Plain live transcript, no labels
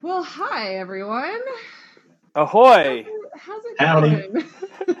Well, hi everyone. Ahoy! How's it Howdy. going?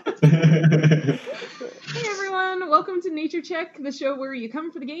 Hey everyone, welcome to Nature Check, the show where you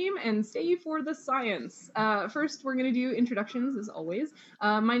come for the game and stay for the science. First, we're going to do introductions as always.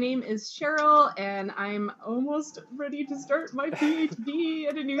 My name is Cheryl, and I'm almost ready to start my PhD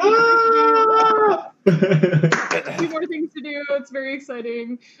at a new university. A few more things to do. It's very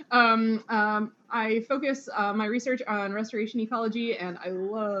exciting. I focus my research on restoration ecology, and I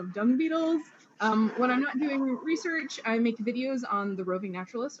love dung beetles. When I'm not doing research, I make videos on The Roving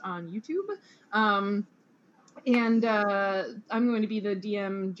Naturalist on YouTube. And I'm going to be the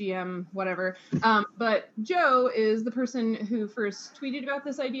DM, GM, whatever. But Joe is the person who first tweeted about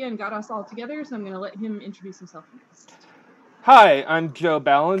this idea and got us all together, so I'm going to let him introduce himself next. Hi, I'm Joe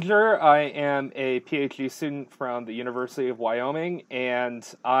Ballinger. I am a PhD student from the University of Wyoming, and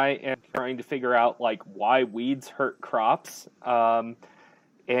I am trying to figure out why weeds hurt crops.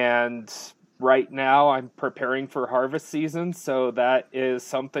 And right now I'm preparing for harvest season, so that is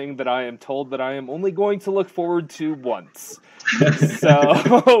something that I am told that I am only going to look forward to once.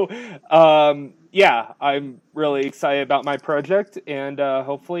 So, yeah, I'm really excited about my project, and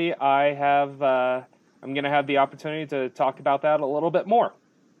hopefully I'm going to have the opportunity to talk about that a little bit more.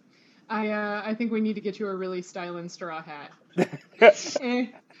 I think we need to get you a really styling straw hat.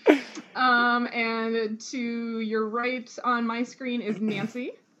 And to your right on my screen is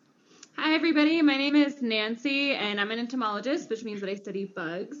Nancy. Hi everybody, my name is Nancy and I'm an entomologist, which means that I study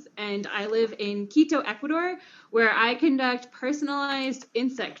bugs, and I live in Quito, Ecuador, where I conduct personalized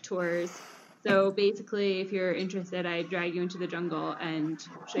insect tours. So basically, if you're interested, I drag you into the jungle and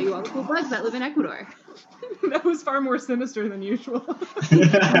show you all the cool bugs that live in Ecuador. That was far more sinister than usual.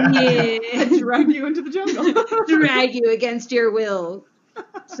 Yeah. Drag you into the jungle. Drag you against your will,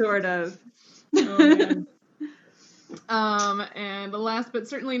 sort of. Oh, man. And last but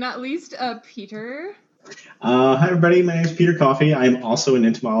certainly not least, Peter. Hi, everybody. My name is Peter Coffey. I'm also an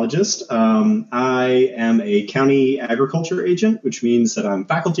entomologist. I am a county agriculture agent, which means that I'm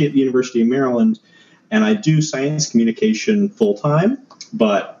faculty at the University of Maryland, and I do science communication full-time,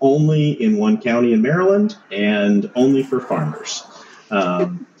 but only in one county in Maryland and only for farmers.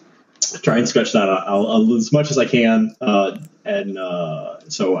 Try and stretch that out as much as I can,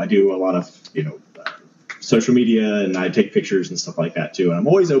 so I do a lot of, social media, and I take pictures and stuff like that too. And I'm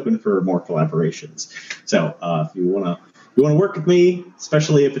always open for more collaborations. So if you want to work with me,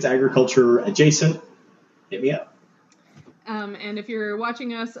 especially if it's agriculture adjacent, hit me up. And if you're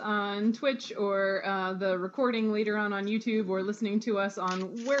watching us on Twitch or the recording later on YouTube, or listening to us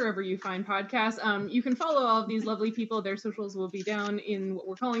on wherever you find podcasts, you can follow all of these lovely people. Their socials will be down in what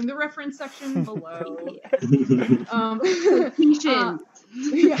we're calling the reference section below.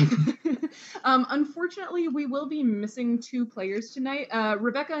 Yeah. Unfortunately, we will be missing 2 players tonight.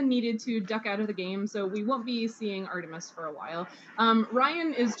 Rebecca needed to duck out of the game, so we won't be seeing Artemis for a while.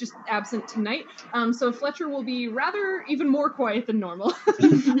 Ryan is just absent tonight, so Fletcher will be rather even more quiet than normal.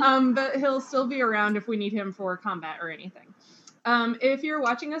 But he'll still be around if we need him for combat or anything. If you're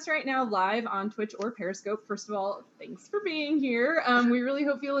watching us right now live on Twitch or Periscope, first of all, thanks for being here. We really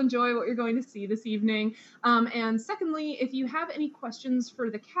hope you'll enjoy what you're going to see this evening. And secondly, if you have any questions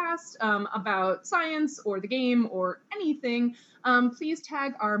for the cast about science or the game or anything, please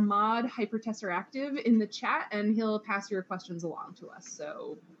tag our mod Hypertesseractive in the chat, and he'll pass your questions along to us.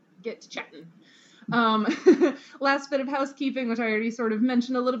 So get to chatting. Last bit of housekeeping, which I already sort of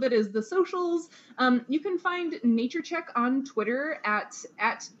mentioned a little bit, is the socials. You can find Nature Check on Twitter at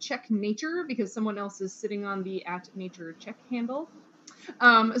 @CheckNature, because someone else is sitting on the @NatureCheck handle.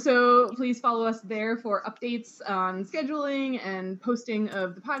 So please follow us there for updates on scheduling and posting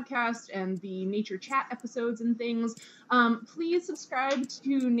of the podcast and the Nature Chat episodes and things. Please subscribe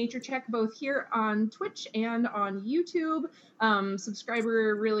to Nature Check both here on Twitch and on YouTube.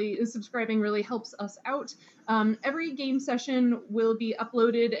 Subscribing really helps us out. Every game session will be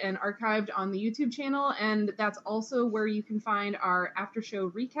uploaded and archived on the YouTube channel, and that's also where you can find our after show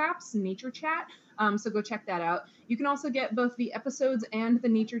recaps, Nature Chat. So go check that out. You can also get both the episodes and the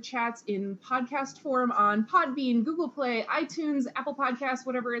Nature Chats in podcast form on Podbean, Google Play, iTunes, Apple Podcasts,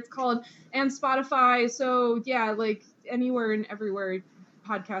 whatever it's called, and Spotify. So yeah, anywhere and everywhere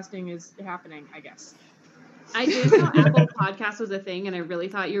podcasting is happening, I guess. I did know Apple Podcast was a thing, and I really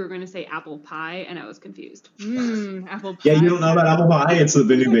thought you were going to say apple pie, and I was confused. Apple pie. Yeah, you don't know about apple pie? It's the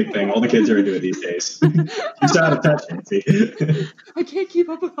new big thing. All the kids are into it these days. You still out of touch, Nancy. I can't keep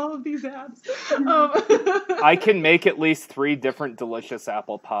up with all of these ads. I can make at least 3 different delicious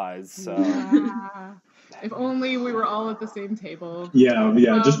apple pies. So. Yeah. If only we were all at the same table. Yeah.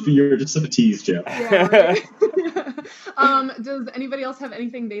 You're just a tease, Joe. Yeah, right. Does anybody else have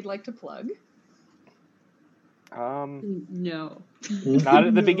anything they'd like to plug? No. Not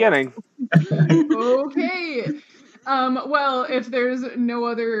at the beginning. Okay. Well, if there's no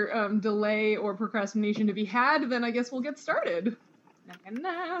other delay or procrastination to be had, then I guess we'll get started.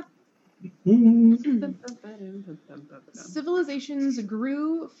 Civilizations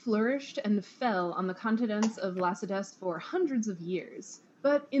grew, flourished, and fell on the continents of Lacedes for hundreds of years.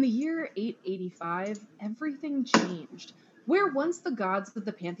 But in the year 885, everything changed. Where once the gods of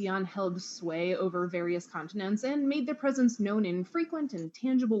the pantheon held sway over various continents and made their presence known in frequent and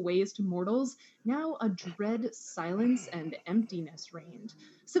tangible ways to mortals, now a dread silence and emptiness reigned.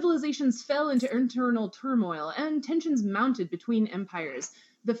 Civilizations fell into internal turmoil, and tensions mounted between empires.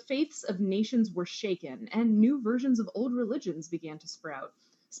 The faiths of nations were shaken, and new versions of old religions began to sprout.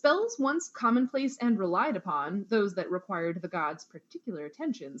 Spells once commonplace and relied upon, those that required the gods' particular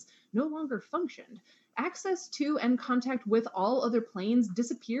attentions, no longer functioned. Access to and contact with all other planes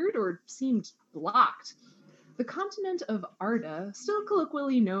disappeared or seemed blocked. The continent of Arda, still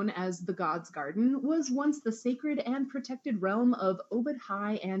colloquially known as the God's Garden, was once the sacred and protected realm of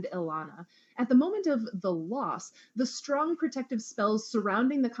Obed-Hai and Ilana. At the moment of the loss, the strong protective spells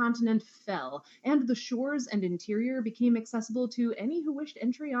surrounding the continent fell, and the shores and interior became accessible to any who wished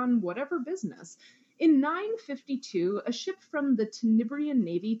entry on whatever business. In 952, a ship from the Tenebrian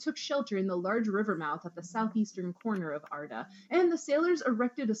navy took shelter in the large river mouth at the southeastern corner of Arda, and the sailors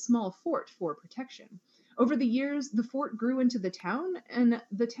erected a small fort for protection. Over the years, the fort grew into the town, and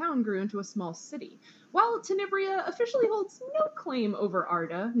the town grew into a small city. While Tenebria officially holds no claim over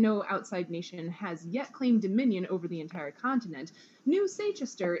Arda, no outside nation has yet claimed dominion over the entire continent, New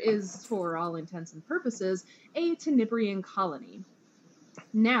Seychester is, for all intents and purposes, a Tenebrian colony.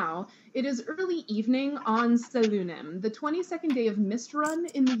 Now, it is early evening on Selunim, the 22nd day of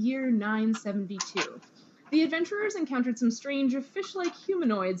Mistrun in the year 972. The adventurers encountered some strange fish-like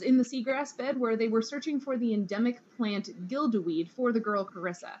humanoids in the seagrass bed where they were searching for the endemic plant gildaweed for the girl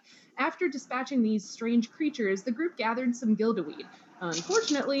Carissa. After dispatching these strange creatures, the group gathered some gildaweed.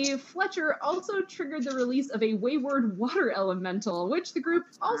 Unfortunately, Fletcher also triggered the release of a wayward water elemental, which the group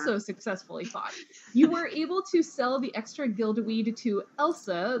also successfully fought. You were able to sell the extra gildaweed to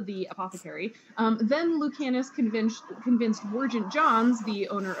Elsa, the apothecary. Then Lucanus convinced Wargent Johns, the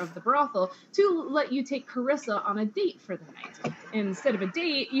owner of the brothel, to let you take Carissa on a date for the night. Instead of a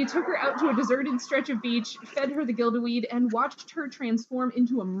date, you took her out to a deserted stretch of beach, fed her the gildaweed, and watched her transform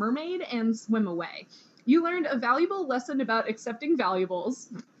into a mermaid and swim away. You learned a valuable lesson about accepting valuables.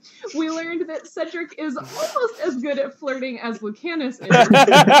 We learned that Cedric is almost as good at flirting as Lucanus is.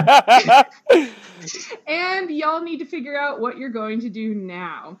 And y'all need to figure out what you're going to do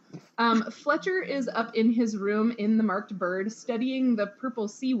now. Fletcher is up in his room in the Marked Bird, studying the purple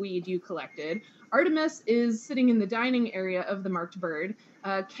seaweed you collected. Artemis is sitting in the dining area of the Marked Bird.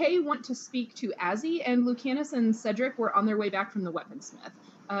 Kay went to speak to Azzy, and Lucanus and Cedric were on their way back from the weaponsmith.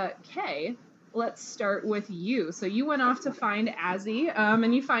 Kay, let's start with you. So you went off to find Azzy,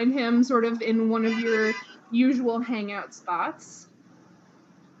 and you find him sort of in one of your usual hangout spots.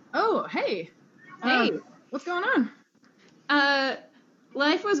 Oh, hey. Hey. What's going on?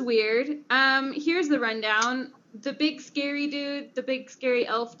 Life was weird. Here's the rundown. The big scary dude, the big scary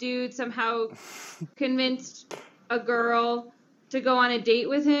elf dude somehow convinced a girl to go on a date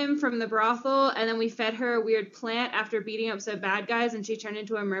with him from the brothel, and then we fed her a weird plant after beating up some bad guys, and she turned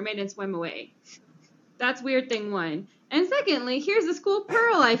into a mermaid and swam away. That's weird thing one. And secondly, here's this cool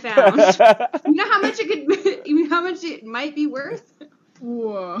pearl I found. You know how much it might be worth?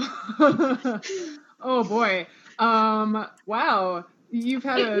 Whoa. Oh boy. Wow. You've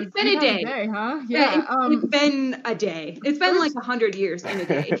had It's been a day, huh? Yeah. It's been a day. It's been like 100 years in a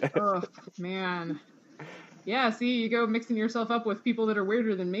day. Oh man. Yeah, see, you go mixing yourself up with people that are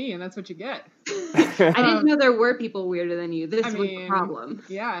weirder than me, and that's what you get. I didn't know there were people weirder than you. This was the problem.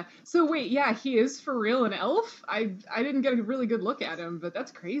 Yeah. So wait, yeah, he is for real an elf? I didn't get a really good look at him, but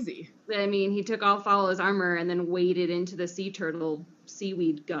that's crazy. I mean, he took off all his armor and then waded into the sea turtle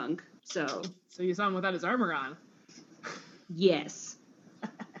seaweed gunk. So you saw him without his armor on? Yes.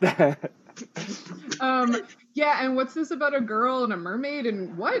 Yeah, and what's this about a girl and a mermaid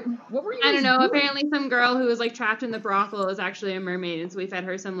and what were you guys I don't know, doing? Apparently some girl who was like trapped in the brothel is actually a mermaid, and so we fed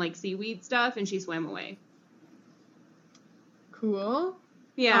her some like seaweed stuff and she swam away. Cool.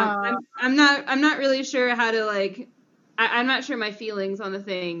 Yeah, I'm not really sure how to like I'm not sure my feelings on the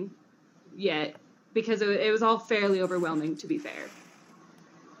thing yet, because it was all fairly overwhelming, to be fair.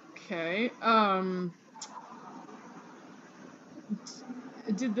 Okay.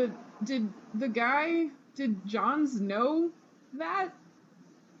 Did Johns know that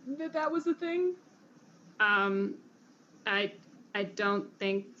was a thing? I don't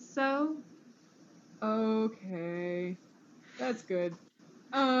think so. Okay. That's good.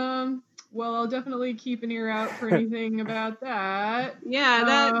 Well, I'll definitely keep an ear out for anything about that. Yeah,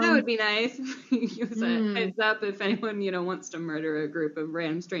 that would be nice. Use a heads up if anyone, wants to murder a group of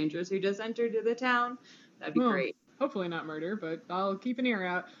random strangers who just entered the town. That'd be great. Hopefully not murder, but I'll keep an ear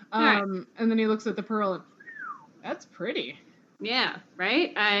out. Right. And then he looks at the pearl and, that's pretty. Yeah,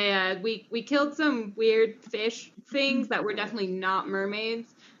 right? We killed some weird fish things that were definitely not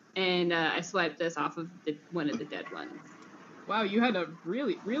mermaids, and I swiped this off of one of the dead ones. Wow, you had a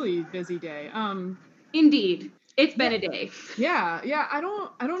really, really busy day. Indeed. It's been a day. Yeah, I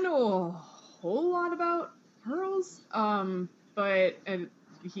don't know a whole lot about pearls. But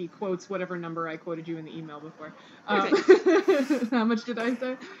he quotes whatever number I quoted you in the email before. How much did I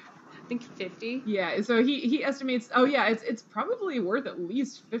say? I think 50. Yeah, so he estimates. Oh yeah, it's probably worth at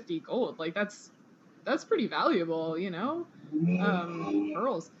least 50 gold. Like that's pretty valuable,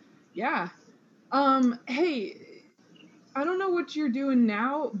 pearls. Yeah. Hey, I don't know what you're doing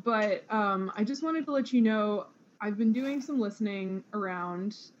now, but I just wanted to let you know I've been doing some listening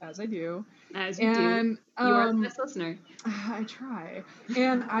around, as I do. As you do. You are the best listener. I try.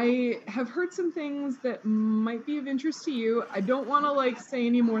 And I have heard some things that might be of interest to you. I don't want to, say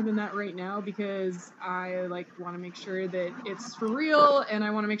any more than that right now because I, want to make sure that it's for real, and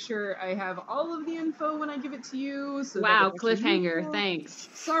I want to make sure I have all of the info when I give it to you. So wow, cliffhanger. Thanks.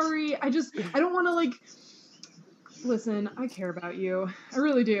 Sorry. I don't want to, Listen, I care about you. I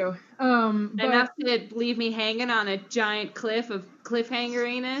really do. Enough to leave me hanging on a giant cliff of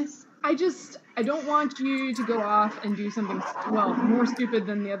cliffhangeriness? I don't want you to go off and do something, more stupid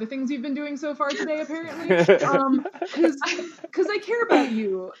than the other things you've been doing so far today, apparently. Because I care about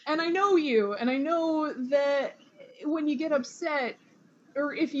you, and I know you, and I know that when you get upset,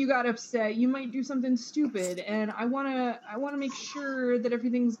 or if you got upset, you might do something stupid, and I wanna make sure that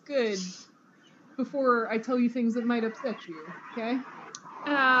everything's good before I tell you things that might upset you, okay?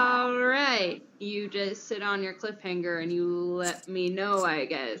 All right. You just sit on your cliffhanger and you let me know, I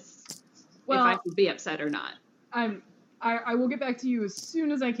guess, if I should be upset or not. I will get back to you as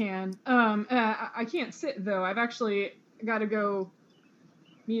soon as I can. I can't sit, though. I've actually got to go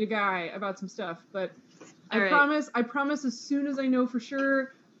meet a guy about some stuff, but I promise as soon as I know for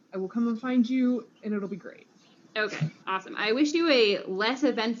sure, I will come and find you, and it'll be great. Okay, awesome. I wish you a less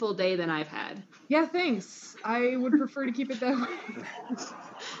eventful day than I've had. Yeah, thanks. I would prefer to keep it that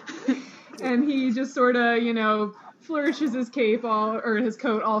way. And he just sort of, flourishes his cape his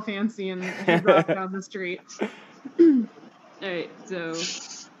coat all fancy and drops down the street. All right, so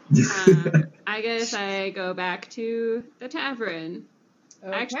I guess I go back to the tavern.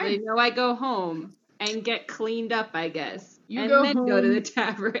 Okay. Actually, no, I go home and get cleaned up, I guess. You and go then home go to the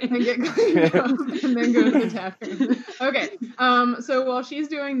tavern. And get cleaned up and then go to the tavern. Okay. So while she's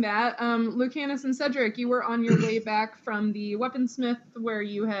doing that, Lucanus and Cedric, you were on your way back from the weaponsmith where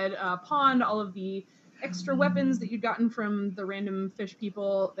you had pawned all of the extra weapons that you'd gotten from the random fish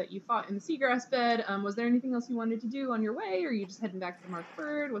people that you fought in the seagrass bed. Was there anything else you wanted to do on your way, or are you just heading back to the Marked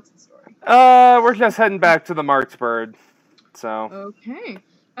Bird? What's the story? We're just heading back to the Marked Bird. So. Okay.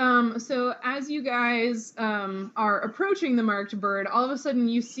 So as you guys are approaching the Marked Bird, all of a sudden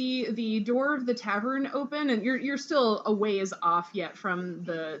you see the door of the tavern open, and you're still a ways off yet from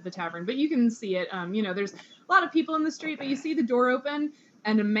the tavern, but you can see it. There's a lot of people in the street, but you see the door open,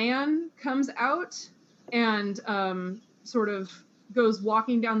 and a man comes out and sort of goes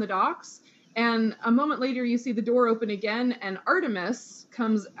walking down the docks. And a moment later, you see the door open again, and Artemis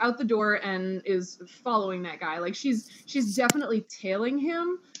comes out the door and is following that guy. She's definitely tailing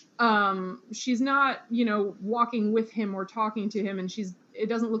him. She's not, walking with him or talking to him, and it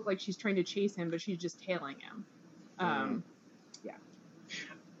doesn't look like she's trying to chase him, but she's just tailing him. Yeah.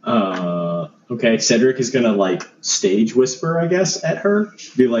 Okay, Cedric is gonna, stage whisper, I guess, at her.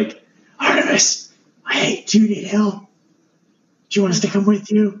 Be like, Artemis, do you need help? Do you want us to come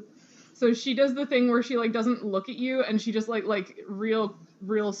with you? So she does the thing where she doesn't look at you, and she just real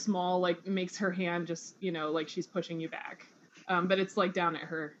small makes her hand just she's pushing you back, but it's down at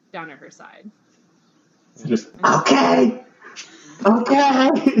her side. Just okay.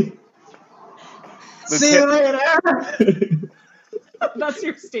 See you later. That's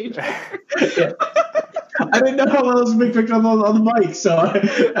your stage. Yeah. I didn't know how well it was being picked up on the mic, so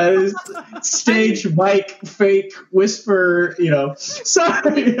I stage mic fake whisper.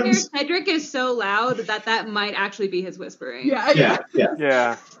 Sorry. Cedric is so loud that might actually be his whispering.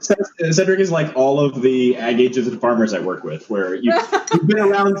 Yeah. Cedric is like all of the ag agents and farmers I work with, where you've been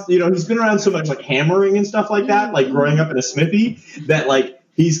around. He's been around so much hammering and stuff like that, growing up in a smithy, that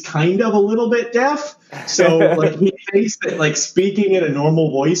he's kind of a little bit deaf. So like he thinks that like speaking in a normal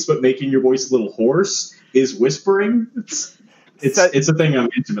voice but making your voice a little hoarse is whispering. It's a thing I'm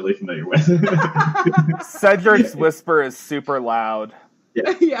intimately familiar with. Cedric's whisper is super loud.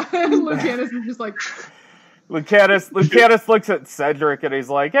 Yeah, and Lucanus is just like... Lucanus looks at Cedric and he's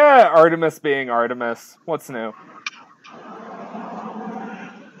like, Artemis being Artemis. What's new?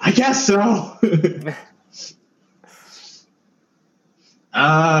 I guess so.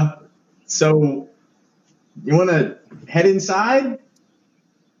 So you want to head inside?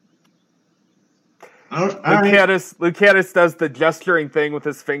 Lucanus does the gesturing thing with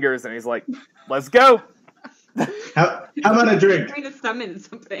his fingers and he's like, let's go. How about a drink? I'm trying to summon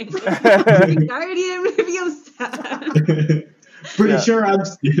something. Guardian Leviosa. Pretty sure I'm.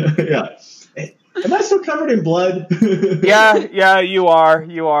 Yeah. Am I still covered in blood? Yeah, you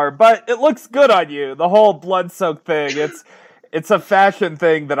are. But it looks good on you. The whole blood-soaked thing. It's a fashion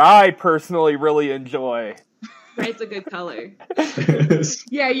thing that I personally really enjoy. It's a good color.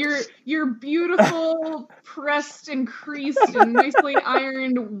 Yeah, your beautiful, pressed and creased and nicely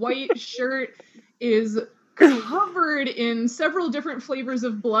ironed white shirt is covered in several different flavors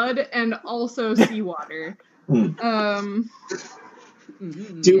of blood and also seawater. I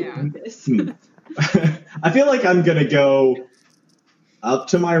feel like I'm gonna go up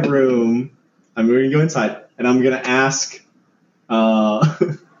to my room. I'm going to go inside, and I'm gonna ask.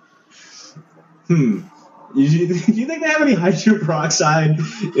 Do you think they have any hydrogen peroxide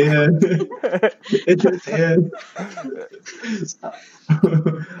to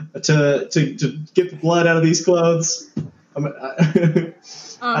get the blood out of these clothes?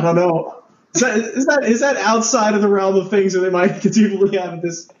 I don't know. Is that outside of the realm of things that they might conceivably have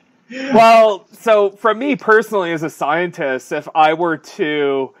this? Well, so from me personally as a scientist, if I were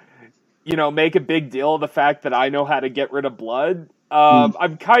to, make a big deal of the fact that I know how to get rid of blood,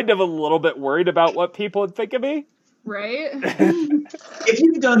 I'm kind of a little bit worried about what people would think of me. Right? If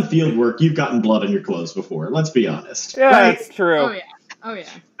you've done field work, you've gotten blood on your clothes before. Let's be honest. Yeah, right? That's true. Oh yeah.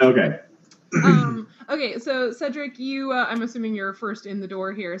 Okay. Okay, so Cedric, you, I'm assuming you're first in the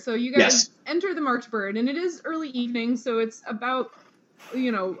door here. So you guys enter the Marked Bird, and it is early evening, so it's about,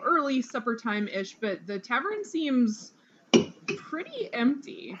 early supper time-ish, but the tavern seems pretty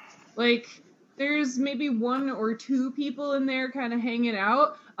empty. Like, there's maybe one or two people in there kind of hanging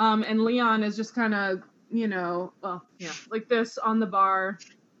out, and Leon is just kind of, like this on the bar,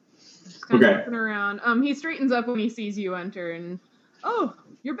 just kind of looking around. He straightens up when he sees you enter, and, oh,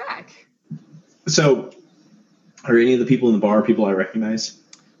 you're back. So, are any of the people in the bar people I recognize?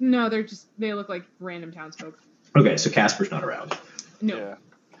 No, they look like random townsfolk. Okay, so Casper's not around. No. Yeah.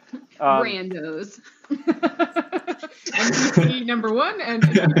 Randos. NPC number 1 and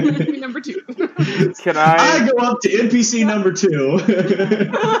NPC number 2. Can I go up to NPC number 2.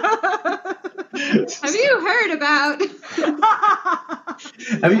 Have you heard about?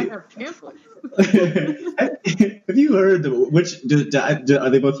 Have you heard are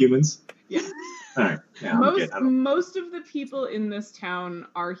they both humans? Yeah. All right. Yeah, most of the people in this town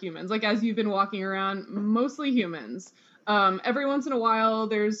are humans. Like, as you've been walking around, mostly humans. Every once in a while,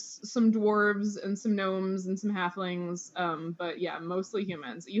 there's some dwarves and some gnomes and some halflings. But yeah, mostly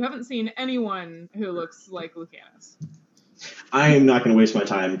humans. You haven't seen anyone who looks like Lucanus. I am not going to waste my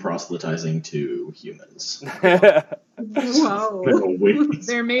time proselytizing to humans. Whoa.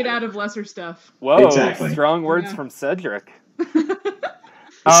 They're made out of lesser stuff. Whoa, exactly. Strong words from Cedric.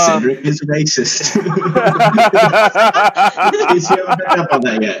 Cedric is racist. In case you haven't picked up on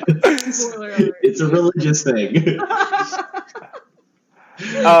that yet. It's a religious thing.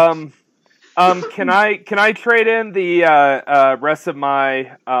 Can I trade in the rest of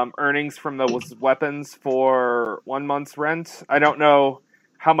my earnings from those weapons for 1 month's rent? I don't know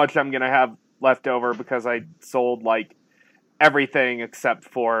how much I'm gonna have left over because I sold everything except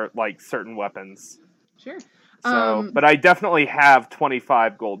for certain weapons. Sure. So, but I definitely have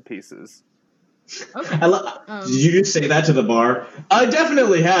 25 gold pieces. Okay. Did you just say that to the bar? I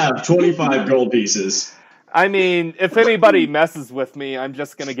definitely have 25 gold pieces. I mean, if anybody messes with me, I'm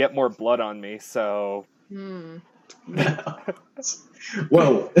just gonna get more blood on me, so...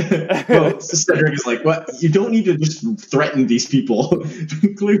 Whoa. Cedric is like, what? You don't need to just threaten these people.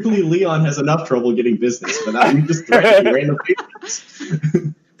 Clearly Leon has enough trouble getting business, but now you just threaten random people.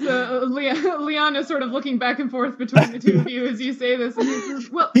 So Leon is sort of looking back and forth between the two of you as you say this, and he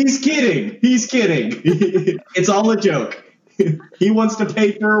says, well... He's kidding! It's all a joke. He wants to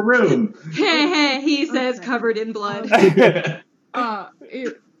pay for a room. He says, covered in blood.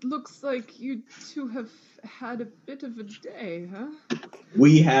 It looks like you two have had a bit of a day, huh?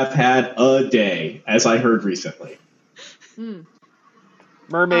 We have had a day, as I heard recently.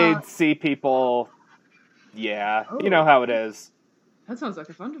 Mermaids, sea people. Yeah, Oh. you know how it is. That sounds like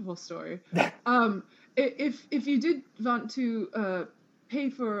a wonderful story. If you did want to pay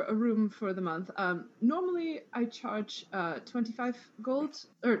for a room for the month, normally I charge 25 gold,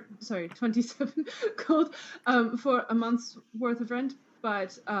 or sorry, 27 gold for a month's worth of rent.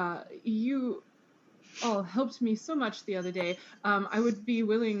 But you all helped me so much the other day. I would be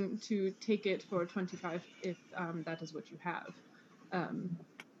willing to take it for 25 if that is what you have.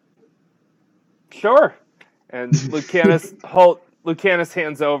 Sure. And Lucanus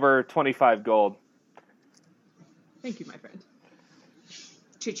hands over 25 gold. Thank you, my friend.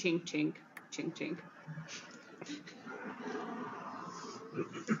 Chink, chink, chink,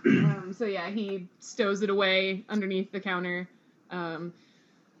 chink. So yeah, he stows it away underneath the counter.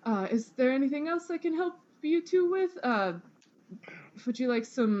 Is there anything else I can help you two with? Would you like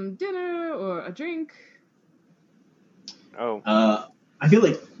some dinner or a drink? Oh. I feel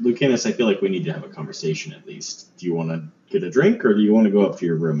like, Lucanus, we need to have a conversation at least. Do you want to get a drink, or do you want to go up to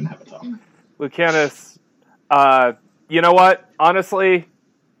your room and have a talk? Lucanus, you know what? Honestly,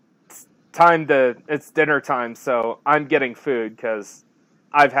 it's dinner time, so I'm getting food because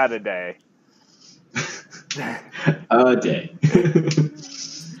I've had a day. A day.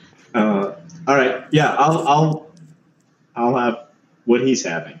 All right. Yeah, I'll have what he's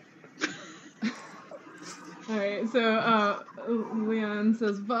having. All right. So Leon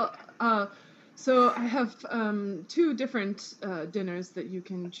says, "Well, so I have two different dinners that you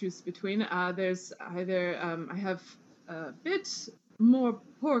can choose between. There's either I have a bit more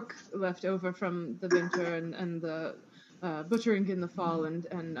pork left over from the winter and the butchering in the fall,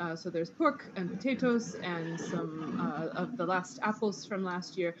 and so there's pork and potatoes and some of the last apples from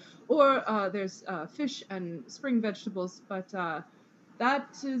last year, or there's fish and spring vegetables, but that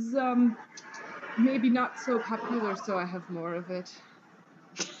is maybe not so popular, so I have more of it."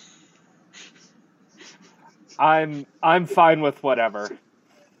 I'm fine with whatever.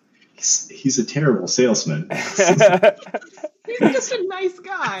 He's a terrible salesman. He's just a nice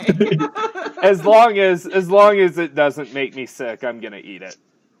guy. as long as it doesn't make me sick, I'm gonna eat it.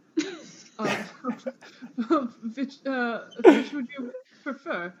 Which would you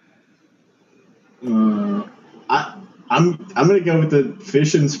prefer? I'm gonna go with the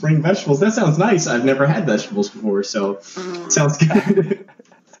fish and spring vegetables. That sounds nice. I've never had vegetables before, so sounds good.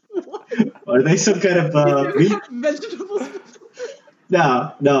 Are they some kind of meat? Vegetables?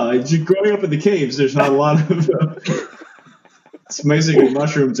 No. Just growing up in the caves, there's not a lot of. It's basically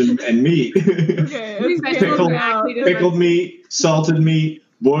mushrooms and meat. Okay, Pickled meat, salted meat,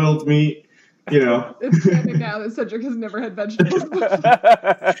 boiled meat. You know. It's canon now that Cedric has never had vegetables before.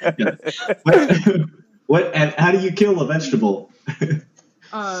 What? And how do you kill a vegetable?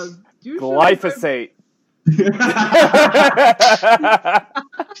 Glyphosate.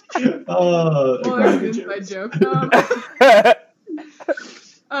 Inside joke.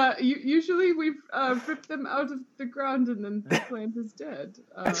 Usually we rip them out of the ground and then the plant is dead.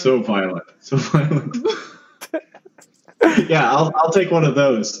 So violent. Yeah, I'll take one of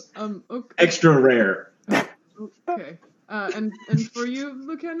those. Okay. Extra rare. Okay. And for you,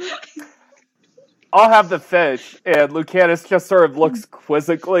 Lucanus? I'll have the fish, and Lucanus just sort of looks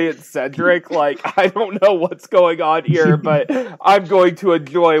quizzically at Cedric, like, I don't know what's going on here, but I'm going to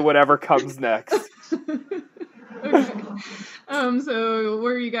enjoy whatever comes next. Okay. So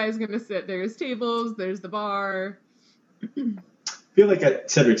where are you guys gonna sit? There's tables, there's the bar. I feel like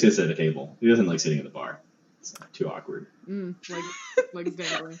Cedric sits at a table. He doesn't like sitting at the bar. It's too awkward. Like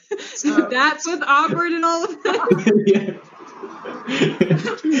dangling. So that's what's awkward in all of that. Yeah.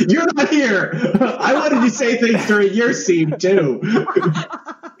 You're not here. I wanted to say things during your scene too.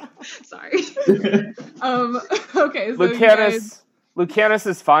 Sorry. Okay, so Lucanus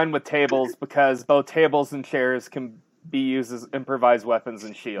is fine with tables because both tables and chairs can be used as improvised weapons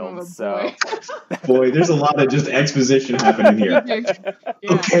and shields. Boy, there's a lot of just exposition happening here. Yeah.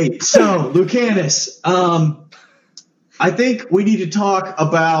 Okay, so Lucanus, I think we need to talk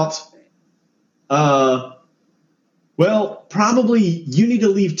about well, probably you need to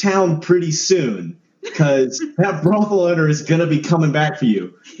leave town pretty soon because that brothel owner is going to be coming back for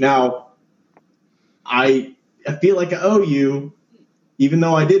you. Now, I feel like I owe you, even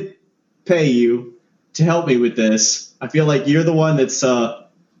though I did pay you to help me with this. I feel like you're the one that's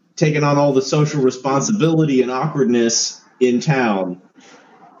taking on all the social responsibility and awkwardness in town.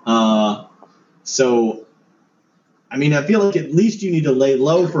 So, I mean, I feel like at least you need to lay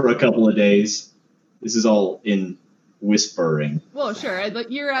low for a couple of days. This is all in whispering. Well, sure.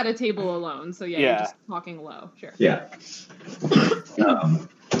 You're at a table alone, so you're just talking low. Sure. Yeah.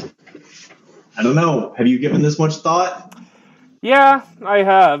 I don't know. Have you given this much thought? Yeah, I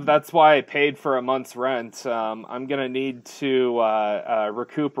have. That's why I paid for a month's rent. I'm going to need to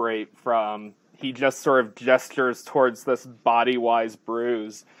recuperate from... He just sort of gestures towards this body-wise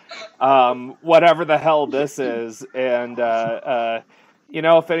bruise. Whatever the hell this is. And,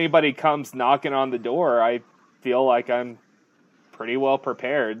 if anybody comes knocking on the door, I feel like I'm pretty well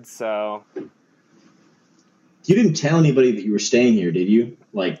prepared, so... You didn't tell anybody that you were staying here, did you?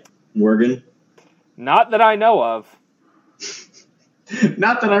 Like, Morgan? Not that I know of.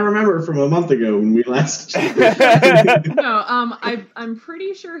 Not that I remember from a month ago when we last... No, I'm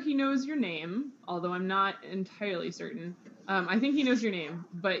pretty sure he knows your name, although I'm not entirely certain. I think he knows your name,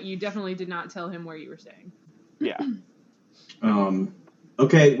 but you definitely did not tell him where you were staying. Yeah.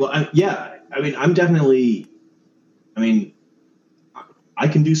 Okay, well, I'm definitely... I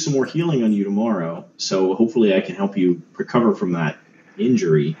can do some more healing on you tomorrow, so hopefully I can help you recover from that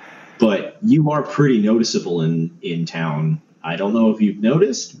injury. But you are pretty noticeable in town. I don't know if you've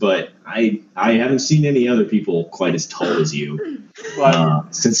noticed, but I haven't seen any other people quite as tall as you.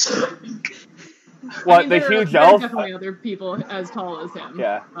 Since what, the huge elf? There are definitely other people as tall as him.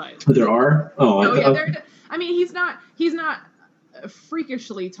 Yeah. But... There are? He's not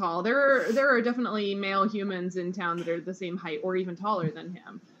freakishly tall. There are definitely male humans in town that are the same height or even taller than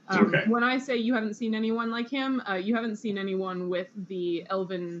him. Okay. When I say you haven't seen anyone like him, you haven't seen anyone with the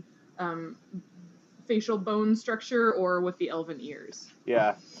elven facial bone structure or with the elven ears.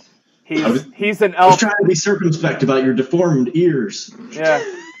 Yeah. He's an elf. I was trying to be circumspect about your deformed ears. Yeah.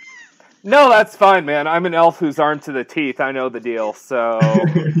 No, that's fine, man. I'm an elf who's armed to the teeth. I know the deal, so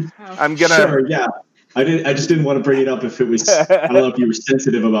I'm gonna... Sure, yeah. I just didn't want to bring it up if it was... I don't know if you were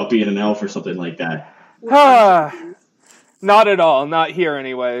sensitive about being an elf or something like that. Not at all. Not here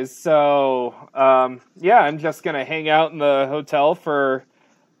anyways. So, I'm just going to hang out in the hotel for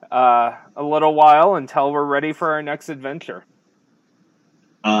a little while until we're ready for our next adventure.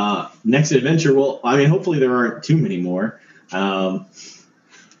 Next adventure? Well, hopefully there aren't too many more. I'm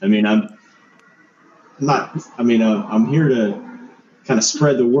here to kind of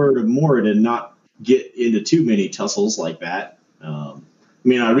spread the word of Moradin, not get into too many tussles like that. I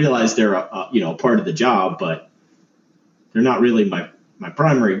realize they're a part of the job, but they're not really my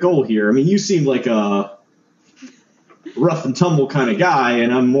primary goal here. You seem like a rough and tumble kind of guy,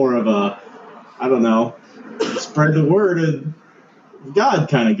 and I'm more of a, I don't know, spread the word of God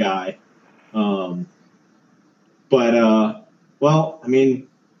kind of guy. I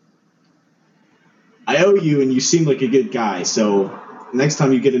owe you, and you seem like a good guy, so next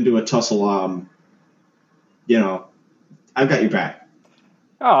time you get into a tussle, I've got your back.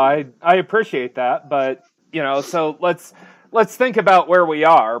 Oh, I appreciate that, but so let's think about where we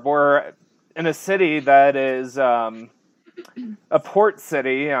are. We're in a city that is a port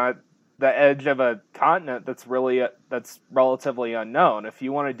city, the edge of a continent that's relatively unknown. If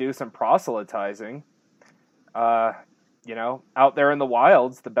you want to do some proselytizing, out there in the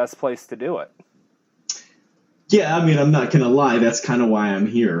wild's the best place to do it. Yeah, I'm not gonna lie. That's kind of why I'm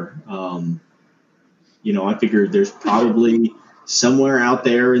here. I figured there's probably somewhere out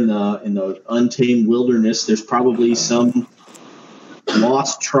there in the untamed wilderness, there's probably some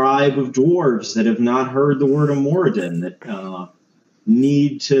lost tribe of dwarves that have not heard the word of Moradin that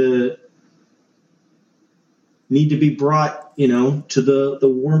need to be brought, to the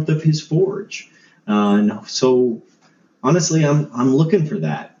warmth of his forge. And so, honestly, I'm looking for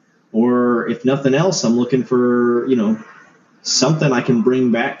that. Or if nothing else, I'm looking for something I can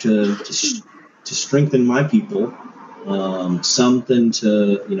bring back to strengthen my people. Something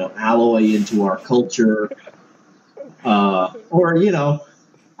to alloy into our culture. I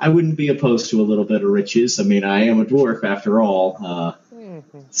wouldn't be opposed to a little bit of riches. I am a dwarf after all.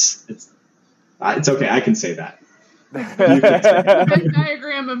 It's okay. I can say that. You can say that. Venn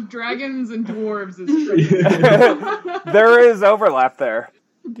diagram of dragons and dwarves is true. There is overlap there.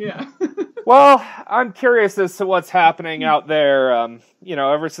 Yeah. Well, I'm curious as to what's happening out there.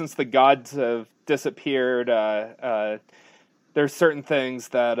 Ever since the gods have disappeared, there's certain things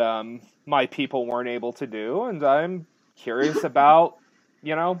that my people weren't able to do, and I'm curious about,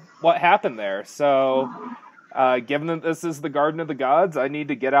 what happened there. So, given that this is the Garden of the Gods, I need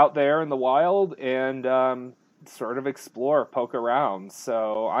to get out there in the wild and sort of explore, poke around.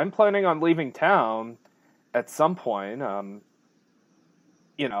 So, I'm planning on leaving town at some point.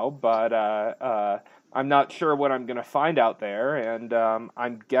 But I'm not sure what I'm going to find out there, and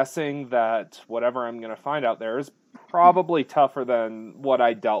I'm guessing that whatever I'm going to find out there is probably tougher than what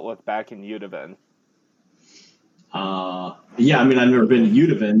I dealt with back in Yudavin. I've never been to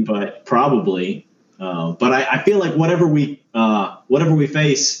Yudavin, but probably. But I feel like whatever we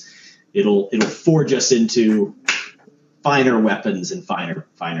face, it'll forge us into finer weapons and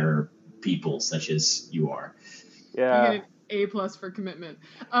finer people, such as you are. Yeah. You get an A+ for commitment.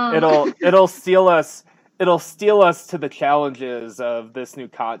 It'll steal us to the challenges of this new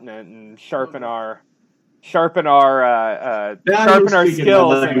continent and sharpen our skills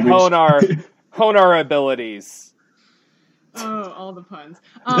and hone our abilities. Oh, all the puns.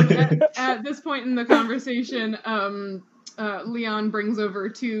 At this point in the conversation, Leon brings over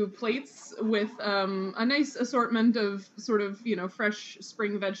 2 plates with a nice assortment of sort of, fresh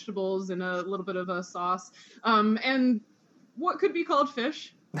spring vegetables and a little bit of a sauce. And what could be called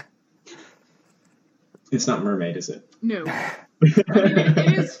fish? It's not mermaid, is it? No. I mean,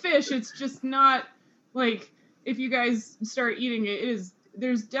 it is fish. It's just not, like, if you guys start eating it,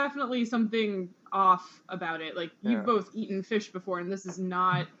 there's definitely something off about it. Like, you've both eaten fish before, and this is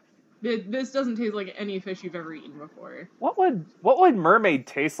not... This doesn't taste like any fish you've ever eaten before. What would mermaid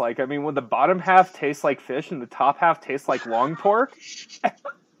taste like? I mean, would the bottom half taste like fish and the top half taste like long pork?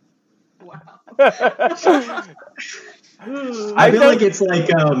 Wow. I feel like it's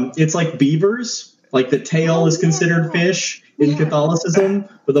like beavers. Like the tail is considered fish in Catholicism,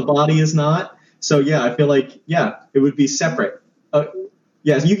 but the body is not. So yeah, I feel like it would be separate.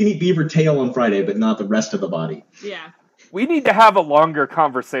 Yes, you can eat beaver tail on Friday, but not the rest of the body. Yeah. We need to have a longer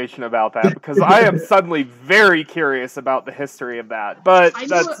conversation about that because I am suddenly very curious about the history of that. But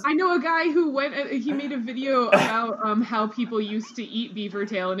I know a guy who he made a video about how people used to eat beaver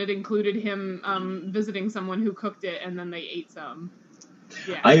tail, and it included him visiting someone who cooked it, and then they ate some.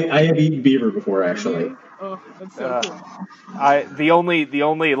 Yeah. I have eaten beaver before, actually. Oh, that's so cool. The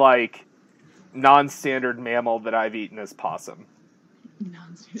only like non-standard mammal that I've eaten is possum.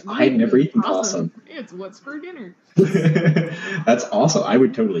 I've never eaten possum. It's what's for dinner. That's awesome. I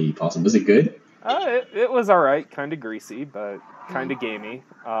would totally eat possum. Was it good? It was all right. Kind of greasy, but kind of gamey.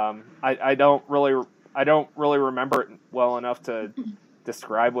 I don't really remember it well enough to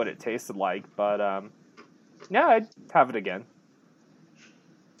describe what it tasted like, but I'd have it again.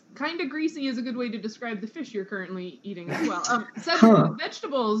 Kind of greasy is a good way to describe the fish you're currently eating as well.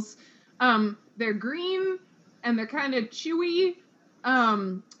 Vegetables, they're green and they're kind of chewy.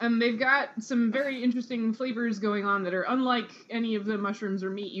 And they've got some very interesting flavors going on that are unlike any of the mushrooms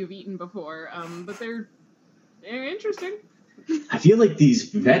or meat you've eaten before. But they're interesting. I feel like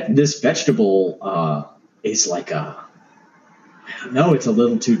this vegetable is like I don't know, it's a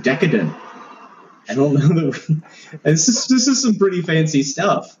little too decadent. I don't know. This is some pretty fancy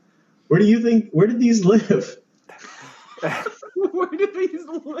stuff. Where did these live? Where did these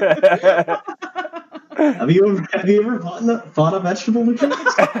live? Have you ever fought a vegetable, Lucas?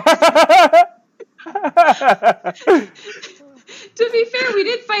 To be fair, we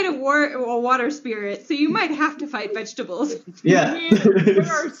did fight a water spirit, so you might have to fight vegetables. Yeah. I mean,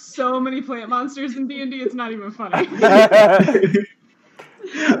 there are so many plant monsters in D&D, it's not even funny.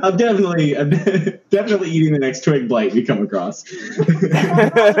 I'm definitely eating the next twig blight we come across.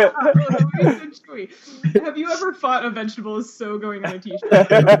 Have you ever fought a vegetable is so going on a t-shirt?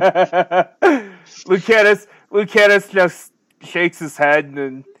 Lucanus just shakes his head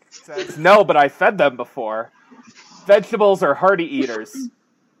and says, "No, but I fed them before. Vegetables are hearty eaters."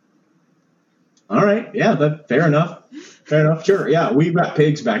 All right, yeah, fair enough. Sure, yeah, we've got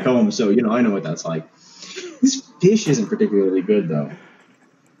pigs back home, so I know what that's like. This fish isn't particularly good, though.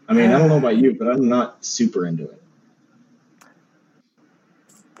 I mean, I don't know about you, but I'm not super into it.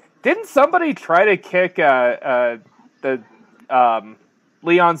 Didn't somebody try to kick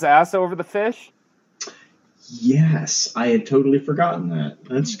Leon's ass over the fish? Yes, I had totally forgotten that.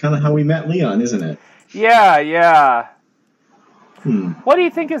 That's kind of how we met Leon, isn't it? Yeah. What do you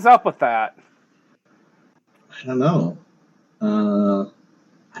think is up with that? I don't know. I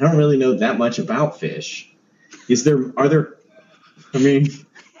don't really know that much about fish.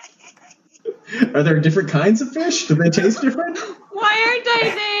 Are there different kinds of fish? Do they taste different? Why aren't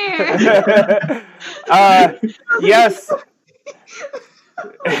I there? Yes.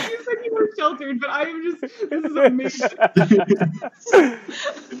 You said you were sheltered, but this is amazing.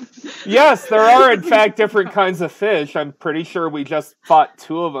 Yes, there are in fact different kinds of fish. I'm pretty sure we just fought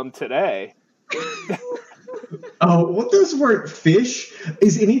 2 of them today. Oh, well, those weren't fish.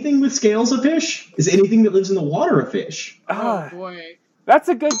 Is anything with scales a fish? Is anything that lives in the water a fish? Oh, boy. That's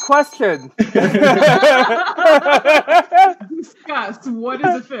a good question. Discuss, what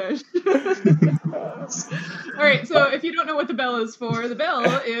is a fish? All right, so if you don't know what the bell is for, the bell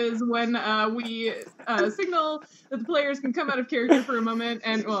is when we signal that the players can come out of character for a moment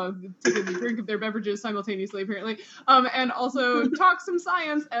and, take a drink of their beverages simultaneously, apparently, and also talk some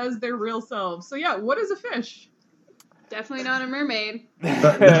science as their real selves. So yeah, what is a fish? Definitely not a mermaid.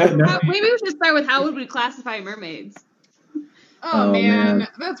 No. Maybe we should start with how would we classify mermaids? Oh, man.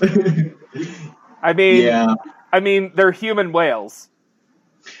 That's rude. I mean, Yeah. They're human whales.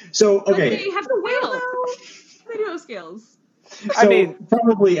 So, But okay. they have the whale. They do have scales. So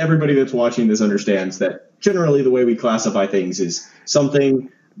probably everybody that's watching this understands that generally the way we classify things is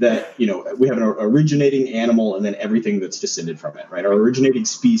something that, we have an originating animal and then everything that's descended from it, right? Our originating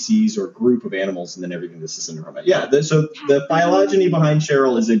species or group of animals and then everything that's descended from it. Yeah, so the phylogeny behind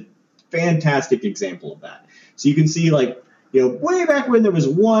Cheryl is a fantastic example of that. So you can see, like, way back when there was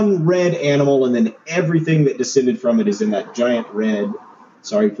one red animal and then everything that descended from it is in that giant red.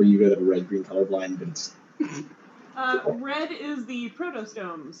 Sorry for you that are red-green colorblind, but it's... Red is the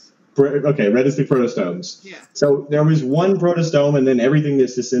protostomes. Okay, red is the protostomes. Yeah. So there was one protostome, and then everything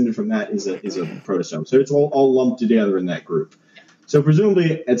that's descended from that is a protostome. So it's all lumped together in that group. So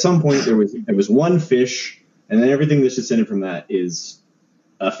presumably, at some point, there was one fish, and then everything that's descended from that is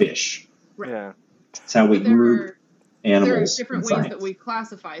a fish. Right. Yeah. That's how we group animals. There are different in ways science. that we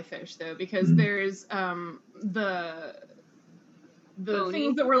classify fish, though, because there's the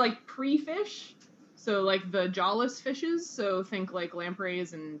things that were like pre-fish. So, like, the jawless fishes, so think, like,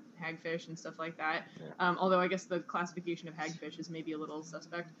 lampreys and hagfish and stuff like that. Yeah. Although I guess the classification of hagfish is maybe a little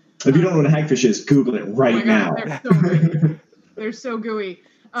suspect. If you don't know what a hagfish is, Google it right now. God, they're so gooey. They're so gooey.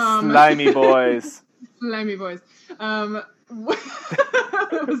 Slimy boys. Slimy boys.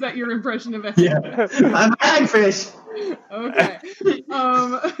 Was that your impression of it? Yeah, I'm a hagfish. Okay.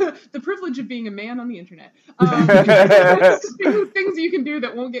 The privilege of being a man on the internet. Things you can do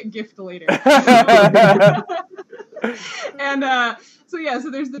that won't get gift later. And so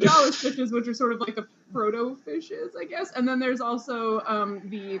there's the jawless fishes, which are sort of like the proto-fishes, I guess. And then there's also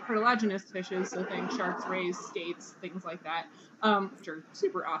the cartilaginous fishes, so think sharks, rays, skates, things like that, which are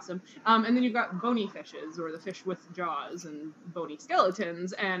super awesome. And then you've got bony fishes, or the fish with jaws and bony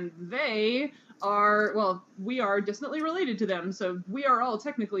skeletons, and they are, well, we are distantly related to them, so we are all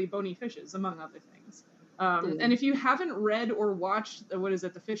technically bony fishes, among other things. And if you haven't read or watched,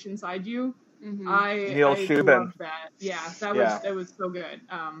 The Fish Inside You, I love that. Yeah, that was so good.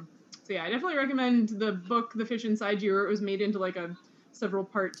 So yeah, I definitely recommend the book The Fish Inside You, or it was made into like a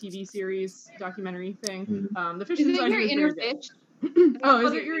several-part TV series documentary thing. The Fish Inside You is very good. Oh,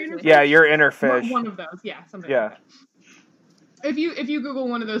 is it your inner fish? Yeah, your inner fish. One of those, yeah, something like that. If you Google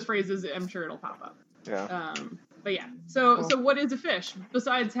one of those phrases, I'm sure it'll pop up. Yeah. But yeah, so what is a fish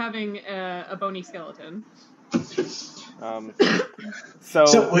besides having a bony skeleton?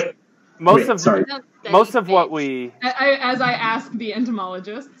 Most of what we... As I ask the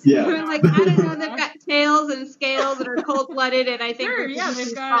entomologists. Yeah. I'm like, I don't know, they've got tails and scales that are cold-blooded, and I think sure, yeah,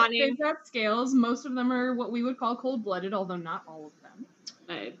 they've got scales. Most of them are what we would call cold-blooded, although not all of them.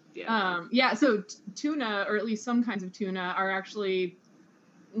 So tuna, or at least some kinds of tuna, are actually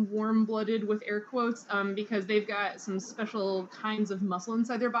warm-blooded with air quotes, because they've got some special kinds of muscle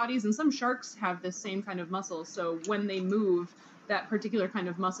inside their bodies, and some sharks have this same kind of muscle, so when they move, that particular kind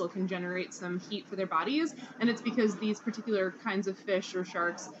of muscle can generate some heat for their bodies, and it's because these particular kinds of fish or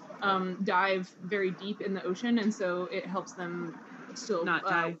sharks dive very deep in the ocean, and so it helps them still not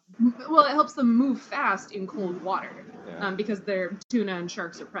die. Well, it helps them move fast in cold water, because their tuna and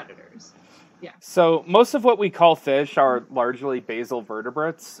sharks are predators. Yeah. So most of what we call fish are largely basal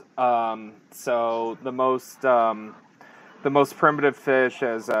vertebrates. So the most primitive fish,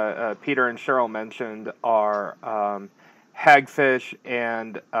 as Peter and Cheryl mentioned, are hagfish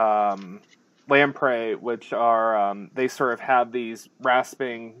and lamprey, which are they sort of have these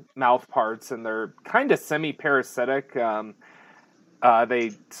rasping mouth parts, and they're kind of semi-parasitic.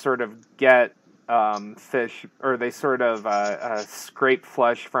 They sort of get fish, or they sort of scrape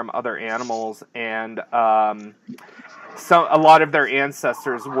flesh from other animals, and a lot of their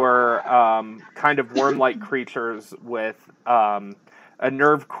ancestors were kind of worm-like creatures with a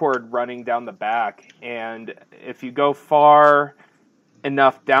nerve cord running down the back, and if you go far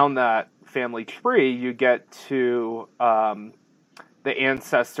enough down that family tree, you get to the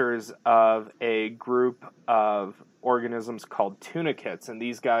ancestors of a group of organisms called tunicates, and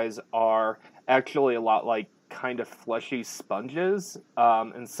these guys are actually a lot like kind of fleshy sponges,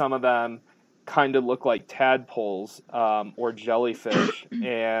 and some of them kind of look like tadpoles or jellyfish,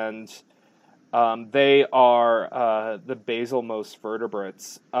 and they are the basalmost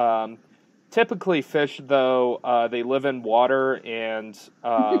vertebrates. Typically fish, though, they live in water, and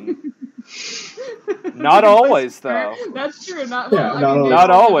not always, though. That's true. Not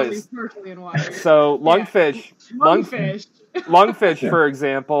always. Partially in water. So lungfish, Lungfish, for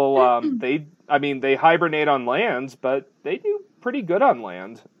example, they hibernate on land, but they do pretty good on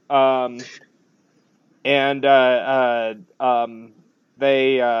land.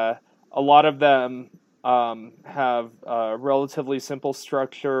 They a lot of them have a relatively simple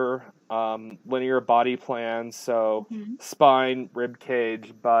structure, linear body plan, so spine, rib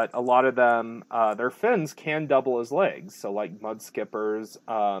cage, but a lot of them, their fins can double as legs, so like mud skippers,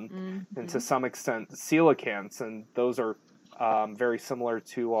 and to some extent coelacanths, and those are very similar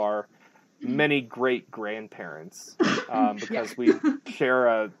to our many great grandparents, because we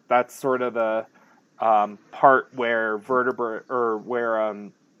share that's sort of the part where vertebrate or where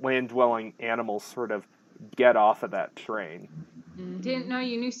land-dwelling animals sort of get off of that train. Didn't know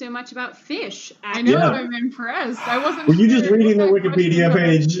you knew so much about fish. I know, I'm impressed. I wasn't. Were you just reading the Wikipedia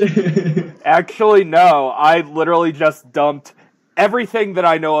page? Actually, no. I literally just dumped everything that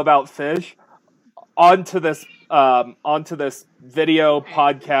I know about fish onto this video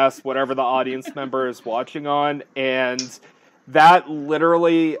podcast, whatever the audience member is watching on, and that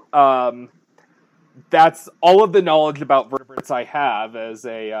literally that's all of the knowledge about vertebrates I have as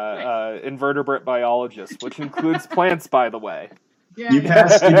a invertebrate biologist, which includes plants, by the way. Yeah, you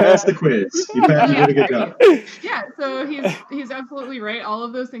passed the quiz. You did a good job. Yeah, so he's absolutely right. All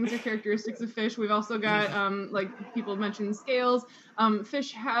of those things are characteristics of fish. We've also got, like people mentioned, scales.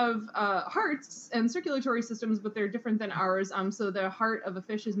 Fish have hearts and circulatory systems, but they're different than ours. So the heart of a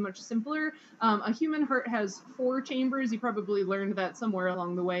fish is much simpler. A human heart has 4 chambers. You probably learned that somewhere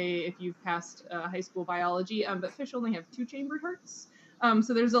along the way if you've passed high school biology. But fish only have 2-chambered hearts.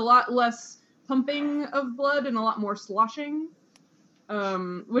 So there's a lot less pumping of blood and a lot more sloshing.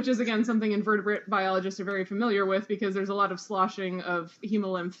 Which is, again, something invertebrate biologists are very familiar with because there's a lot of sloshing of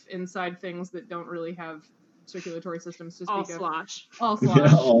hemolymph inside things that don't really have circulatory systems to speak all of. Slosh. All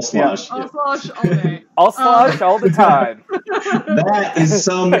slosh. All slosh. All slosh all day. All slosh all the time. That is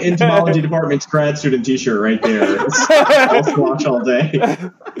some entomology department's grad student t-shirt right there. All slosh all day.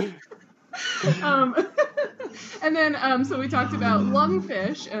 And then, so we talked about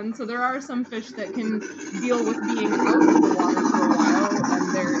lungfish, and so there are some fish that can deal with being out of the water for a while,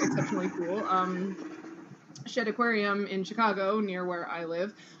 and they're exceptionally cool. Shedd Aquarium in Chicago, near where I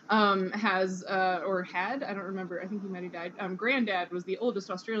live, has, or had, I don't remember, I think he might have died. Grandad was the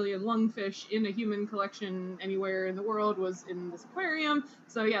oldest Australian lungfish in a human collection anywhere in the world, was in this aquarium.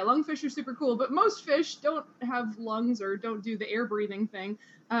 So yeah, lungfish are super cool, but most fish don't have lungs or don't do the air breathing thing.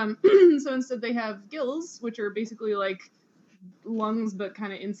 So instead they have gills, which are basically like lungs, but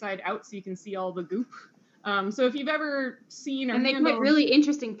kind of inside out, so you can see all the goop. So if you've ever seen or and they make really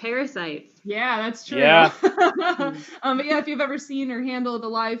interesting parasites. Yeah, that's true. Yeah. But yeah, if you've ever seen or handled a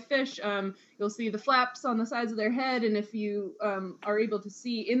live fish, you'll see the flaps on the sides of their head, and if you are able to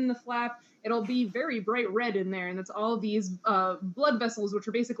see in the flap, it'll be very bright red in there, and it's all these blood vessels, which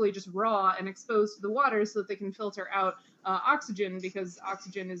are basically just raw and exposed to the water so that they can filter out oxygen, because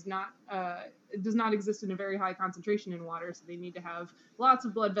oxygen is not does not exist in a very high concentration in water, so they need to have lots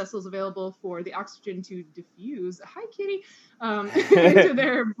of blood vessels available for the oxygen to diffuse. Hi, kitty. Into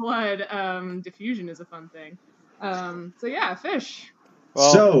their blood. Diffusion is a fun thing. So yeah, fish.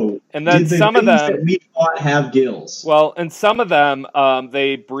 Well, and then some of them that we thought have gills. Well, and some of them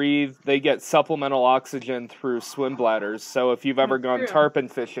they get supplemental oxygen through swim bladders. So if you've ever gone tarpon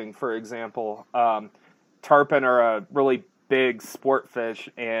fishing, for example, tarpon are a really big sport fish,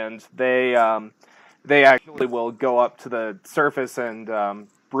 and they actually will go up to the surface and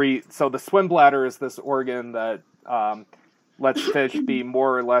breathe. So the swim bladder is this organ that lets fish be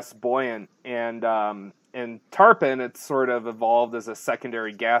more or less buoyant, and in tarpon, it's sort of evolved as a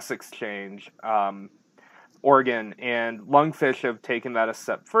secondary gas exchange organ, and lungfish have taken that a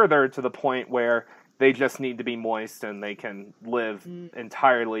step further to the point where they just need to be moist and they can live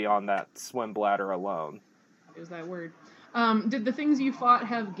entirely on that swim bladder alone. There's that word. Did the things you fought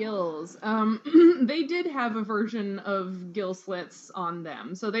have gills? They did have a version of gill slits on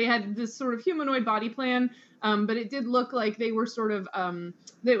them. So they had this sort of humanoid body plan, but it did look like they were sort of,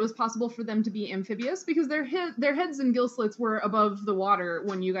 that it was possible for them to be amphibious, because their heads and gill slits were above the water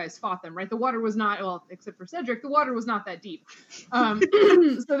when you guys fought them, right? The water was not, well, except for Cedric, the water was not that deep. So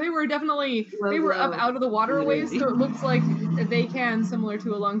they were definitely, they were up out of the waterways, so it looks like they can, similar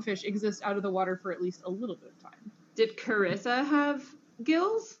to a lungfish, exist out of the water for at least a little bit of time. Did Carissa have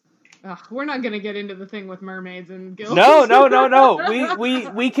gills? We're not going to get into the thing with mermaids and gills. No.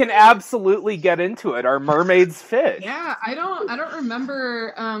 We can absolutely get into it. Are mermaids fish? Yeah, I don't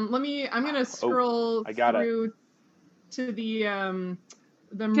remember. I'm going to scroll through to the mermaid.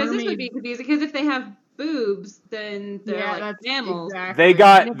 Because this would be confusing, because if they have boobs, then they're like mammals.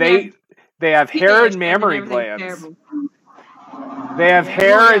 Exactly. They have hair and mammary glands. They have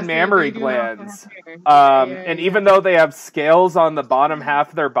hair and mammary glands. And even though they have scales on the bottom half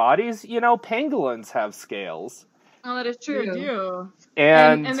of their bodies, pangolins have scales. Oh, that is They true. do.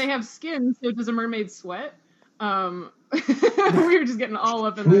 And And they have skin, so does a mermaid sweat? We were just getting all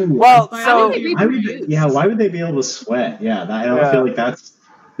up in there. Ooh, Well, Why so- would they be why would mermaids? why would they be able to sweat? Yeah, I don't Yeah. feel like that's.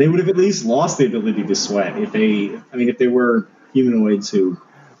 They would have at least lost the ability to sweat if they were humanoids who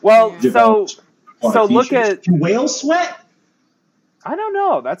well, Yeah. developed. so look features. at- Can whales sweat? I don't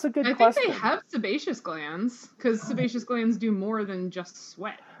know. That's a good I question. think they have sebaceous glands, because sebaceous glands do more than just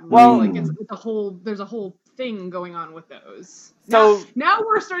sweat. Well- like it's a whole. There's a whole thing going on with those. So- now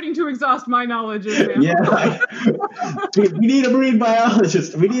we're starting to exhaust my knowledge of mammals. Yeah. Dude, we need a marine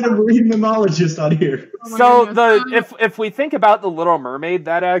biologist. We need a marine mammologist on here. Oh my So goodness. if we think about the Little Mermaid,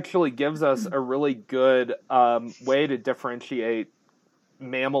 that actually gives us a really good way to differentiate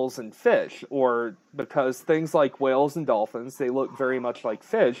mammals and fish, or because things like whales and dolphins, they look very much like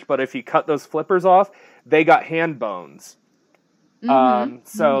fish, but if you cut those flippers off, they got hand bones.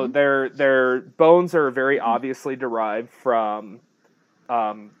 So their bones are very obviously derived from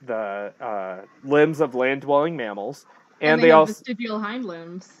the limbs of land-dwelling mammals, and they have also vestigial hind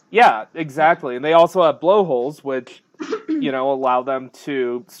limbs. yeah, exactly. And they also have blowholes, which, allow them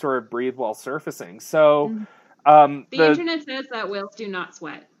to sort of breathe while surfacing. So, The internet says that whales do not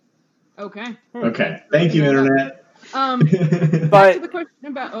sweat. Okay. Okay. Thank you, internet. Back to but the question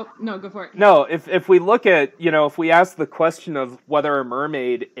about. Oh no, go for it. no, if we look at, if we ask the question of whether a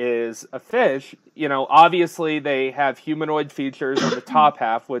mermaid is a fish, obviously they have humanoid features on the top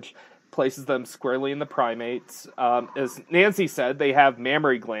half, which places them squarely in the primates. As Nancy said, they have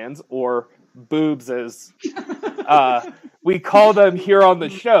mammary glands, or boobs, as we call them here on the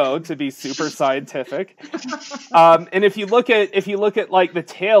show to be super scientific. And if you look at like the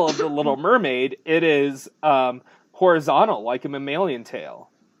tail of the Little Mermaid, it is horizontal, like a mammalian tail.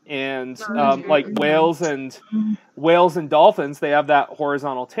 And like whales and dolphins, they have that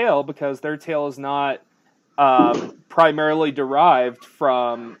horizontal tail because their tail is not primarily derived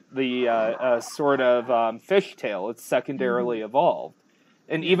from the sort of fish tail. It's secondarily evolved.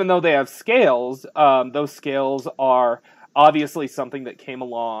 And even though they have scales, those scales are obviously something that came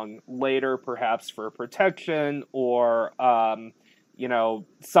along later, perhaps for protection or,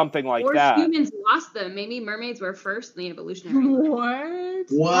 something like Or that. humans lost them. Maybe mermaids were first in the evolutionary line. What?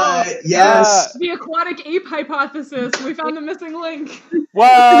 What? Yes. The aquatic ape hypothesis. We found the missing link.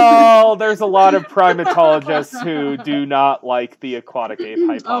 Well, there's a lot of primatologists who do not like the aquatic ape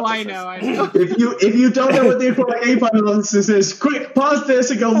hypothesis. Oh, I know. If you don't know what the aquatic ape hypothesis is, quick, pause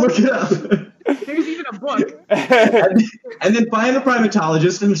this and go look it up. There's even a book. And then find a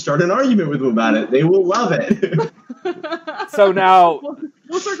primatologist and start an argument with them about it. They will love it. So now,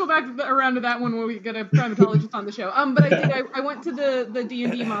 we'll circle back around to that one when we get a primatologist on the show. But I went to the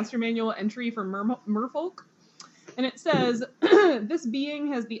D&D Monster Manual entry for Merfolk, and it says, this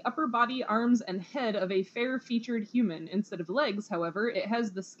being has the upper body, arms, and head of a fair-featured human. Instead of legs, however, it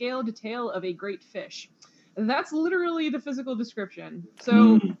has the scaled tail of a great fish. That's literally the physical description.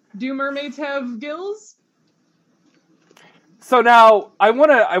 So, do mermaids have gills? So now I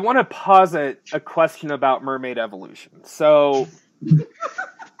want to posit a question about mermaid evolution. So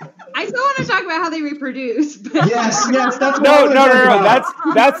I still want to talk about how they reproduce. But Yes, that's what no. I wanna talk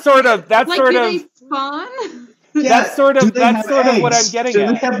about. That's sort of do they spawn? Yeah, that's sort of do they have what I'm eggs? getting Do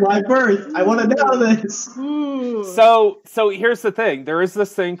at. they have live birth? I want to know this. Ooh. So here's the thing. There is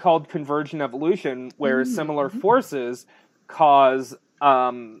this thing called convergent evolution where similar forces cause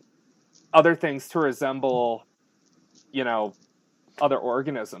other things to resemble, other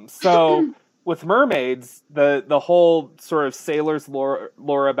organisms. So with mermaids, the whole sort of sailors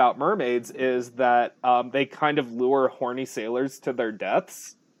lore about mermaids is that they kind of lure horny sailors to their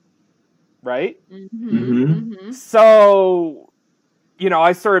deaths, right? So,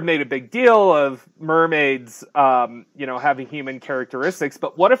 I sort of made a big deal of mermaids, having human characteristics,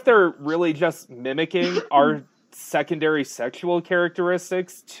 but what if they're really just mimicking our secondary sexual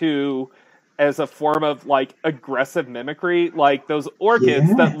characteristics as a form of like aggressive mimicry, like those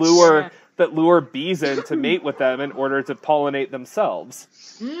orchids that lure bees in to mate with them in order to pollinate themselves.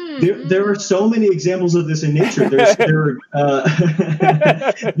 There are so many examples of this in nature. There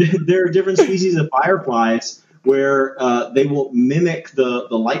are different species of fireflies where they will mimic the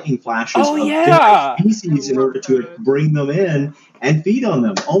lightning flashes of different species in order to bring them in and feed on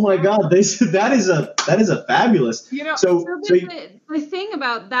them. Oh my God, that is a fabulous. The thing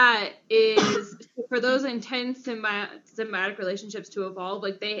about that is, for those intense symbiotic relationships to evolve,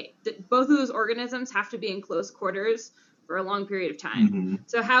 like both of those organisms have to be in close quarters for a long period of time.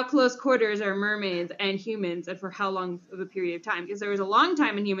 So how close quarters are mermaids and humans, and for how long of a period of time? Because there was a long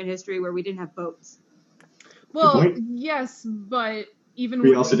time in human history where we didn't have boats. Well, yes, but even We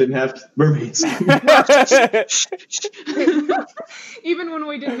when also didn't have mermaids. even when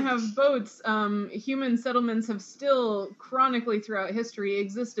we didn't have boats, human settlements have still chronically throughout history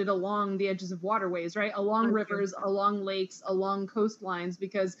existed along the edges of waterways, right? Along rivers, along lakes, along coastlines,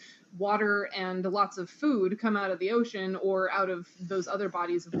 because water and lots of food come out of the ocean or out of those other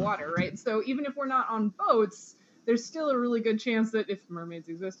bodies of water, right? So even if we're not on boats, there's still a really good chance that if mermaids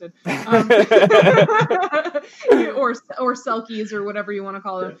existed, or selkies or whatever you want to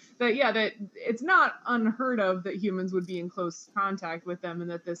call them, that it's not unheard of that humans would be in close contact with them, and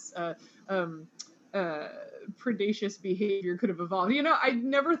that this predaceous behavior could have evolved. You know, I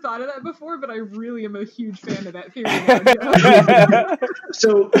never thought of that before, but I really am a huge fan of that theory now, Joe.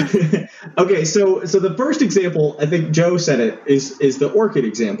 So, okay, so the first example, I think Joe said it, is the orchid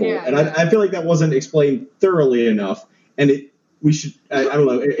example, and I feel like that wasn't explained thoroughly enough, and we should, I don't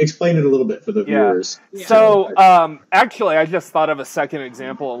know, explain it a little bit for the viewers. Yeah. So, actually, I just thought of a second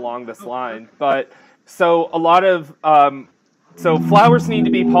example along this line, but so a lot of so flowers need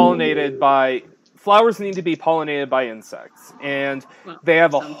to be pollinated by insects, and they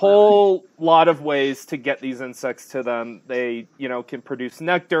have a whole lot of ways to get these insects to them. They, can produce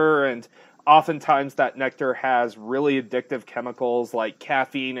nectar, and oftentimes that nectar has really addictive chemicals like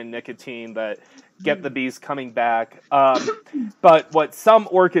caffeine and nicotine that get the bees coming back. But what some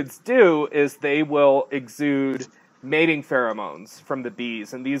orchids do is they will exude mating pheromones from the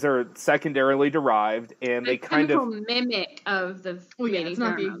bees, and these are secondarily derived, and they kind of mimic of the mating it's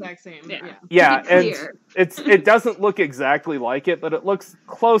not pheromones. The exact same. And it doesn't look exactly like it, but it looks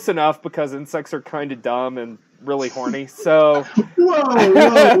close enough because insects are kind of dumb and really horny. So whoa.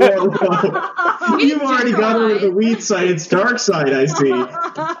 You've already got over the weed science dark side, I see.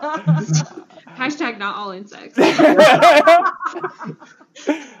 Hashtag not all insects.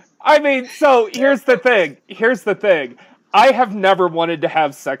 I mean, so here's the thing. I have never wanted to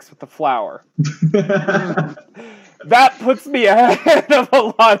have sex with a flower. That puts me ahead of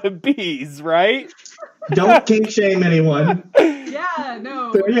a lot of bees, right? Don't kink shame anyone. Yeah,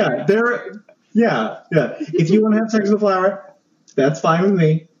 no. Yeah. If you want to have sex with a flower, that's fine with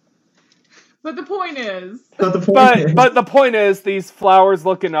me. But the point is... But the point is, these flowers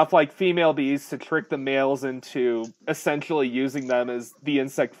look enough like female bees to trick the males into essentially using them as the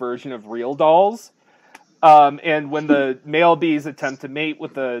insect version of real dolls. And when the male bees attempt to mate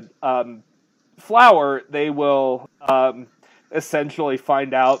with the flower, they will essentially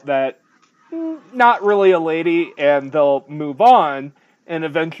find out that not really a lady, and they'll move on. And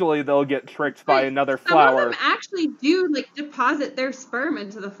eventually they'll get tricked by another flower. Some of them actually do deposit their sperm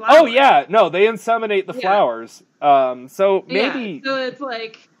into the flower. Oh yeah, no, they inseminate the flowers. So maybe. So it's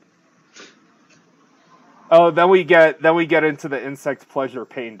like. Oh, then we get into the insect pleasure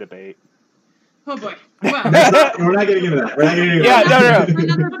pain debate. Oh boy. Well, we're not getting into that.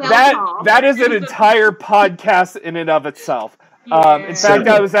 No. That is an entire podcast in and of itself. In fact,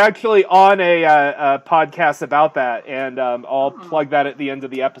 I was actually on a podcast about that, and I'll plug that at the end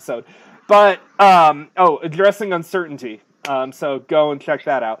of the episode. But, addressing uncertainty. So go and check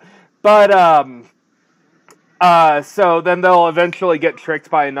that out. But, so then they'll eventually get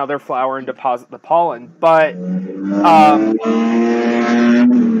tricked by another flower and deposit the pollen. But,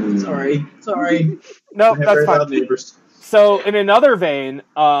 Sorry. No, that's fine. Neighbors. So, in another vein,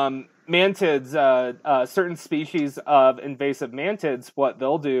 mantids, certain species of invasive mantids, what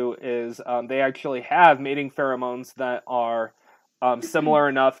they'll do is they actually have mating pheromones that are similar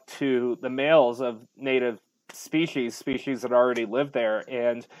enough to the males of native species that already live there,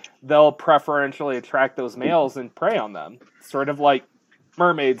 and they'll preferentially attract those males and prey on them, sort of like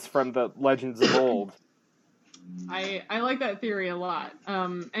mermaids from the legends of old. I like that theory a lot.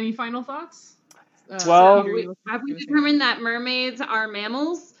 Any final thoughts? Well, have we determined that mermaids are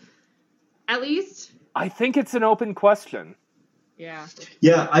mammals? At least? I think it's an open question. Yeah.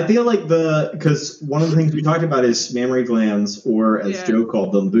 Yeah, I feel like because one of the things we talked about is mammary glands, or as Joe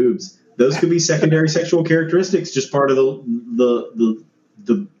called them, boobs. Those could be secondary sexual characteristics, just part of the lure.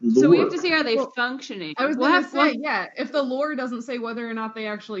 So we have to see, are they functioning? I was going to say, if the lore doesn't say whether or not they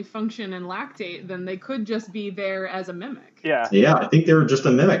actually function and lactate, then they could just be there as a mimic. Yeah. Yeah, I think they're just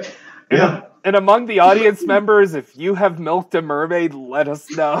a mimic. Yeah. And among the audience members, if you have milked a mermaid, let us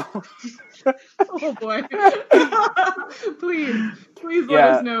know. Oh boy. Please let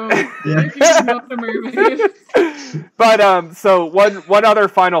us know if you have milked a mermaid. But so one other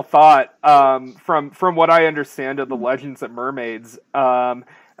final thought from what I understand of the legends of mermaids,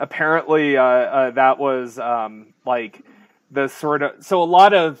 apparently that was like the sort of, so a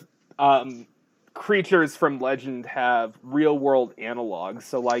lot of creatures from legend have real world analogs.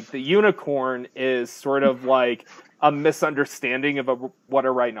 So like the unicorn is sort of like a misunderstanding of what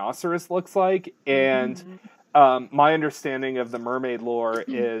a rhinoceros looks like, and my understanding of the mermaid lore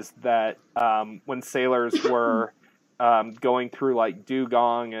is that when sailors were going through like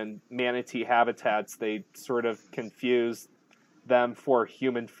dugong and manatee habitats, they sort of confused them for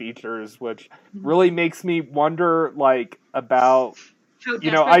human features, which really makes me wonder, like, about how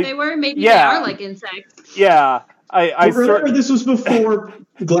desperate they were. Maybe they are like insects. Yeah, I remember this was before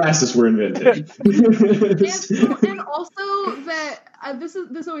glasses were invented. and also that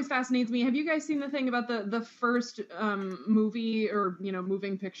this always fascinates me. Have you guys seen the thing about the first movie or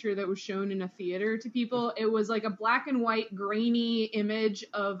moving picture that was shown in a theater to people? It was like a black and white grainy image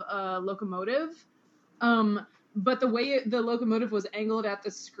of a locomotive. But the way the locomotive was angled at the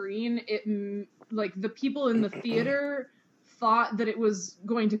screen, like the people in the theater thought that it was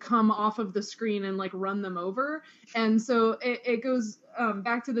going to come off of the screen and like run them over. And so it goes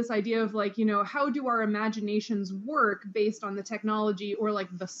back to this idea of like, how do our imaginations work based on the technology or like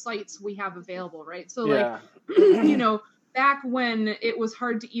the sites we have available, right? So like, back when it was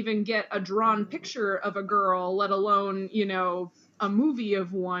hard to even get a drawn picture of a girl, let alone, a movie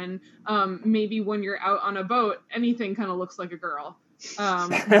of one, maybe when you're out on a boat, anything kind of looks like a girl.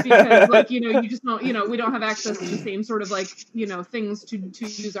 Because like, you just don't, we don't have access to the same sort of like, things to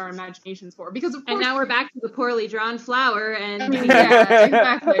use our imaginations for, because of course. And now we're back to the poorly drawn flower and yeah,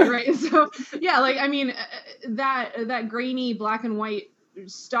 exactly. Right. So yeah, like, I mean, that grainy black and white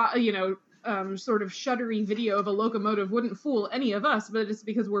sort of shuddery video of a locomotive wouldn't fool any of us, but it's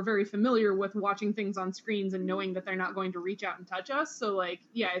because we're very familiar with watching things on screens and knowing that they're not going to reach out and touch us. So like,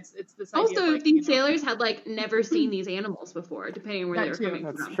 yeah, it's this idea. Also, of, like, these sailors had like never seen these animals before, depending on where they were coming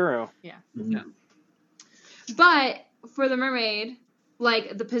from. That's true. Yeah. Mm-hmm. But for the mermaid,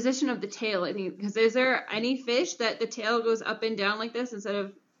 like the position of the tail, I think, because is there any fish that the tail goes up and down like this instead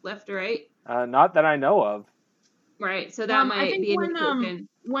of left or right? Not that I know of. Right, so that might be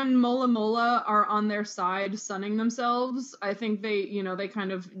when Mola Mola are on their side sunning themselves, I think they, they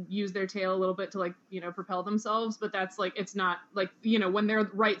kind of use their tail a little bit to like, propel themselves, but that's like, it's not like, when they're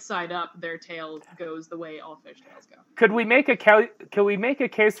right side up, their tail goes the way all fish tails go. Could we make a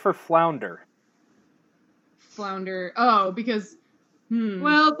case for flounder? Flounder. Oh, because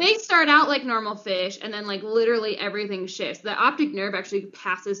well, they start out like normal fish, and then like literally everything shifts. The optic nerve actually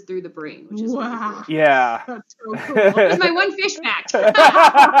passes through the brain, which is wow. Yeah. That's so cool. That's my one fish fact.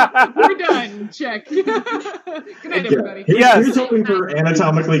 We're done. Check. Good night, everybody. Here's hoping for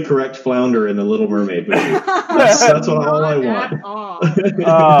anatomically correct flounder in the Little Mermaid movie. That's what all I want.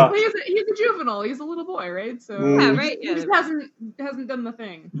 Well, he's a juvenile. He's a little boy, right? So yeah, right. Yeah, he just hasn't done the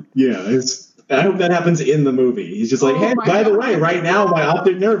thing. Yeah, I hope that happens in the movie. He's just like, hey, by the way, right now my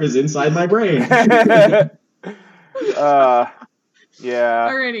optic nerve is inside my brain. Yeah.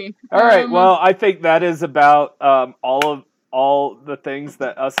 Alrighty. All right. Well, I think that is about all the things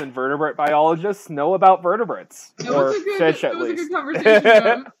that us invertebrate biologists know about vertebrates, or fish at least. It was a good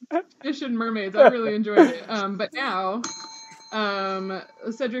conversation about fish and mermaids. I really enjoyed it. But now,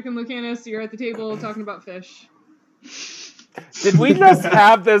 Cedric and Lucanus, you're at the table talking about fish. Did we just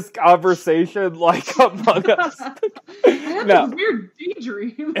have this conversation like among us? I had this weird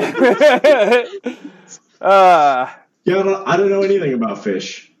daydream. I don't know anything about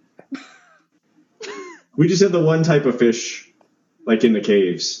fish. We just have the one type of fish, like in the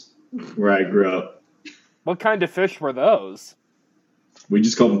caves where I grew up. What kind of fish were those? We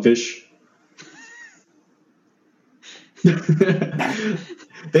just called them fish.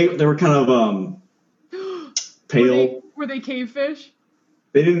 They were kind of pale. Were they cave fish?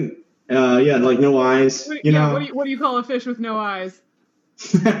 They didn't. Like no eyes. What do you call a fish with no eyes?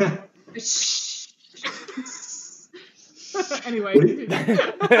 Anyway. Is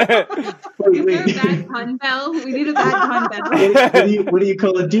there a bad pun bell? We need a bad pun bell. What do you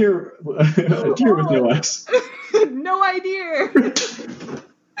call a deer? A deer with no eyes. No idea.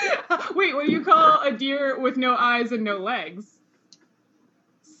 Wait, what do you call a deer with no eyes and no legs?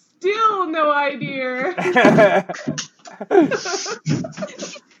 Still no idea. Yeah.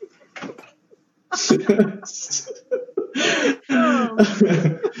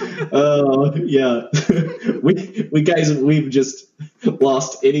 We've just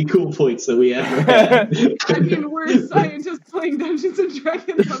lost any cool points that we ever had. I mean, we're scientists playing Dungeons and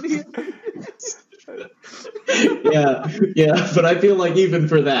Dragons on the internet. Yeah, but I feel like even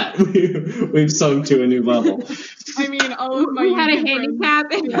for that, we've sunk to a new level. I mean, all of my we had a handicap.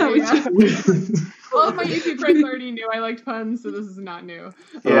 All of my YouTube friends already knew I liked puns, so this is not new.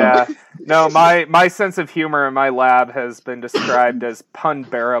 Yeah. No, my sense of humor in my lab has been described as pun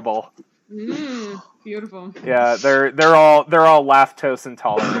bearable. Beautiful. Yeah, they're all lactose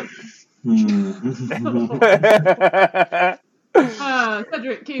intolerant.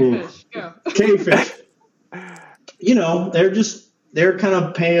 Cedric, cavefish, go. Cavefish. You know, they're kind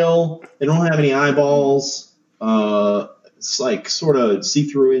of pale. They don't have any eyeballs. It's like sort of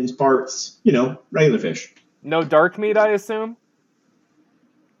see-through in parts. You know, regular fish. No dark meat, I assume?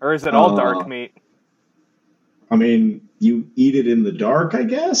 Or is it all dark meat? I mean, you eat it in the dark, I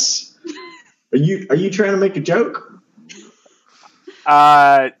guess. Are you trying to make a joke?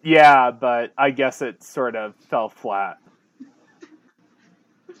 Yeah, but I guess it sort of fell flat.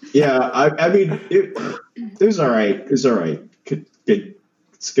 Yeah, I mean, it was all right. It was all right. Good.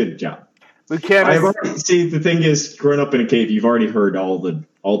 It's a good job. See, the thing is, growing up in a cave, you've already heard all the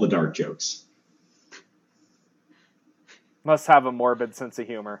dark jokes. Must have a morbid sense of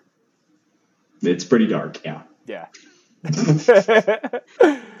humor. It's pretty dark, yeah. Yeah. To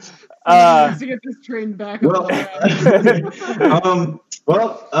get this train back. Well,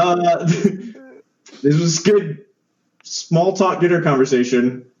 this was good small talk dinner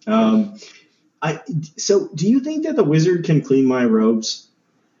conversation. So, do you think that the wizard can clean my robes?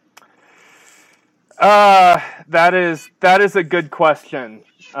 That is a good question.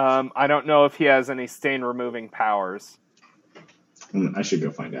 I don't know if he has any stain removing powers. I should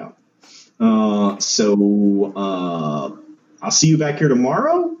go find out. I'll see you back here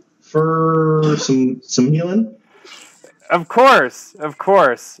tomorrow for some healing. Of course. And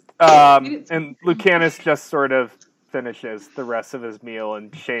Lucanus just sort of finishes the rest of his meal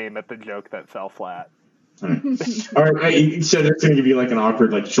in shame at the joke that fell flat. All right. So there's going to give you like an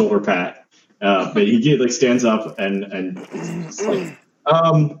awkward like shoulder pat, but he stands up and it's like,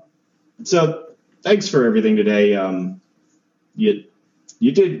 so thanks for everything today. You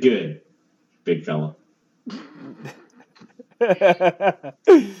did good, big fella.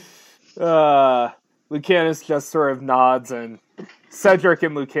 Lucanus just sort of nods, and Cedric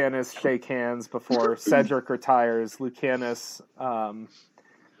and Lucanus shake hands before Cedric retires. Lucanus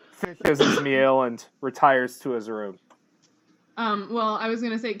finishes his meal and retires to his room. Well, I was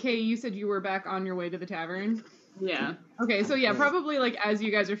gonna say, Kay, you said you were back on your way to the tavern. Yeah. Okay, so yeah, probably like as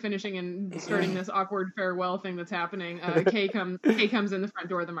you guys are finishing and starting this awkward farewell thing that's happening, Kay comes in the front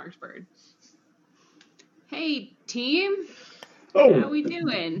door of the Marked Bird. Hey, team. Oh, how we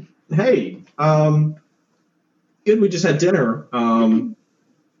doing? Hey, good. We just had dinner.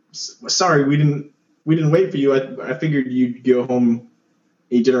 Sorry, we didn't wait for you. I figured you'd go home,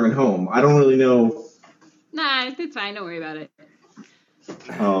 eat dinner at home. I don't really know. Nah, it's fine. Don't worry about it.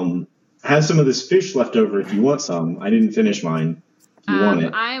 Have some of this fish left over if you want some. I didn't finish mine. If you want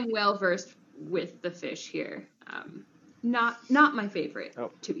it. I am well versed with the fish here. Not my favorite,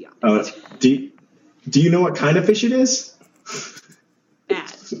 to be honest. Do you know what kind of fish it is?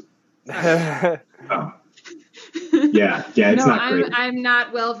 Bad. Oh. Yeah, it's not great. I'm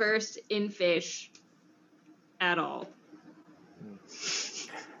not well versed in fish at all.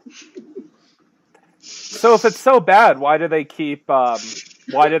 So if it's so bad, why do they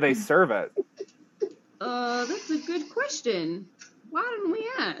serve it? That's a good question. Why didn't we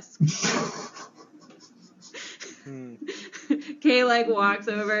ask? Kay walks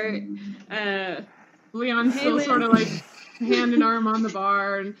over. Leon's still sort of hand and arm on the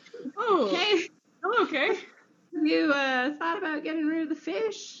bar, and Kay, hello, Kay. Have you thought about getting rid of the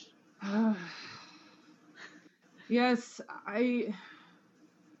fish? Yes,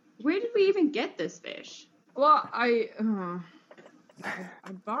 Where did we even get this fish? Well, I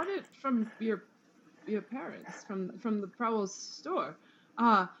bought it from your parents from the Prowell's store.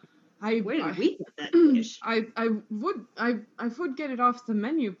 Where did we get that fish? I would get it off the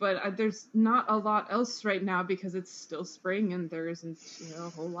menu, but there's not a lot else right now because it's still spring and there isn't a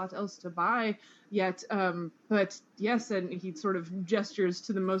whole lot else to buy yet. But yes, and he sort of gestures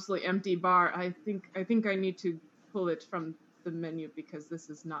to the mostly empty bar. I think I need to pull it from the menu because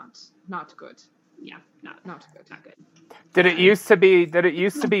this is not good. Yeah, not good. Not good. Did it used to be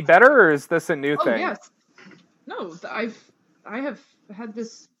better, or is this a new thing? Yes. No, I have had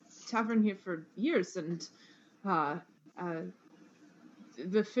this tavern here for years, and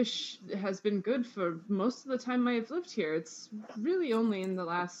the fish has been good for most of the time I have lived here. It's really only in the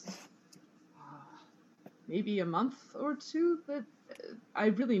last maybe a month or two that I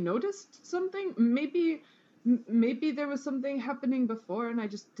really noticed something. Maybe there was something happening before and I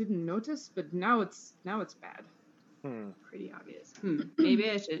just didn't notice, but now it's bad. Pretty obvious. Maybe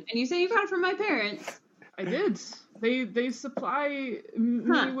I should. And you say you got it from my parents. I did. They supply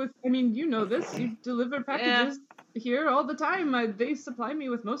me with. I mean, you know this. You deliver packages here all the time. They supply me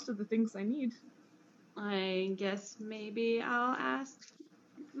with most of the things I need. I guess maybe I'll ask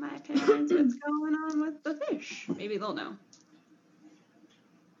my parents what's going on with the fish. Maybe they'll know.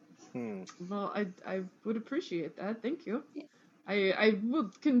 Well, I would appreciate that. Thank you. I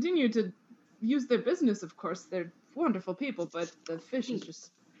will continue to use their business, of course. They're wonderful people, but the fish is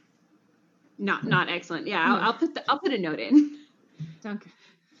just not excellent. Yeah, I'll put a note in. okay.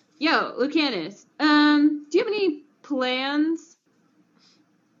 Yo, Lucanus, do you have any plans?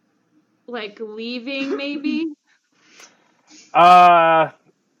 Like leaving, maybe?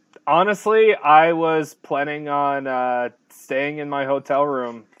 Honestly, I was planning on staying in my hotel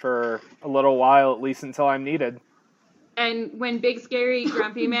room for a little while, at least until I'm needed. And when Big Scary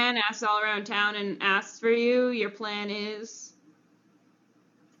Grumpy Man asks all around town and asks for you, your plan is?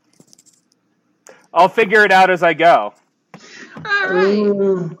 I'll figure it out as I go. All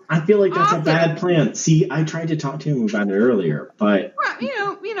right. I feel like that's Awesome. a bad plan. See, I tried to talk to him about it earlier, but Well,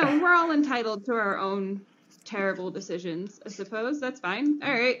 you know, we're all entitled to our own terrible decisions, I suppose. That's fine.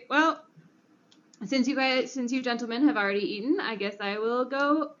 All right. Well, since you gentlemen have already eaten, I guess I will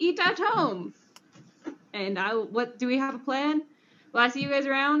go eat at home. And what do we have a plan? Will I see you guys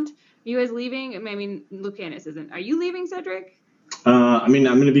around? Are you guys leaving? I mean, Lucanus isn't. Are you leaving, Cedric? I mean,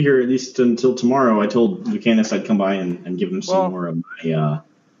 I'm going to be here at least until tomorrow. I told Lucanus I'd come by and give him some more of my Did my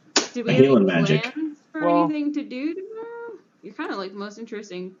we have healing any magic. plans for anything to do tomorrow? You're kind of like the most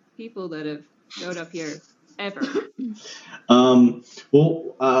interesting people that have showed up here ever.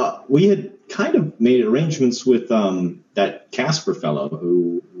 We had kind of made arrangements with that Casper fellow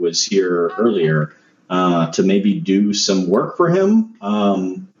who was here earlier to maybe do some work for him.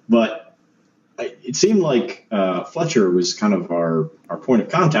 But it seemed like Fletcher was kind of our point of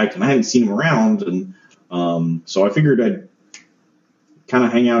contact, and I hadn't seen him around, and so I figured I'd kind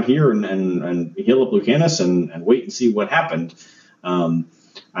of hang out here and heal up Lucanus and wait and see what happened. I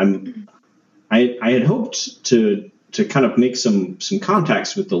had hoped to kind of make some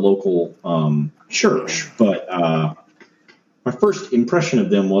contacts with the local church, but my first impression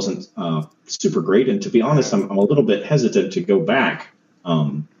of them wasn't super great, and to be honest, I'm a little bit hesitant to go back.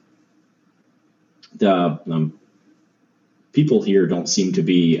 The people here don't seem to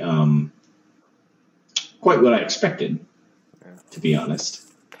be quite what I expected, to be honest.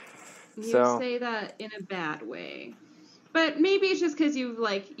 You say that in a bad way. But maybe it's just because you've,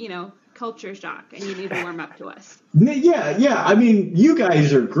 culture shock and you need to warm up to us. Yeah. I mean, you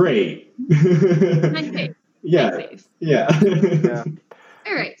guys are great. Nice save. Yeah. Nice save. Yeah.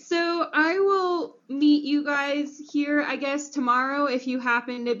 All right, so I will meet you guys here, I guess, tomorrow if you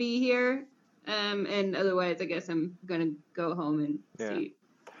happen to be here. And otherwise, I guess I'm going to go home and see.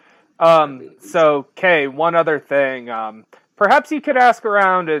 So, Kay, one other thing. Perhaps you could ask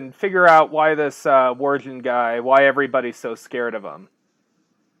around and figure out why this Wargen guy, why everybody's so scared of him.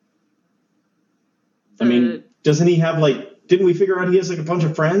 I mean, doesn't he have, didn't we figure out he has, a bunch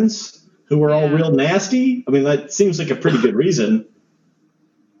of friends who are all real nasty? I mean, that seems like a pretty good reason.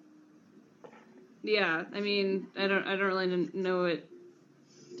 Yeah, I mean, I don't really know what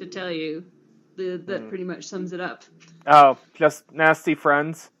to tell you. That pretty much sums it up. Oh, just nasty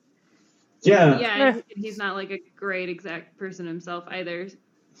friends? Yeah. Yeah, he's not, a great exact person himself either.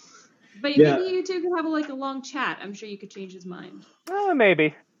 But maybe you two could have, a long chat. I'm sure you could change his mind.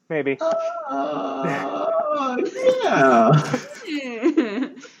 Maybe. Yeah. All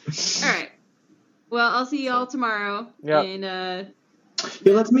right. Well, I'll see y'all tomorrow. Yeah. And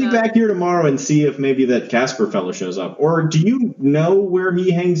let's meet back here tomorrow and see if maybe that Casper fellow shows up. Or do you know where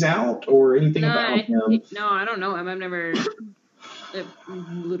he hangs out or anything about him? No, I don't know him. I've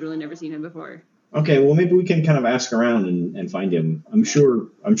literally never seen him before. Okay, well maybe we can kind of ask around and find him. I'm sure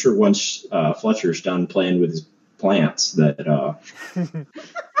once Fletcher's done playing with his plants that.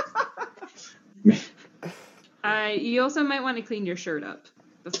 You also might want to clean your shirt up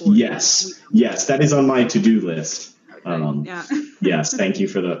before. Yes, that is on my to-do list. Yeah. Yes, thank you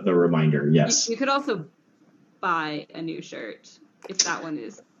for the reminder. Yes. You could also buy a new shirt if that one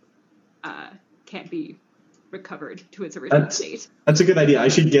is can't be recovered to its original state. That's a good idea. I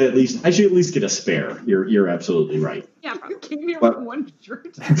should at least get a spare. You're absolutely right. Yeah, You came here with one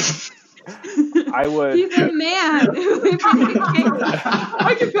shirt. I would. He's a man.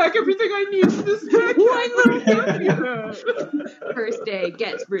 I can pack everything I need for this day. First day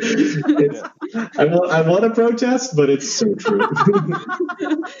gets rude. I want to protest, but it's so true.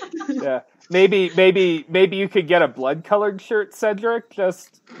 Yeah, maybe you could get a blood-colored shirt, Cedric.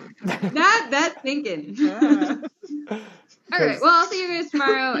 Just that's thinking. All right. Well, I'll see you guys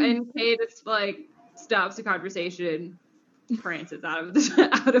tomorrow. And Kay just stops the conversation. Prances out of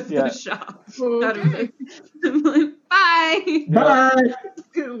the shop. I'm like, bye. Bye.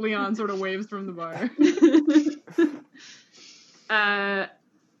 Leon sort of waves from the bar. I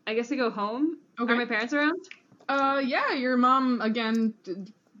guess I go home. Okay. Are my parents around? Yeah, your mom again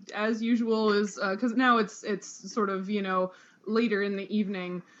as usual, is because now it's sort of, later in the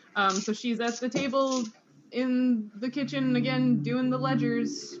evening. So she's at the table in the kitchen again, doing the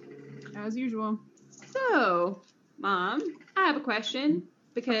ledgers, as usual. So, Mom, I have a question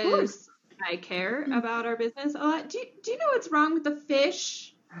because I care about our business a lot. Do you know what's wrong with the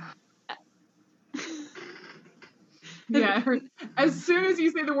fish? Yeah, as soon as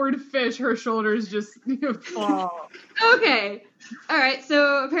you say the word fish, her shoulders just fall. Okay. All right.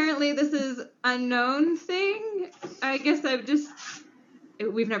 So apparently this is a known thing. I guess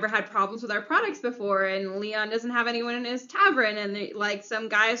we've never had problems with our products before, and Leon doesn't have anyone in his tavern, and some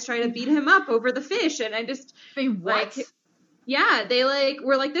guys try to beat him up over the fish, and I just they what? Yeah, they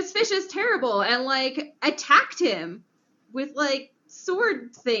were like, this fish is terrible, and attacked him with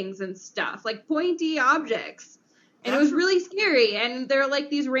sword things and stuff, pointy objects. And it was really scary, and there are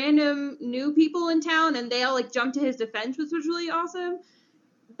these random new people in town, and they all jumped to his defense, which was really awesome.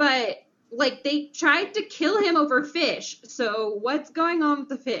 But they tried to kill him over fish. So what's going on with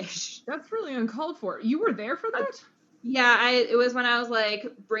the fish? That's really uncalled for. You were there for that? Yeah, it was when I was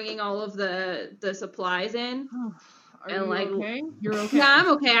bringing all of the supplies in. Oh, are you okay? You're okay? Yeah, I'm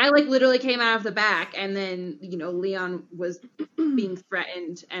okay. I literally came out of the back, and then Leon was being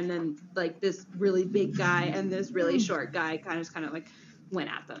threatened, and then this really big guy and this really short guy kind of went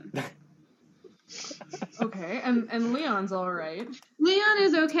at them. Okay, and Leon's all right. Leon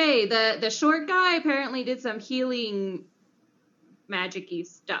is okay. The short guy apparently did some healing magic-y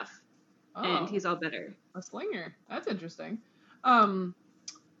stuff, and he's all better. A slinger. That's interesting.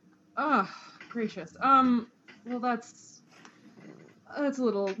 Gracious. Well, that's a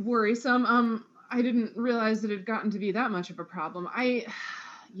little worrisome. I didn't realize that it had gotten to be that much of a problem.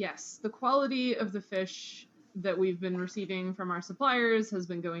 Yes, the quality of the fish that we've been receiving from our suppliers has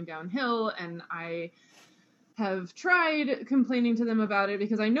been going downhill, and I have tried complaining to them about it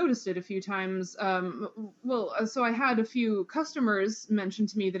because I noticed it a few times. So I had a few customers mention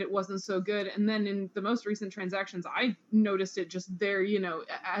to me that it wasn't so good, and then in the most recent transactions, I noticed it just there,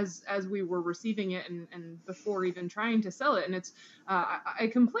 as we were receiving it and before even trying to sell it. And it's I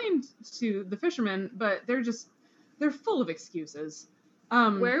complained to the fishermen, but they're full of excuses.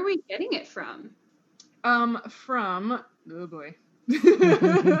 Where are we getting it from? From oh boy.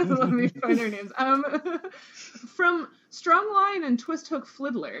 Let me find their names. From Strongline and Twisthook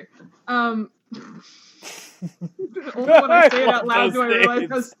Fliddler. Only when I say it out loud do I realize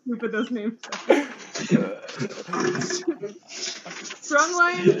how stupid those names are.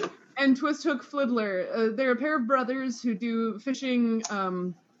 Strongline and Twisthook Fliddler. They're a pair of brothers who do fishing,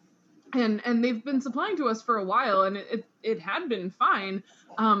 and they've been supplying to us for a while, and it had been fine.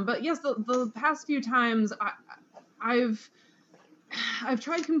 But yes, the past few times I've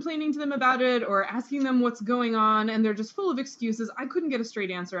tried complaining to them about it or asking them what's going on, and they're just full of excuses. I couldn't get a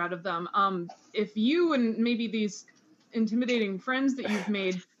straight answer out of them. If you and maybe these intimidating friends that you've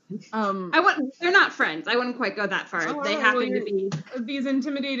made, they're not friends. I wouldn't quite go that far. They happen to be these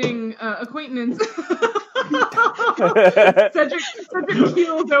intimidating acquaintances. Cedric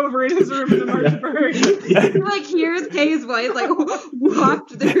keels over in his room in the Marchburg. He hears Kay's voice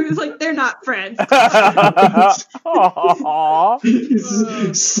walked through. He's they're not friends. He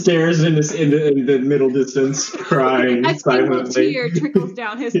stares in the middle distance, crying a silently. tear trickles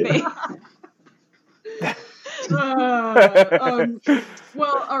down his face.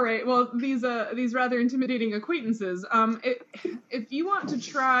 Well, all right. Well, these rather intimidating acquaintances. If you want to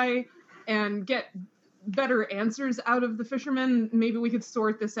try and get better answers out of the fishermen, maybe we could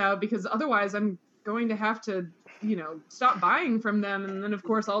sort this out, because otherwise I'm going to have to, stop buying from them, and then of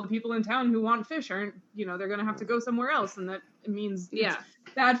course all the people in town who want fish aren't, they're going to have to go somewhere else, and that means it's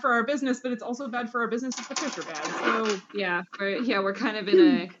bad for our business, but it's also bad for our business if the fish are bad. So we're kind of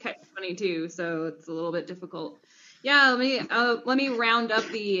in a catch-22, so it's a little bit difficult. Yeah, let me round up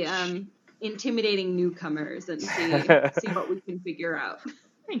the intimidating newcomers and see what we can figure out.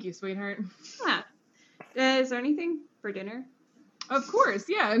 Thank you, sweetheart. Yeah. Is there anything for dinner? Of course,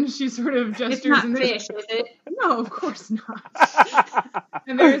 yeah. And she sort of gestures. It's not fish, is it? No, of course not.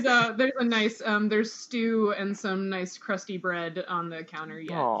 And there's a nice there's stew and some nice crusty bread on the counter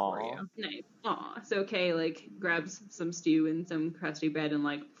for you. Nice. Aw. So Kay grabs some stew and some crusty bread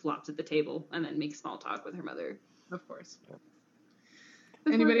and flops at the table and then makes small talk with her mother. Of course.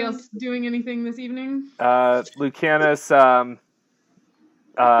 Anybody else doing anything this evening? Lucanus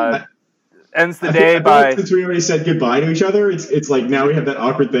ends the day by. Since we already said goodbye to each other, it's now we have that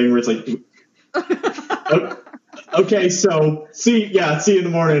awkward thing where it's okay, so see you in the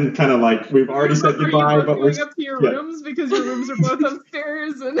morning. Kind of we've already said goodbye, but we're going up to your rooms because your rooms are both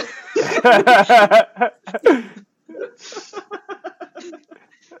upstairs and.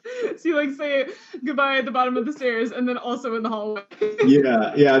 So you like say goodbye at the bottom of the stairs, and then also in the hallway.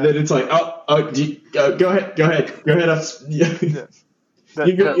 Yeah. Then it's like, go ahead.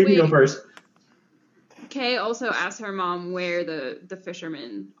 You can go first. Kay also asked her mom where the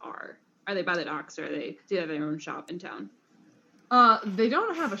fishermen are. Are they by the docks, or do they have their own shop in town? They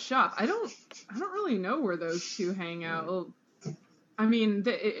don't have a shop. I don't really know where those two hang out. Well, I mean,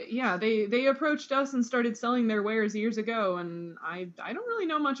 they approached us and started selling their wares years ago, and I don't really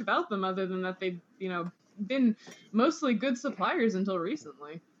know much about them other than that they've been mostly good suppliers until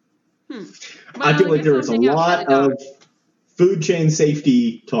recently. I feel like there was a lot of food chain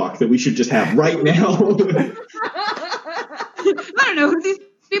safety talk that we should just have right now. I don't know who these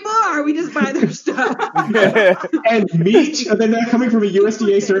people are. We just buy their stuff. And meat? Are they not coming from a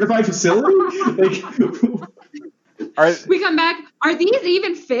USDA certified facility? We come back. Are these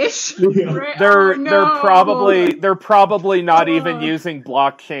even fish? Yeah. They're probably not even using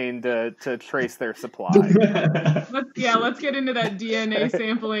blockchain to trace their supply. Let's get into that DNA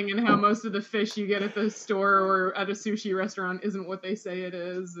sampling and how most of the fish you get at the store or at a sushi restaurant isn't what they say it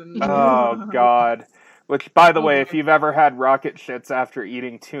is. And Oh God. Which, by the way, if you've ever had rocket shits after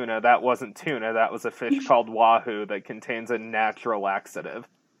eating tuna, that wasn't tuna. That was a fish called wahoo that contains a natural laxative.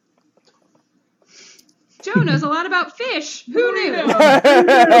 Joe knows a lot about fish. Who knew? Yeah.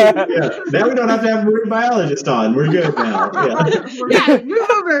 Now we don't have to have a marine biologist on. We're good now. Yeah, move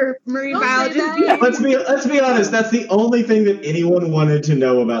over, marine biologist. Let's be honest. That's the only thing that anyone wanted to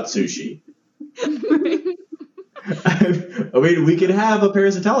know about sushi. I mean, we could have a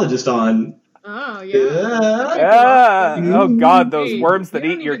parasitologist on. Oh, yeah. Yeah. Oh, God, those worms that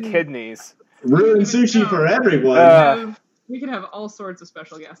eat your kidneys. Ruin sushi for everyone. We could have all sorts of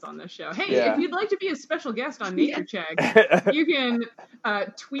special guests on this show. Hey, if you'd like to be a special guest on Nature Check, you can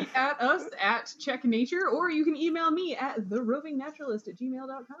tweet at us at Check Nature, or you can email me at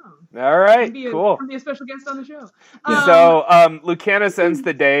therovingnaturalist@gmail.com. All right, cool. Be a special guest on the show. So, Lucanus ends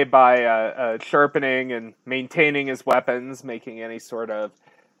the day by sharpening and maintaining his weapons, making any sort of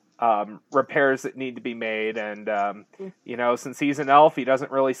repairs that need to be made, and since he's an elf, he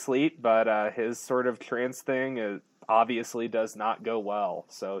doesn't really sleep, but his sort of trance thing obviously does not go well,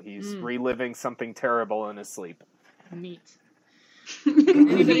 so he's reliving something terrible in his sleep. Neat.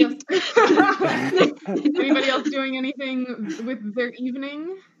 Anybody else doing anything with their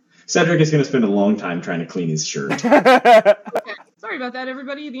evening? Cedric is going to spend a long time trying to clean his shirt. Okay. Sorry about that,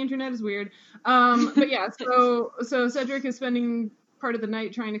 everybody. The internet is weird. But yeah, so Cedric is spending part of the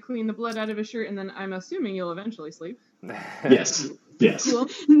night trying to clean the blood out of his shirt, and then I'm assuming you'll eventually sleep. Yes. Cool.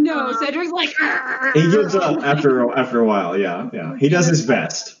 No, Cedric's like... He gives up after a while, yeah. He does his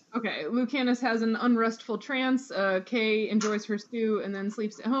best. Okay, Lucanus has an unrestful trance, Kay enjoys her stew, and then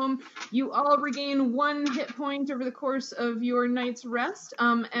sleeps at home. You all regain 1 hit point over the course of your night's rest,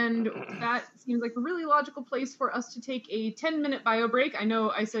 and that seems like a really logical place for us to take a 10-minute bio break. I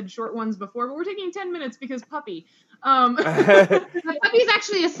know I said short ones before, but we're taking 10 minutes because Puppy. Puppy's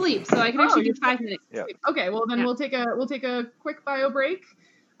actually asleep, so I can actually do 5 minutes. Yeah. Okay, well then we'll take a quick bio break,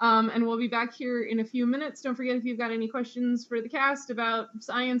 and we'll be back here in a few minutes. Don't forget, if you've got any questions for the cast about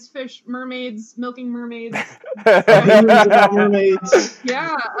science, fish, mermaids, milking mermaids, About mermaids.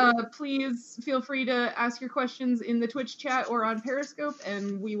 please feel free to ask your questions in the Twitch chat or on Periscope,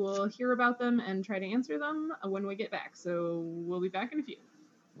 and we will hear about them and try to answer them when we get back. So we'll be back in a few.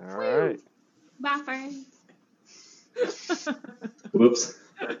 All right. Bye, friends. Whoops.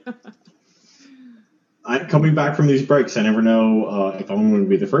 I'm coming back from these breaks. I never know if I'm going to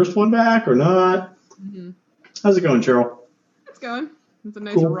be the first one back or not. Mm-hmm. How's it going, Cheryl? It's going. It's a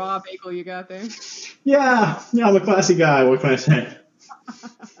nice Cool. raw bagel you got there. Yeah, I'm a classy guy. What can I say?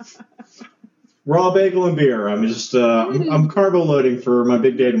 Raw bagel and beer. I'm just I'm carbo loading for my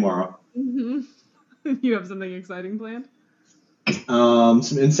big day tomorrow. Mm-hmm. You have something exciting planned?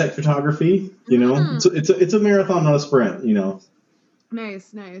 Some insect photography. It's a marathon, not a sprint.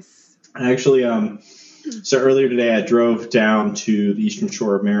 Nice. I actually so earlier today I drove down to the eastern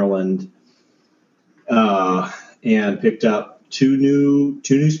shore of Maryland and picked up two new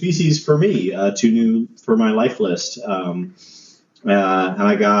species for me, two new for my life list, and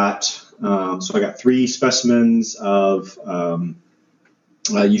I got I got 3 specimens of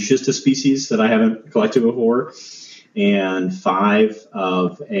Euschistus species that I haven't collected before, and 5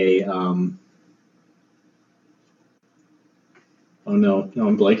 of a oh no,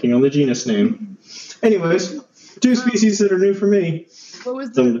 I'm blanking on the genus name. Anyways, 2 species that are new for me. What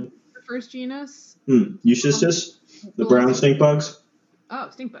was the first genus? Euschistus, the brown stink bugs. Oh,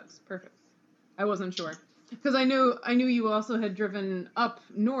 stink bugs. Perfect. I wasn't sure. Because I knew you also had driven up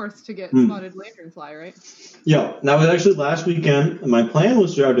north to get spotted lanternfly, right? Yeah, that was actually last weekend. My plan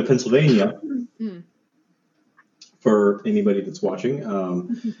was to drive to Pennsylvania. For anybody that's watching, so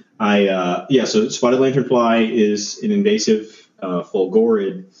spotted lanternfly is an invasive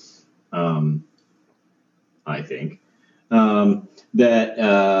fulgurid, I think,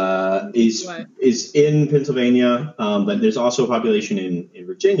 that is in Pennsylvania, but there's also a population in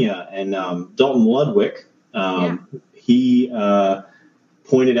Virginia. And Dalton Ludwig, he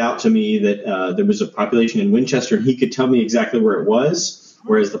pointed out to me that there was a population in Winchester, and he could tell me exactly where it was.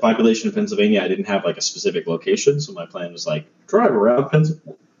 Whereas the population of Pennsylvania, I didn't have like a specific location, so my plan was like drive around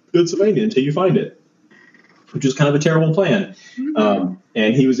Pennsylvania until you find it, which was kind of a terrible plan.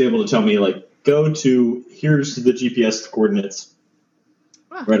 And he was able to tell me like, go to here's the GPS coordinates,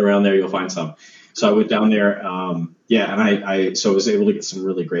 right around there you'll find some. So I went down there, and I was able to get some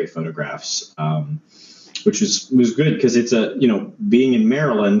really great photographs, which was good because it's being in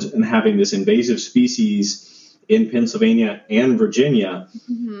Maryland and having this invasive species in Pennsylvania and Virginia,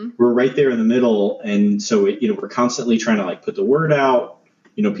 we're right there in the middle, and so we're constantly trying to like put the word out.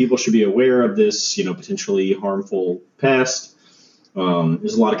 People should be aware of this, potentially harmful pest.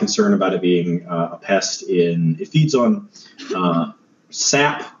 There's a lot of concern about it being a pest it feeds on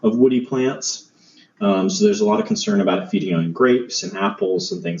sap of woody plants. So there's a lot of concern about it feeding on grapes and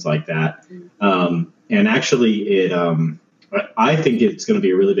apples and things like that. And actually, I think it's going to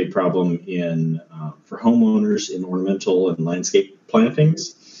be a really big problem for homeowners in ornamental and landscape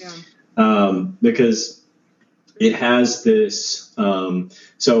plantings, because it has this.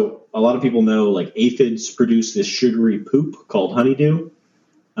 So a lot of people know like aphids produce this sugary poop called honeydew,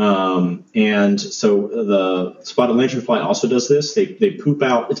 and so the spotted lanternfly also does this. They poop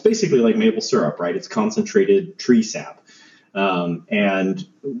out. It's basically like maple syrup, right? It's concentrated tree sap. And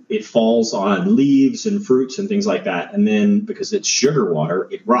it falls on leaves and fruits and things like that. And then because it's sugar water,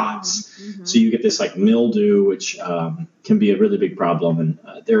 it rots. So you get this like mildew, which can be a really big problem. And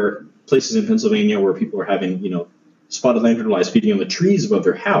there are places in Pennsylvania where people are having, spotted lanternflies feeding on the trees above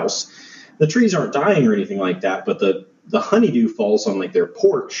their house. The trees aren't dying or anything like that, but the honeydew falls on like their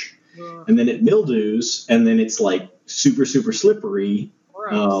porch, and then it mildews, and then it's like super, super slippery.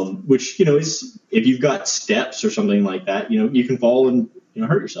 Which is if you've got steps or something like that, you can fall and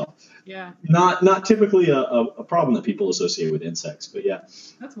hurt yourself. Yeah. Not typically a problem that people associate with insects, but yeah.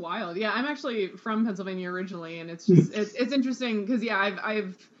 That's wild. Yeah, I'm actually from Pennsylvania originally, and it's just it's interesting because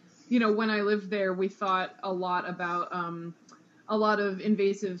I've when I lived there, we thought a lot about a lot of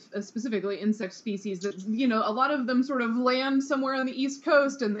invasive, specifically insect species that, a lot of them sort of land somewhere on the East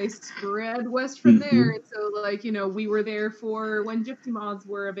Coast and they spread west from there. And so we were there for when gypsy moths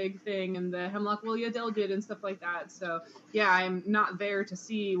were a big thing and the hemlock woolly adelgid and stuff like that. So yeah, I'm not there to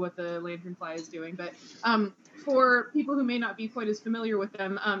see what the lanternfly is doing, but for people who may not be quite as familiar with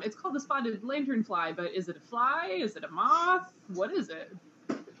them, it's called the spotted lanternfly, but is it a fly? Is it a moth? What is it?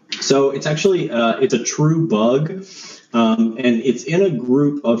 So it's actually, it's a true bug. And it's in a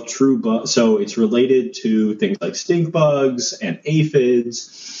group of true bugs. So it's related to things like stink bugs and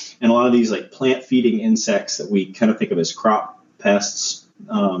aphids and a lot of these like plant feeding insects that we kind of think of as crop pests.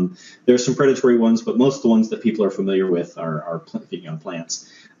 There are some predatory ones, but most of the ones that people are familiar with are feeding on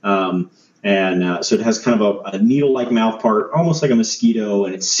plants. So it has kind of a needle-like mouth part, almost like a mosquito,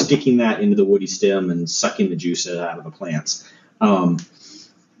 and it's sticking that into the woody stem and sucking the juice out of the plants.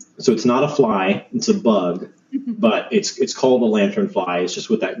 So it's not a fly, it's a bug. But it's called a lanternfly. It's just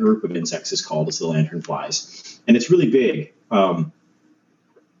what that group of insects is called. It's the lanternflies, and it's really big.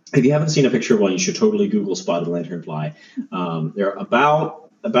 If you haven't seen a picture of one, you should totally Google spotted lanternfly. They're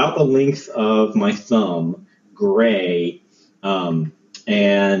about the length of my thumb, gray, and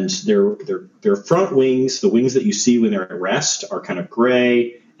their front wings, the wings that you see when they're at rest, are kind of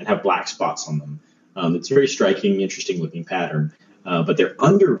gray and have black spots on them. It's a very striking, interesting looking pattern. But their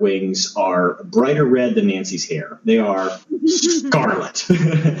underwings are brighter red than Nancy's hair. They are scarlet.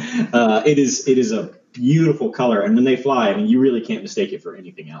 It is a beautiful color, and when they fly, you really can't mistake it for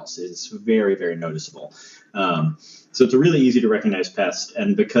anything else. It's very, very noticeable. So it's a really easy to recognize pest,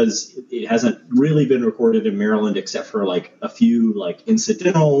 and because it hasn't really been recorded in Maryland except for like a few like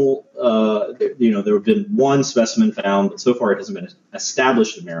incidental, there have been one specimen found, but so far it hasn't been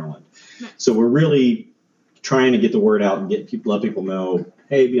established in Maryland. So we're really trying to get the word out and let people know,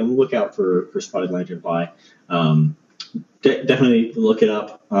 hey, be on the lookout for spotted lanternfly. Definitely look it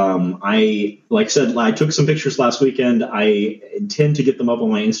up. Like I said, I took some pictures last weekend. I intend to get them up on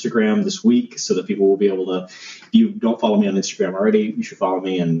my Instagram this week so that people will be able to, if you don't follow me on Instagram already, you should follow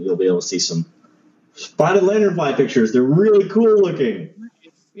me and you'll be able to see some spotted lanternfly pictures. They're really cool looking.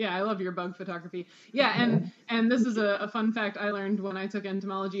 Yeah, I love your bug photography. Yeah, and this is a fun fact I learned when I took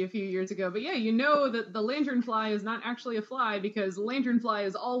entomology a few years ago. But yeah, you know that the lanternfly is not actually a fly because lanternfly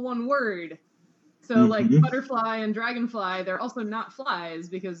is all one word. So like butterfly and dragonfly, they're also not flies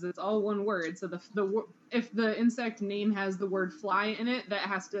because it's all one word. So if the insect name has the word fly in it, that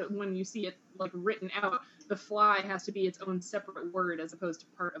has to, when you see it like written out, the fly has to be its own separate word as opposed to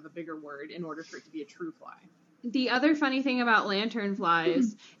part of a bigger word in order for it to be a true fly. The other funny thing about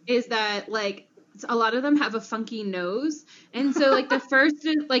lanternflies is that, like, a lot of them have a funky nose. And so, like, the first,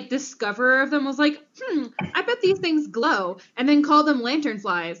 like, discoverer of them was like, I bet these things glow. And then called them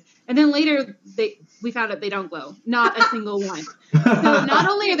lanternflies. And then later, we found out they don't glow. Not a single one. So not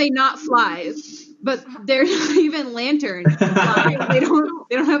only are they not flies, but they're not even lantern flies. They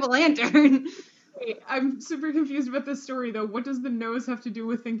don't have a lantern. Wait, I'm super confused about this story, though. What does the nose have to do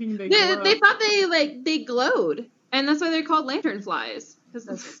with thinking they glow? They thought they glowed, and that's why they're called lanternflies.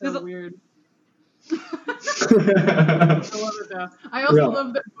 That's so weird. I love it, though. I also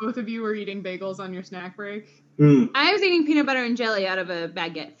love that both of you are eating bagels on your snack break. I was eating peanut butter and jelly out of a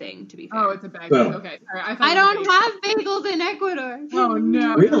baguette thing, to be fair. Oh, it's a baguette. Okay. Right. I don't have bagels in Ecuador. Oh,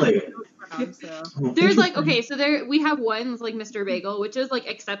 no. Really? There's like, okay, so we have ones like Mr. Bagel, which is like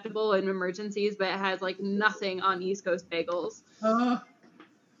acceptable in emergencies, but it has like nothing on East Coast bagels.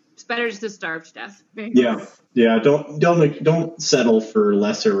 It's better just to starve to death. Bagels. Yeah. Don't settle for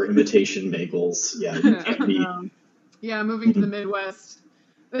lesser imitation bagels. Yeah, you can't be. Yeah, moving to the Midwest.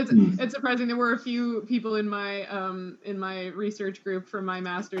 It's surprising. There were a few people in my research group for my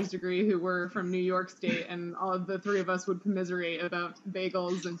master's degree who were from New York State, and all of the three of us would commiserate about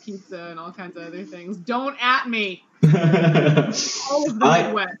bagels and pizza and all kinds of other things. Don't at me. All of the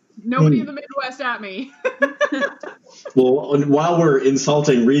Midwest. Nobody in the Midwest at me. Well, while we're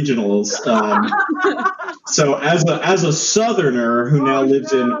insulting regionals, so as a Southerner who now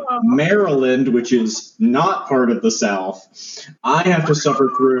lives in Maryland, which is not part of the South, I have to suffer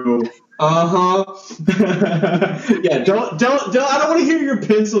through. Yeah, don't. I don't want to hear your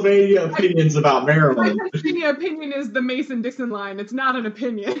Pennsylvania opinions about Maryland. My Pennsylvania opinion is the Mason-Dixon line. It's not an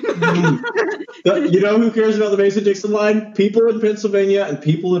opinion. You know who cares about the Mason-Dixon line? People in Pennsylvania and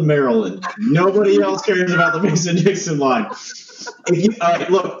people in Maryland. Nobody else cares about the Mason-Dixon line.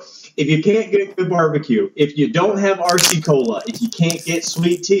 Look, if you can't get good barbecue, if you don't have RC Cola, if you can't get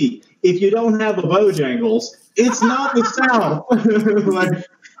sweet tea, if you don't have a Bojangles, it's not the South.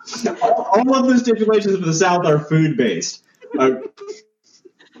 All of the stipulations for the South are food-based.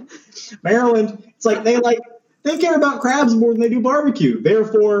 Maryland, it's like they care about crabs more than they do barbecue.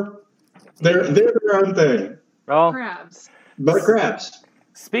 Therefore, they're their own thing. Well, crabs. But crabs.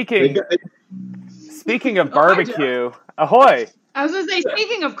 Speaking of barbecue, ahoy! I was going to say,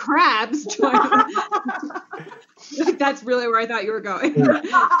 speaking of crabs, that's really where I thought you were going.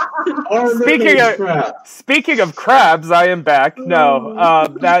 Speaking of crabs, I am back. No,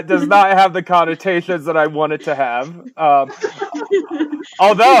 that does not have the connotations that I want it to have.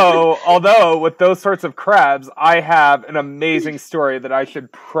 Although with those sorts of crabs, I have an amazing story that I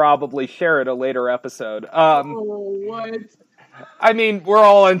should probably share at a later episode. What? I mean, we're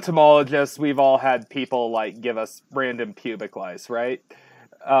all entomologists. We've all had people give us random pubic lice, right?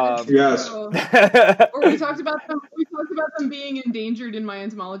 Yes. Or we talked about them being endangered in my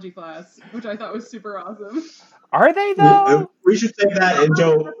entomology class, which I thought was super awesome. Are they though? We should say that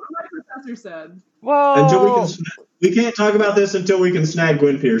until what my professor said. Well, until we can't talk about this until we can snag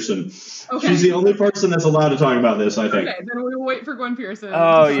Gwen Pearson. Okay. She's the only person that's allowed to talk about this, I think. Okay, then we will wait for Gwen Pearson.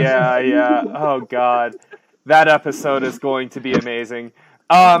 Oh yeah. Oh god, that episode is going to be amazing.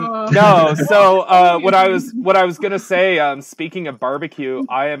 No, so what I was gonna say, speaking of barbecue,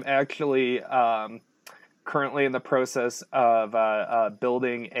 I am actually currently in the process of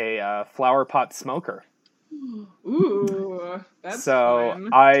building a flower pot smoker. Ooh, that's so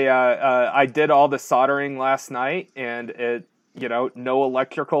fun. I did all the soldering last night, and it no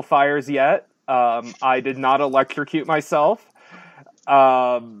electrical fires yet. I did not electrocute myself.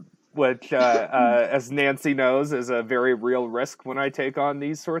 Which, as Nancy knows, is a very real risk when I take on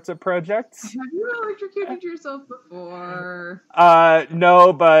these sorts of projects. Have you electrocuted yourself before?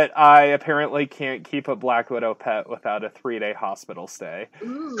 No, but I apparently can't keep a Black Widow pet without a 3-day hospital stay.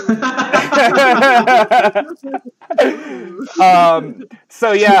 Ooh.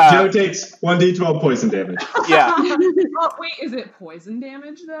 So yeah. Joe takes 1d12 poison damage. Yeah. Oh, wait, is it poison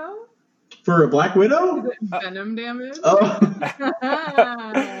damage, though? For a Black Widow? Is it venom damage? Oh,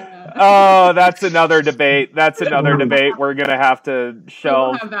 that's another debate. We're gonna have to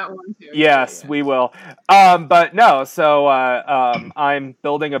shelve. We'll have that one too. Yes, we will. But no, so I'm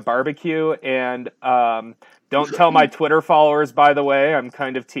building a barbecue, and Don't tell my Twitter followers, by the way. I'm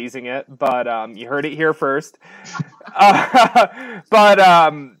kind of teasing it, but you heard it here first.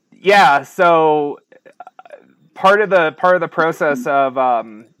 Yeah. So part of the process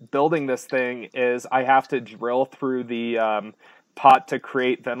of building this thing is I have to drill through the pot to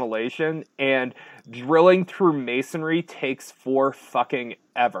create ventilation, and drilling through masonry takes for fucking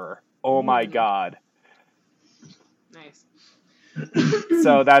ever. Oh my god. Nice.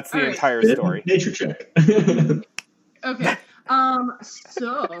 So that's the All right. entire story. Nature check. Okay.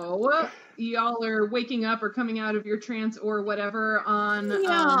 So y'all are waking up or coming out of your trance or whatever on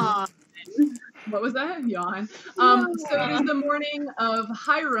what was that? Yawn. So it is the morning of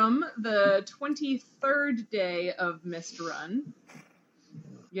Hiram, the 23rd day of Mistborn.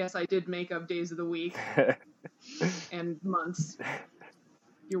 Yes, I did make up days of the week and months.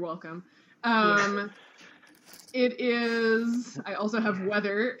 You're welcome. It is, I also have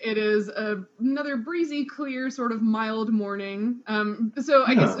weather. It is another breezy, clear, sort of mild morning. So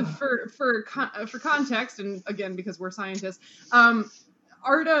I guess for context, and again, because we're scientists,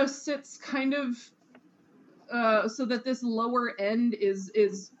 Arda sits kind of so that this lower end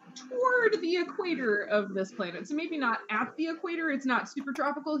is toward the equator of this planet. So maybe not at the equator. It's not super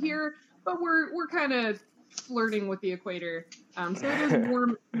tropical here, but we're kind of flirting with the equator. So it is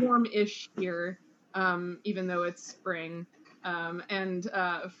warm-ish here. Even though it's spring. And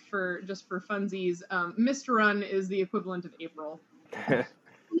for funsies, Mistborn is the equivalent of April.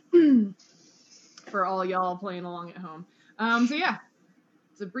 For all y'all playing along at home. So yeah,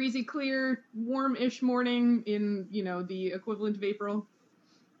 it's a breezy, clear, warm-ish morning in, the equivalent of April.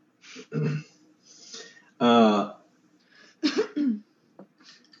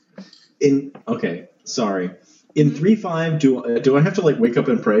 Okay, sorry. In 3.5, do I have to wake up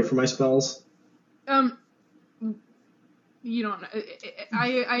and pray for my spells? You don't.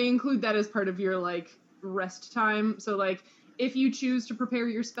 I include that as part of your rest time. So if you choose to prepare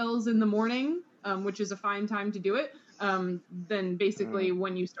your spells in the morning, which is a fine time to do it, then basically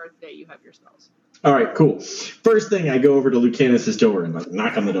when you start the day, you have your spells. All right, cool. First thing, I go over to Lucanus' door and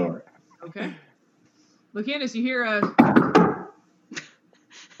knock on the door. Okay. Lucanus, you hear a.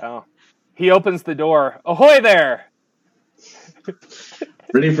 Oh, he opens the door. Ahoy there!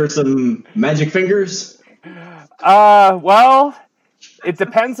 Ready for some magic fingers? Well, it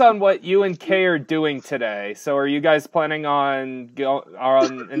depends on what you and Kay are doing today. So are you guys planning on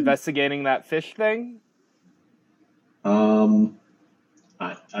investigating that fish thing? I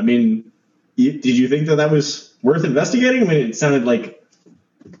mean, did you think that was worth investigating? I mean, it sounded like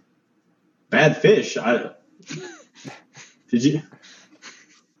bad fish. Did you?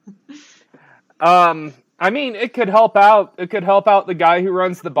 I mean, it could help out. It could help out the guy who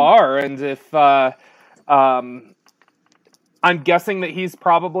runs the bar, and if I'm guessing that he's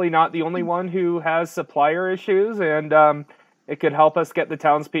probably not the only one who has supplier issues, and it could help us get the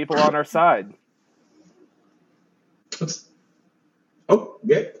townspeople on our side.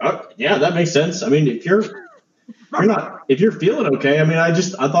 Yeah, that makes sense. I mean, if you're feeling okay, I mean, I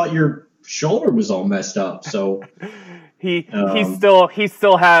thought your shoulder was all messed up, so. Lucanus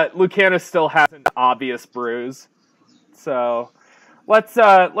still has an obvious bruise. So let's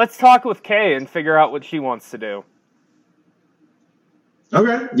talk with Kay and figure out what she wants to do.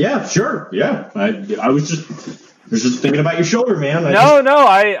 Okay. Yeah. Sure. Yeah. I was just thinking about your shoulder, man.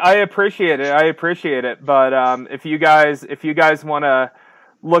 I appreciate it. But if you guys want to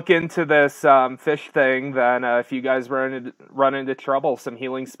look into this fish thing, then if you guys run into trouble, some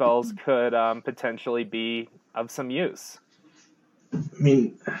healing spells could potentially be of some use. I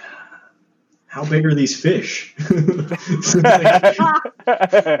mean, how big are these fish? But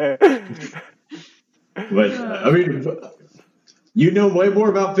I mean, you know way more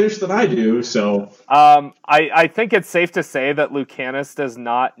about fish than I do, so. I think it's safe to say that Lucanus does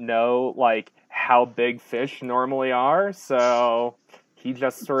not know how big fish normally are, so he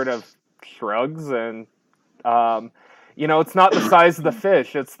just sort of shrugs and it's not the size of the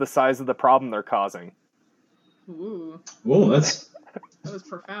fish, it's the size of the problem they're causing. Ooh. Whoa, that was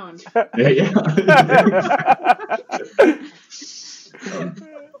profound. Yeah.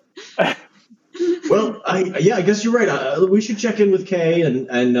 Well, I guess you're right. We should check in with Kay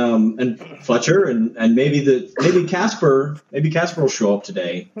and Fletcher and maybe Casper. Maybe Casper will show up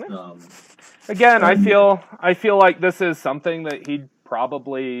today. Again, I feel like this is something that he'd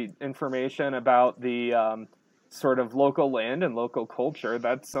probably information about the sort of local land and local culture.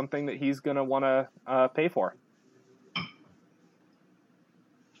 That's something that he's going to want to pay for.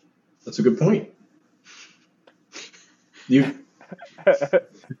 That's a good point. You've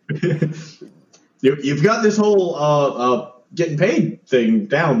got this whole getting paid thing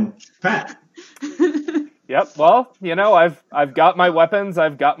down pat. Yep. Well, I've got my weapons.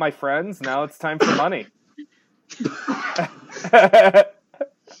 I've got my friends. Now it's time for money.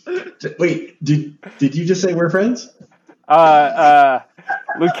 Wait, did you just say we're friends?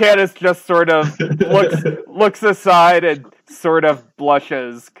 Lucanus just sort of looks aside and sort of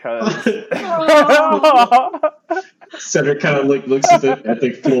blushes because Cedric kind of looks at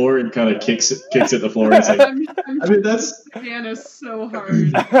the floor and kind of kicks at the floor and says, I'm I mean, that's Janice so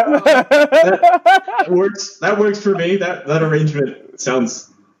hard. that works. That works for me. That arrangement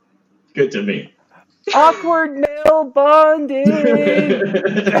sounds good to me. awkward male bonding.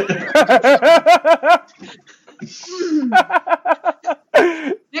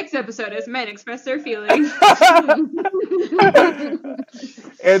 Next episode is Men Express Their Feelings.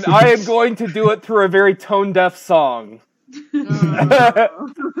 And I am going to do it through a very tone-deaf song. We're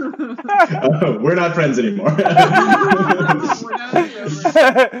not friends anymore. Yeah,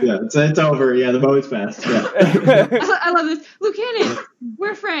 it's over. Yeah, the moment's passed. Yeah. I love this. Lucanus,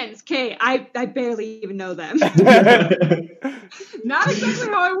 we're friends. Okay, I barely even know them. Not exactly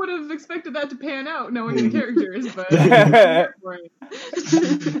how I would have expected that to pan out, knowing the characters, but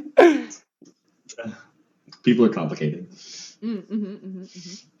People are complicated.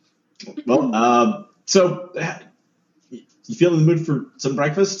 Well, so you feel in the mood for some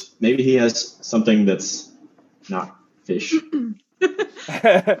breakfast? Maybe he has something that's not fish.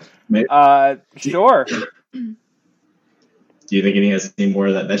 Maybe. Sure. Do you think he has any more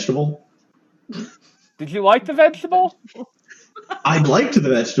of that vegetable? Did you like the vegetable? I liked the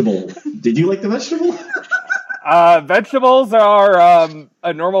vegetable. Did you like the vegetable? Vegetables are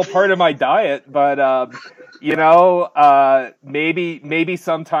a normal part of my diet, but maybe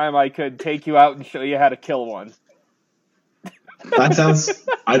sometime I could take you out and show you how to kill one. That sounds.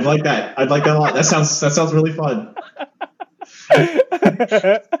 I'd like that. I'd like that a lot. That sounds really fun.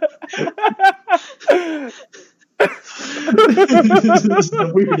 This is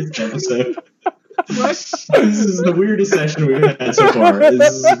the weirdest episode. What? This is the weirdest session we've had so far.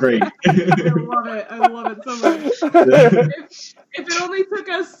 This is great. I love it so much. If it only took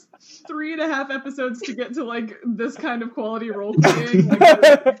us 3.5 episodes to get to like this kind of quality role playing,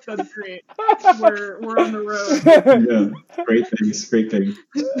 that's great. We're on the road. Yeah, great things.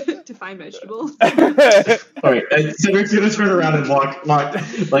 To find vegetables. All right, Cedric's gonna turn around and walk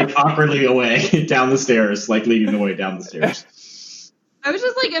like awkwardly away down the stairs, like leading the way down the stairs. I was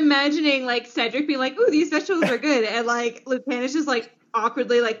just like imagining like Cedric being like, "Ooh, these vegetables are good," and like Lucanus just like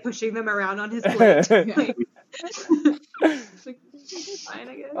awkwardly like pushing them around on his plate. Like, fine,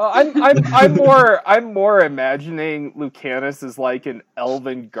 I guess. I'm more imagining Lucanus as like an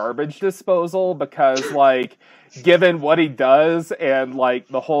elven garbage disposal because like given what he does and like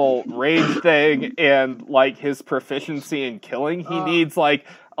the whole rage thing and like his proficiency in killing, he needs like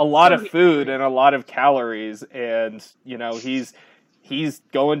a lot of food and a lot of calories, and he's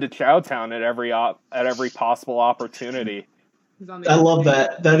going to Chowtown at every possible opportunity. I love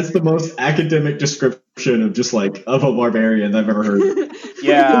that. That is the most academic description of just like of a barbarian I've ever heard.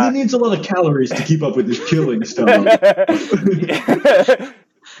 Yeah, he needs a lot of calories to keep up with his killing stuff.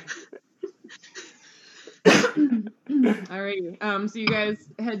 Alrighty. So you guys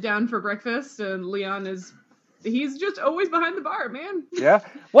head down for breakfast, and Leon he's just always behind the bar, man. Yeah.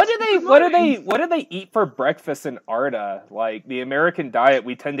 What do they eat for breakfast in Arda? Like the American diet,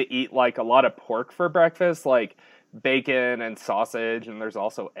 we tend to eat like a lot of pork for breakfast, like bacon and sausage, and there's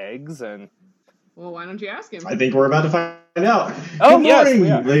also eggs and. Well, why don't you ask him? I think we're about to find out. Oh, good yes,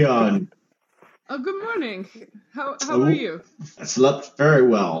 morning, Leon. Oh, good morning. How are you? I slept very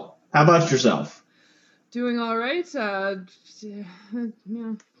well. How about yourself? Doing all right.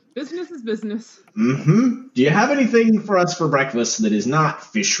 Business is business. Mm-hmm. Do you have anything for us for breakfast that is not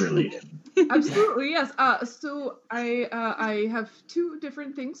fish related? Absolutely, yes. So I have 2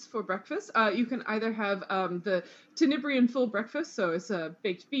 different things for breakfast. You can either have the Tenebrian full breakfast, so it's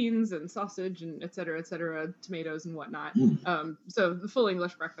baked beans and sausage and et cetera, tomatoes and whatnot. So the full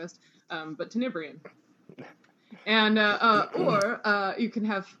English breakfast, but Tenebrian. And or you can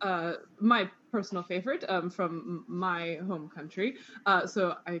have my personal favorite from my home country.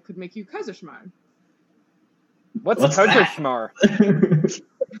 So I could make you Kaiserschmarrn. What's Kaiserschmarrn?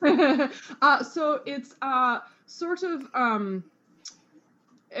 So it's sort of a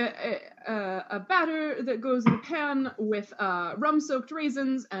batter that goes in a pan with rum-soaked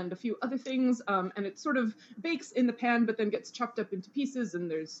raisins and a few other things, and it sort of bakes in the pan, but then gets chopped up into pieces,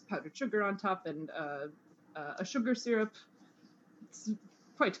 and there's powdered sugar on top and a sugar syrup. It's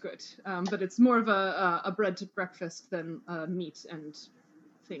quite good, but it's more of a bread to breakfast than meat and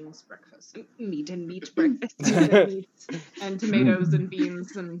things breakfast. Meat and meat breakfast. Meat and tomatoes and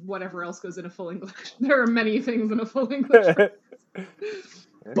beans and whatever else goes in a full English. There are many things in a full English breakfast.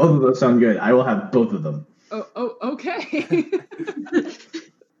 Both of those sound good. I will have both of them. Oh, okay.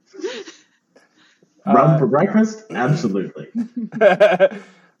 Rum for breakfast? Absolutely.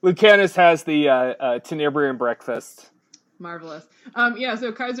 Lucanus has the Tenebrian breakfast. Marvelous. Yeah,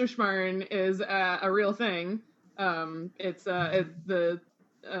 so Kaiserschmarrn is a real thing. It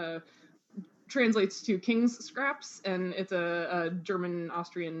translates to King's Scraps, and it's a German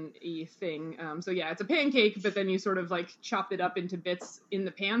Austrian-y thing. So yeah, it's a pancake, but then you sort of like chop it up into bits in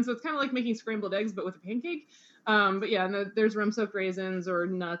the pan. So it's kind of like making scrambled eggs, but with a pancake. But yeah, and there's rum-soaked raisins or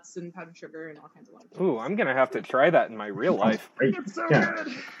nuts and powdered sugar and all kinds of wonderful. Ooh, I'm gonna have to try that in my real life. Great. It's so Yeah.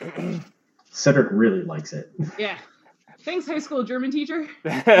 good. Cedric really likes it. Yeah. Thanks, high school German teacher.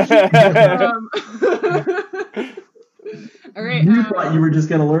 Yeah. All right. You thought you were just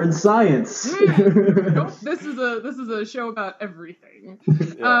going to learn science. Nope, this is a show about everything.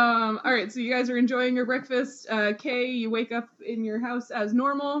 All right, so you guys are enjoying your breakfast. Kay, you wake up in your house as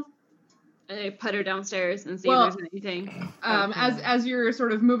normal. I putter downstairs and see Well, if there's anything. As you're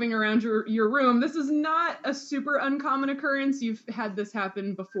sort of moving around your room, this is not a super uncommon occurrence. You've had this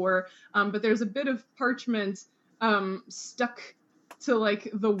happen before, but there's a bit of parchment stuck to like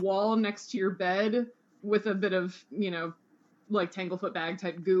the wall next to your bed with a bit of, like Tanglefoot bag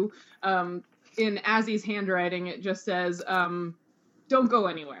type goo. In Azzy's handwriting, it just says, "Don't go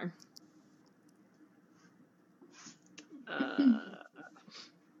anywhere."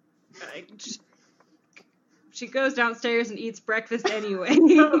 She goes downstairs and eats breakfast anyway.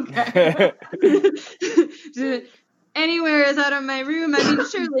 Okay. Anywhere is out of my room. I mean,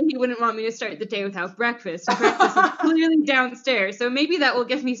 surely he wouldn't want me to start the day without breakfast. And breakfast is clearly downstairs, so maybe that will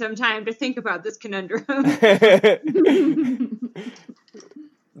give me some time to think about this conundrum.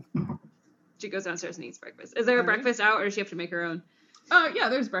 She goes downstairs and eats breakfast. Is there a breakfast out, or does she have to make her own? Yeah,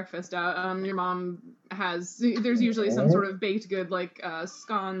 there's breakfast out. Your mom there's usually some sort of baked good like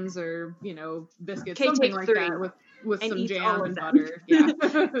scones or, biscuits, Kay something takes like 3 that with and some eats jam all of and them. butter. Yeah.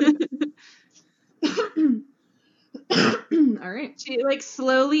 All right. She like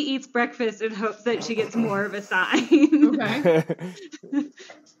slowly eats breakfast in hopes that she gets more of a sign. Okay.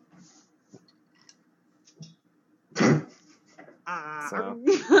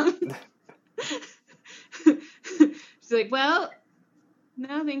 She's like, well,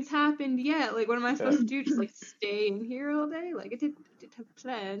 nothing's happened yet. Like, what am I supposed to do? Just like stay in here all day? Like, I did have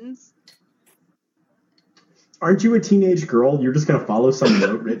plans. Aren't you a teenage girl? You're just going to follow some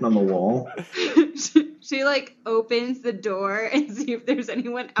note written on the wall? She like opens the door and see if there's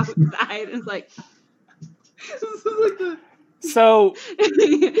anyone outside and is like, This is like the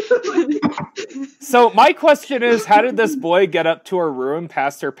So my question is, how did this boy get up to her room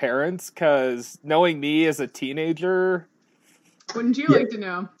past her parents? Because knowing me as a teenager... Wouldn't you like to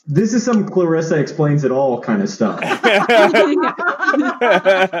know? This is some Clarissa Explains It All kind of stuff.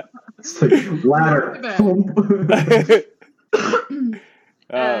 It's like ladder.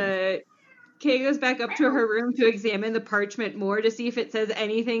 Kay goes back up to her room to examine the parchment more to see if it says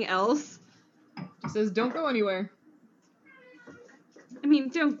anything else. It says, "Don't go anywhere." I mean,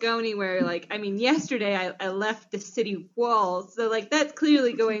 don't go anywhere. Like, I mean, yesterday I left the city walls, so like that's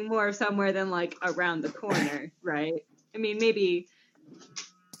clearly going more somewhere than like around the corner, right? I mean, maybe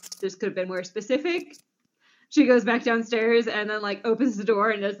this could have been more specific. She goes back downstairs and then like opens the door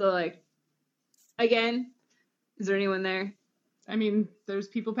and does the like, again, is there anyone there? I mean, there's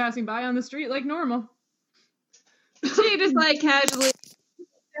people passing by on the street like normal. She just like casually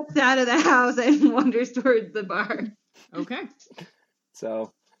steps out of the house and wanders towards the bar. Okay.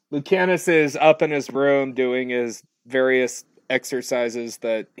 So Lucanus is up in his room doing his various exercises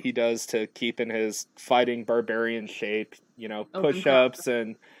that he does to keep in his fighting barbarian shape, push-ups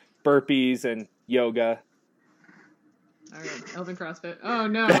and burpees and yoga. All right, Elven CrossFit. Oh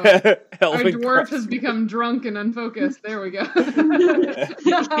no, Our our dwarf has become drunk and unfocused. There we go.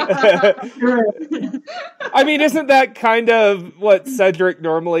 I mean, isn't that kind of what Cedric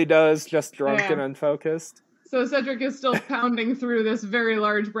normally does, just drunk and unfocused? So Cedric is still pounding through this very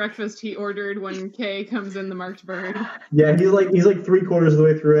large breakfast he ordered when Kay comes in the marked bird. Yeah, he's like 3/4 of the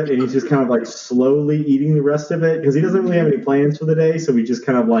way through it, and he's just kind of like slowly eating the rest of it because he doesn't really have any plans for the day. So we just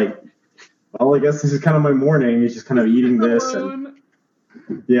kind of like, well, I guess this is kind of my morning. He's just kind of eating this, and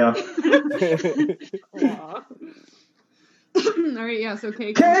yeah. All right, yeah. So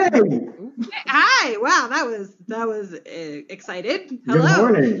Kay. Hi! Wow, that was excited. Hello. Good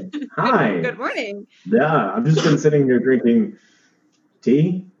morning. Hi. Good morning. Yeah, I've just been sitting here drinking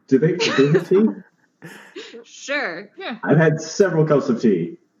tea. Do they have tea? Sure. Yeah. I've had several cups of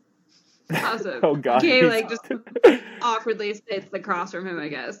tea. Awesome. Oh god. Kay, he's- like, just awkwardly sits across from him, I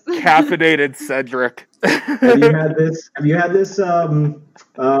guess. Caffeinated Cedric. Have you had this? Have you had this? This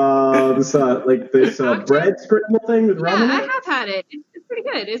bread scramble thing with rum Yeah, in I it? have had it. It's pretty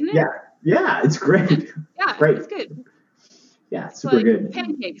good, isn't it? Yeah, it's great. Yeah, great. it's good. Yeah, It's super like good.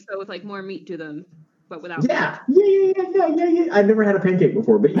 pancakes, but with like more meat to them, but without Yeah. I've never had a pancake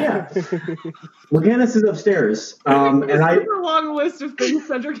before, but yeah. Lucanus is upstairs, and It's I. a super long list of things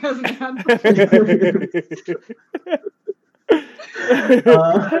Cedric hasn't had.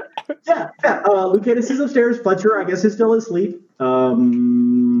 Lucanus is upstairs. Fletcher, I guess, is still asleep. Have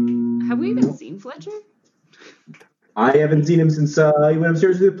we even seen Fletcher? I haven't seen him since he went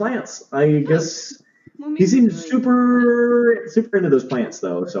upstairs with the plants. I guess Well, he maybe seems really- super into those plants,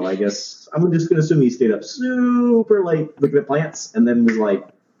 though. So I guess I'm just gonna assume he stayed up super late looking at plants, and then was like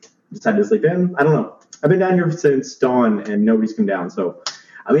decided to sleep in. I don't know. I've been down here since dawn, and nobody's come down. So,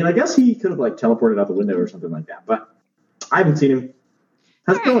 I mean, I guess he could have like teleported out the window or something like that. But I haven't seen him.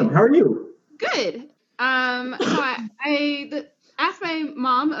 How's it going? How are you? Good. So I asked my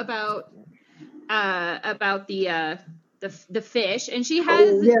mom about the fish, and she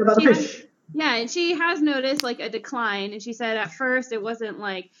has About the she has- fish. yeah, and she has noticed like a decline, and she said at first it wasn't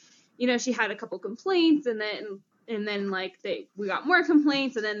like, she had a couple complaints, and then like we got more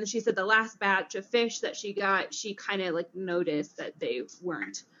complaints, and then she said the last batch of fish that she got, she kind of like noticed that they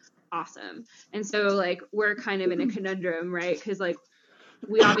weren't awesome, and so like we're kind of in a conundrum, right? Because like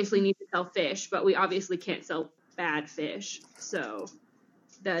we obviously need to sell fish, but we obviously can't sell bad fish, so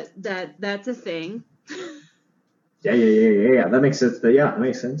that's a thing. Yeah. That makes sense. That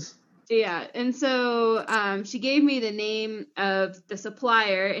makes sense. Yeah, and so she gave me the name of the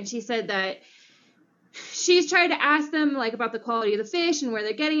supplier, and she said that she's tried to ask them like about the quality of the fish and where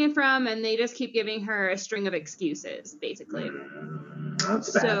they're getting it from, and they just keep giving her a string of excuses, basically.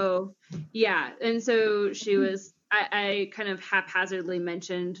 That's bad. So yeah, and so she was. I kind of haphazardly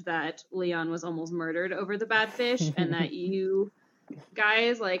mentioned that Leon was almost murdered over the bad fish, and that you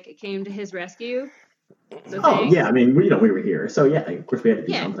guys like came to his rescue. So thanks. Yeah. I mean, we were here, so yeah. Of course, we had to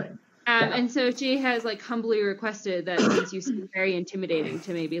do Yeah. something. And so she has like humbly requested that since you seem very intimidating,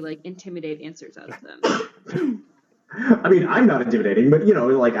 to maybe like intimidate answers out of them. I mean, I'm not intimidating, but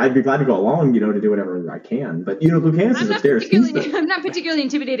like I'd be glad to go along, to do whatever I can. But Lucanus is upstairs. I'm not particularly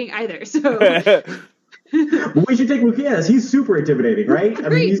intimidating either. So Well, we should take Lucanus. He's super intimidating, right? I mean,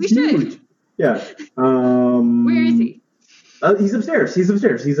 Agreed, he's we should. huge. Yeah. where is he? He's upstairs. He's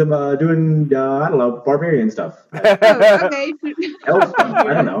doing I don't know, barbarian stuff. Oh, okay. Elf stuff.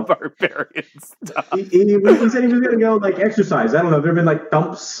 I don't know. Barbarian stuff. He said he was gonna go like exercise. I don't know. There've been like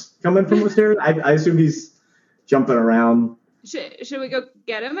thumps coming from upstairs. I assume he's jumping around. Should we go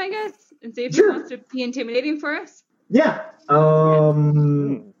get him, I guess, and see if Sure. he wants to be intimidating for us? Yeah.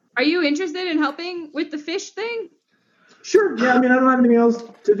 Are you interested in helping with the fish thing? Sure. Yeah. I mean, I don't have anything else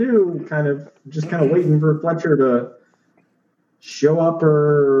to do. Just waiting for Fletcher to show up,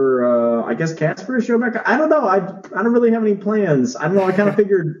 or I guess Casper to show back. I don't know. I don't really have any plans. I don't know. I kind of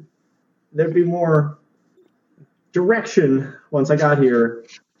figured there'd be more direction once I got here.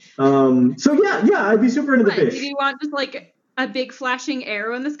 So yeah, I'd be super into the What, fish. do you want just like a big flashing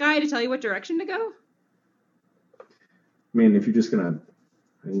arrow in the sky to tell you what direction to go? I mean, if you're just gonna,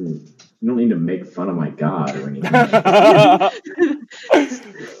 you don't need to make fun of my god or anything.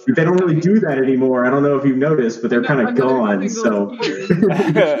 They don't really do that anymore. I don't know if you've noticed, but they're kind of Another gone. So. single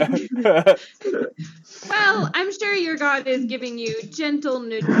Well, I'm sure your god is giving you gentle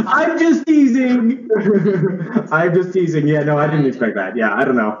nudges. I'm just teasing. Yeah, no, I didn't expect that. Yeah, I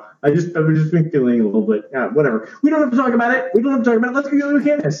don't know. I've just been feeling a little bit. Yeah, whatever. We don't have to talk about it. Let's go get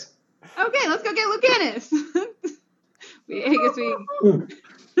Lucanus. Okay, let's go get Lucanus.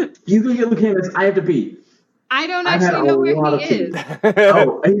 You go get Lucanus. I have to pee. I don't I've had actually a know where lot he of tea. is.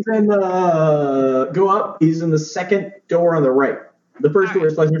 Oh, he's in go up. He's in the second door on the right. The first door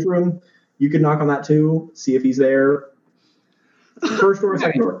is Fletcher's room. You can knock on that too. See if he's there. First door,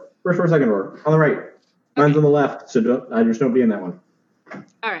 second door. First door, second door. On the right. Mine's on the left, so there's nobody in that one.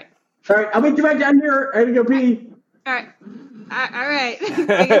 All right. All right, I'll meet you back down here. I gotta go pee. All right. All right.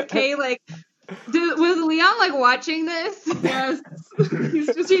 I guess Kay, like, was Leon, like, watching this? Yes. He's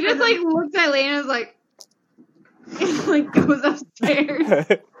just She just, like, looks at Lena and is like, and, like, goes upstairs.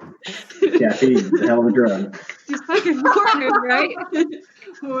 Caffeine's a hell of a drug. These fucking foreigners, right?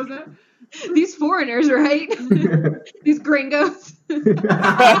 What was it? These foreigners, right? These gringos.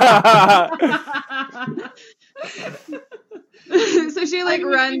 So she, like,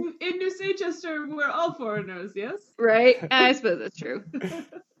 runs. In New Seychester, we're all foreigners, yes? Right? I suppose that's true.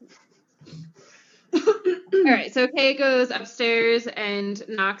 All right, so Kay goes upstairs and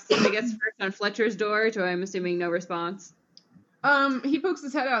knocks, I guess, first on Fletcher's door, to I'm assuming no response. He pokes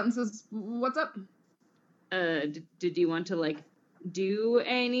his head out and says, "What's up?" Did you want to, like, do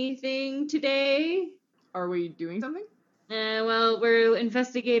anything today? Are we doing something? Well, we're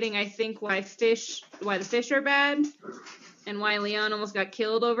investigating, I think, why the fish are bad, and why Leon almost got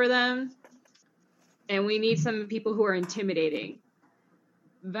killed over them. And we need some people who are intimidating.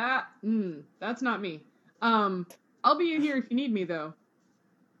 That's not me. I'll be in here if you need me, though.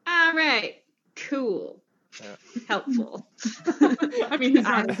 All right, cool. Yeah. Helpful. I mean, he's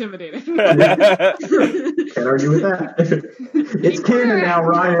not intimidating. Can't argue with that. It's canon now,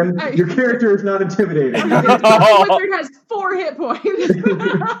 Ryan. Your character is not intimidating. Wizard has 4 hit points. But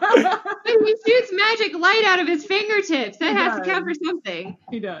he shoots magic light out of his fingertips. That has to count for something.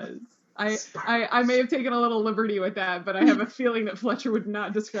 He does. I may have taken a little liberty with that, but I have a feeling that Fletcher would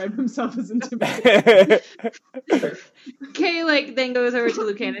not describe himself as intimidating. Kay, then goes over to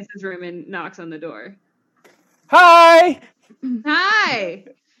Lucanus's room and knocks on the door. Hi! Hi!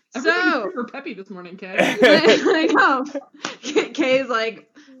 Everybody's So, super peppy this morning, Kay. I know. Kay's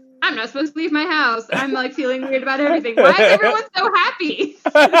like, I'm not supposed to leave my house. I'm, feeling weird about everything. Why is everyone so happy?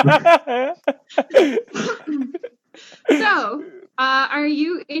 So, are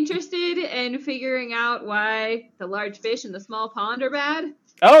you interested in figuring out why the large fish in the small pond are bad?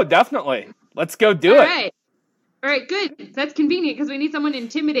 Oh, definitely. Let's go do it. All right, good. That's convenient because we need someone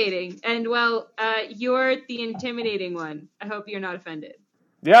intimidating. And, you're the intimidating one. I hope you're not offended.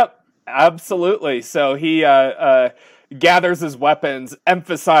 Yep, absolutely. So he gathers his weapons,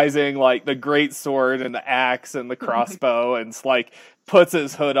 emphasizing the great sword and the axe and the crossbow, and puts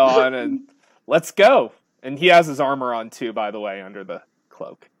his hood on and let's go. And he has his armor on too, by the way, under the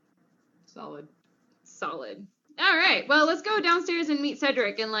cloak. Solid. All right. Well, let's go downstairs and meet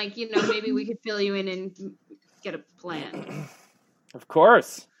Cedric, and maybe we could fill you in and get a plan. Of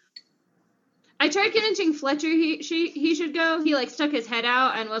course. I tried convincing Fletcher he should go. He stuck his head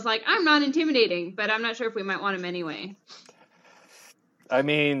out and was like, "I'm not intimidating," but I'm not sure if we might want him anyway. I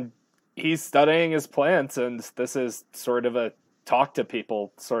mean, he's studying his plants, and this is sort of a talk to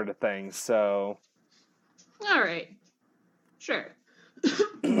people sort of thing. So, all right, sure. All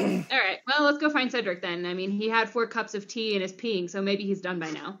right. Well, let's go find Cedric then. I mean, he had 4 cups of tea and is peeing, so maybe he's done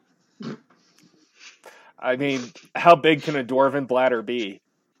by now. I mean, how big can a dwarven bladder be?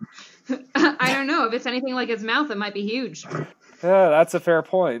 I don't know. If it's anything like his mouth, it might be huge. Yeah, that's a fair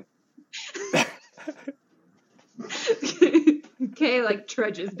point. Kay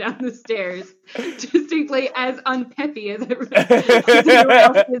trudges down the stairs, distinctly as unpeppy as everyone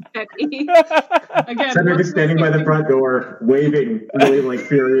else is peppy. Again, Cedric is standing by the front door, waving really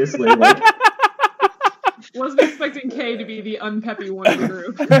furiously. Wasn't expecting Kay to be the unpeppy one in the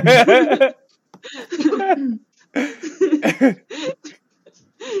group.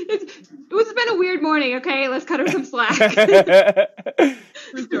 It's been a weird morning, okay? Let's cut her some slack.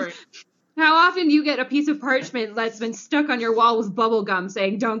 True story. How often do you get a piece of parchment that's been stuck on your wall with bubble gum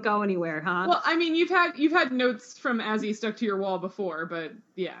saying "Don't go anywhere," huh? Well, I mean, you've had notes from Azzy stuck to your wall before, but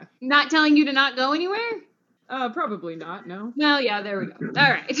yeah. Not telling you to not go anywhere? Probably not. No. Well, yeah, there we go.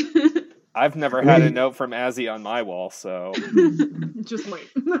 All right. I've never had a note from Azzy on my wall, so Just wait.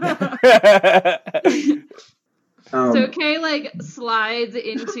 So Kay slides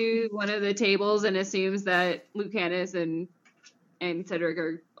into one of the tables and assumes that Lucanus and Cedric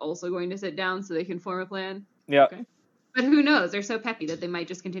are also going to sit down so they can form a plan. Yeah. Okay. But who knows? They're so peppy that they might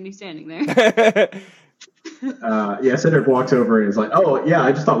just continue standing there. Cedric walks over and is like, "Oh, yeah,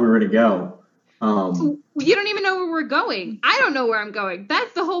 I just thought we were going to go." You don't even know where we're going. I don't know where I'm going.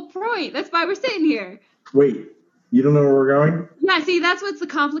 That's the whole point. That's why we're sitting here. Wait, you don't know where we're going? Yeah, see, that's what's the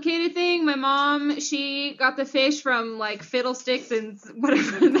complicated thing. My mom, she got the fish from Fiddlesticks and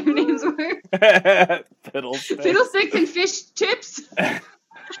whatever their names were. Fiddlesticks and fish chips.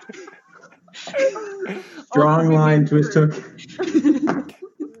 Strong line, twist hook.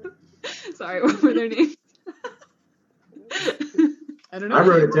 Sorry, what were their names? I don't know. I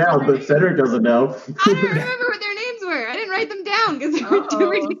wrote it down, but Cedric doesn't know. I don't remember what their names were. I didn't write them down because they were too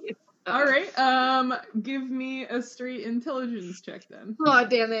ridiculous. All right. Give me a straight intelligence check then. Oh,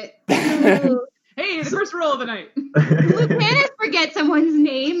 damn it. Hey, the first roll of the night. Lucanus forget someone's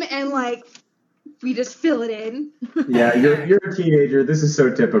name and we just fill it in. Yeah, you're a teenager. This is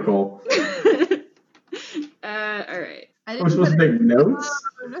so typical. All right. We're supposed to make notes?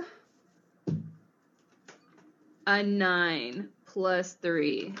 A 9 plus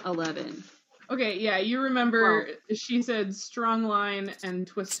 3, 11. Okay, yeah, you remember she said strong line and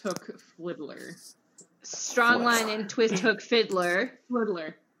twist hook fiddler. Strong line and twist hook fiddler.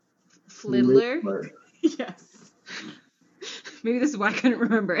 Fliddler. Yes. Maybe this is why I couldn't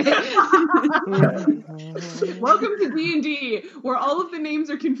remember it. Welcome to D&D, where all of the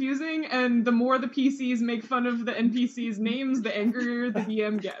names are confusing, and the more the PCs make fun of the NPCs' names, the angrier the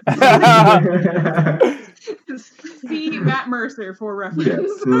DM gets. See Matt Mercer for reference.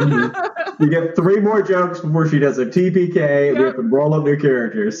 Yes. Mm-hmm. You get 3 more jokes before she does a TPK, and we have to roll up new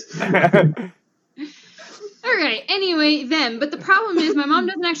characters. All right. Anyway, them. But the problem is my mom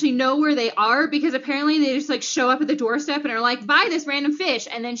doesn't actually know where they are because apparently they just like show up at the doorstep and are like, buy this random fish.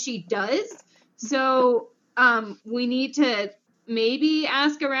 And then she does. So we need to maybe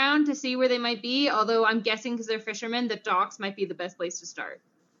ask around to see where they might be. Although I'm guessing because they're fishermen, the docks might be the best place to start.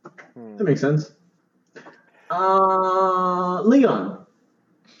 That makes sense. Leon.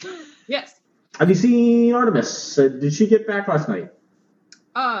 Yes. Have you seen Artemis? Did she get back last night?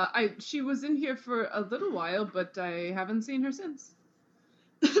 She was in here for a little while, but I haven't seen her since.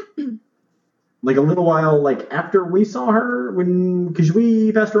 Like a little while, like after we saw her, because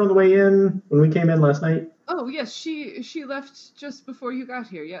we passed her on the way in when we came in last night. Oh yes, she left just before you got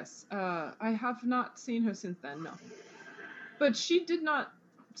here. Yes, I have not seen her since then. No, but she did not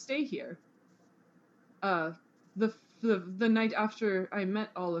stay here. The night after I met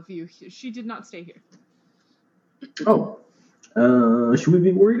all of you, she did not stay here. Oh. Should we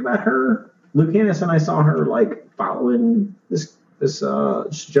be worried about her? Lucanus and I saw her like following this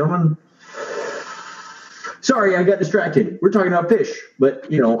gentleman. Sorry, I got distracted. We're talking about fish, but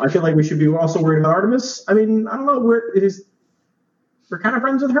I feel like we should be also worried about Artemis. I mean, I don't know. We're kind of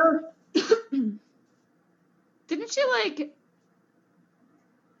friends with her. Didn't she like?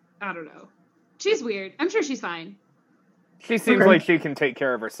 I don't know. She's weird. I'm sure she's fine. She seems like she can take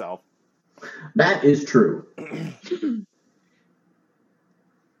care of herself. That is true.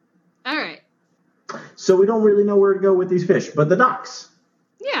 All right. So we don't really know where to go with these fish, but the docks.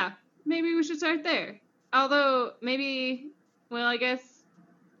 Yeah, maybe we should start there. Although, I guess...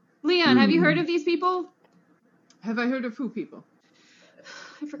 Leon, have you heard of these people? Have I heard of who people?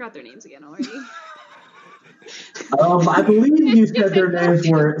 I forgot their names again already. I believe you said their names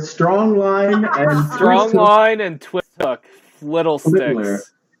were Strongline and Twist Hook,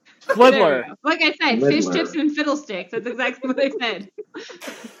 Fiddlesticks. Fliddler. Like I said, fish chips and fiddlesticks. That's exactly what I said.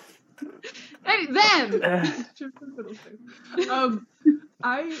 Hey, them.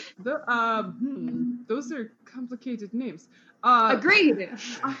 Those are complicated names. Agreed.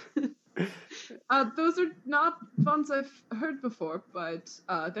 Those are not ones I've heard before, but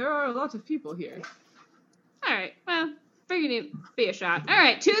there are a lot of people here. All right. Well, figured it'd be a shot. All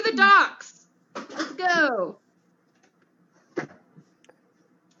right, to the docks. Let's go.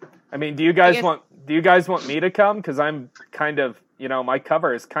 I mean, do you guys want me to come? Because I'm kind of, my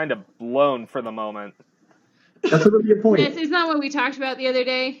cover is kind of blown for the moment. That's a really good point. This is not what we talked about the other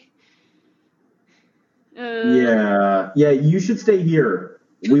day. Yeah, you should stay here.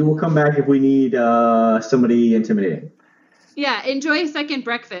 We will come back if we need somebody intimidating. Yeah, enjoy a second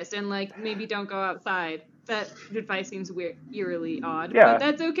breakfast and maybe don't go outside. That advice seems eerily odd, but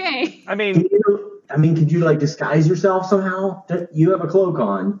that's okay. I mean, could you disguise yourself somehow? You have a cloak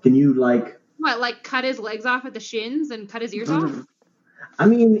on. Can you what, cut his legs off at the shins and cut his ears off? I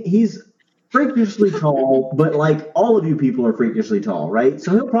mean, he's freakishly tall, but all of you people are freakishly tall, right?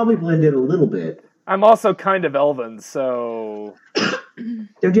 So he'll probably blend in a little bit. I'm also kind of elven, so.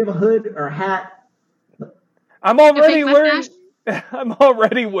 Don't you have a hood or a hat? I'm already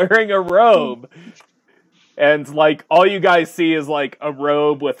wearing a robe. And all you guys see is a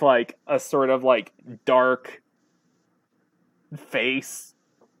robe with a sort of dark face.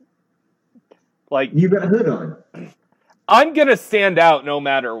 You got a hood on. I'm gonna stand out no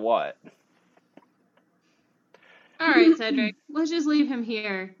matter what. All right, Cedric. Let's just leave him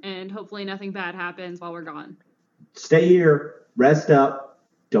here, and hopefully nothing bad happens while we're gone. Stay here. Rest up.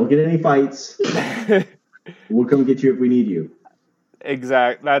 Don't get any fights. We'll come get you if we need you.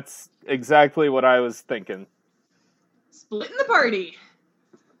 That's exactly what I was thinking. Splitting the party.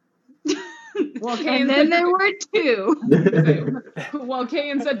 And then there were two. While Kay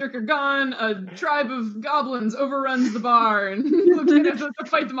and Cedric are gone, a tribe of goblins overruns the bar and Lucanus has to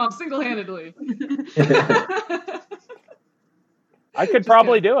fight them off single-handedly. I could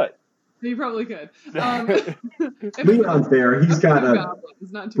probably do it. You probably could. Leon's there. He's got a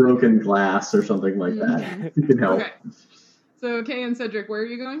broken glass or something like that. He can help. Okay. So, Kay and Cedric, where are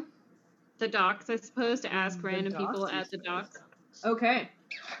you going? The docks, I suppose, to ask random people at the docks. Okay.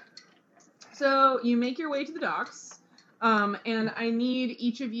 So, you make your way to the docks, and I need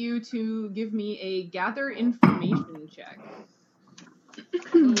each of you to give me a gather information check.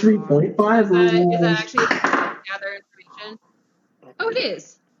 3.5 rules. Is that actually gather information? Oh, it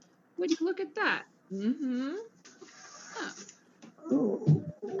is. would you look at that? Mm-hmm. Oh.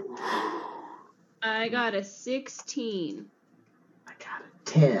 I got a 16. I got a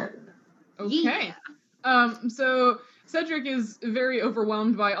 10. Okay. So Cedric is very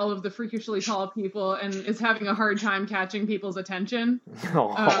overwhelmed by all of the freakishly tall people and is having a hard time catching people's attention.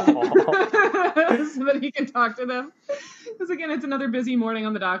 So that he can talk to them. Because again, it's another busy morning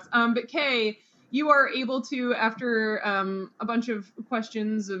on the docks. But Kay, you are able to, after a bunch of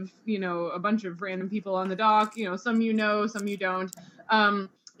questions of, a bunch of random people on the dock, some some you don't,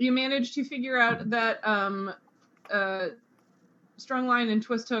 you manage to figure out that Strongline and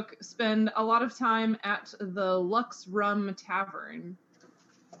Twisthook spend a lot of time at the Lux Rum Tavern.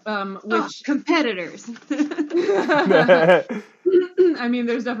 Which competitors. I mean,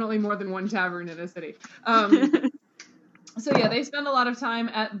 there's definitely more than one tavern in a city. So yeah, they spend a lot of time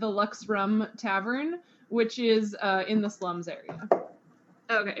at the Lux Rum Tavern, which is in the slums area.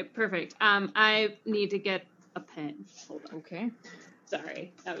 Okay, perfect. I need to get a pen. Hold on. Okay.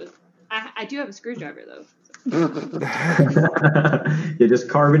 Sorry, I do have a screwdriver though. You just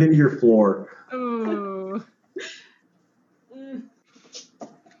carve it into your floor. Oh.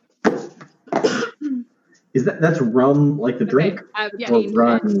 That's rum like the drink? Yeah. Or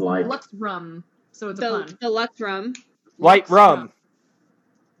rum like Lux Rum. So it's a pun. The Lux Rum. Light rum.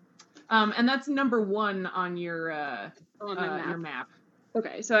 And that's number 1 on your your map.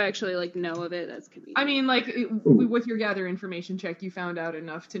 Okay, so I actually know of it. That's convenient. I mean, with your gather information check, you found out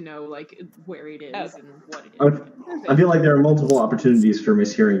enough to know where it is and what it is. I feel like there are multiple opportunities for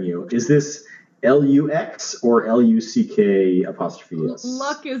mishearing you. Is this LUX or LUCK''S?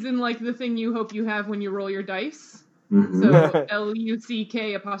 Luck is in the thing you hope you have when you roll your dice. Mm-hmm. So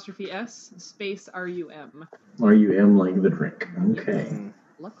LUCK''S space RUM. RUM like the drink. Okay.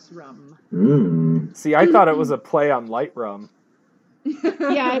 Lux Rum. See, I thought it was a play on light rum.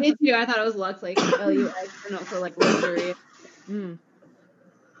 Yeah, I did too. I thought it was Lux, LUX, and also luxury. Mm.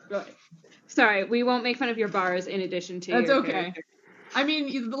 Go ahead. Sorry, we won't make fun of your bars in addition to That's your okay. character. I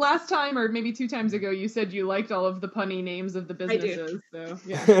mean, the last time, or maybe 2 times ago, you said you liked all of the punny names of the businesses. So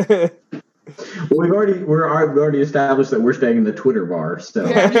yeah. Well, we've already established that we're staying in the Twitter bar. So.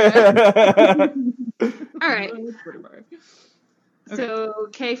 Yeah. All right. Twitter bar. So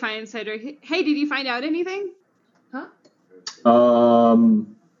Kay finds Cedric. Hey, did you find out anything? Huh? No.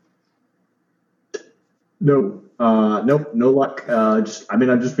 Nope. No luck. I've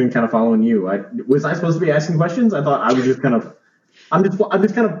just been kind of following you. Was I supposed to be asking questions? I thought I was just kind of. I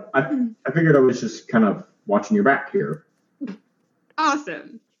figured I was just kind of watching your back here.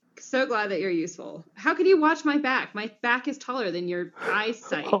 Awesome. So glad that you're useful. How can you watch my back? My back is taller than your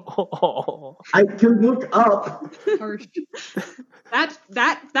eyesight. I can look up.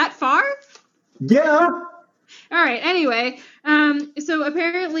 That far? Yeah. All right. Anyway, so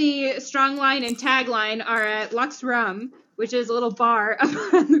apparently Strongline and Tagline are at Lux Rum, which is a little bar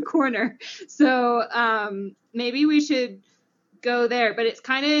up on the corner. So maybe we should go there, but it's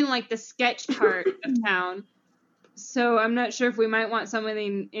kind of in the sketch part of town. So I'm not sure if we might want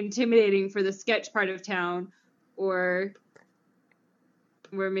something intimidating for the sketch part of town, or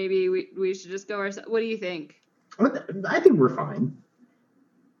maybe we should just go ourselves. What do you think? I think we're fine.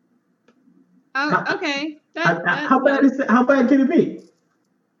 Oh, okay. How bad can it be?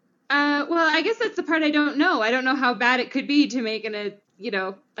 Well, I guess that's the part I don't know. I don't know how bad it could be to make a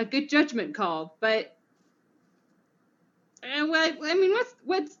good judgment call. But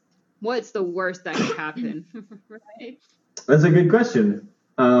what's the worst that could happen? Right? That's a good question.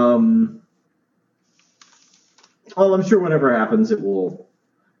 Well, I'm sure whatever happens, it will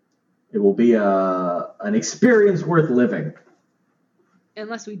be an experience worth living.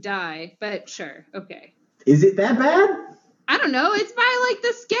 Unless we die, but sure, okay. Is it that bad? I don't know. It's by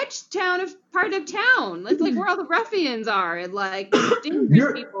the sketch part of town. It's where all the ruffians are and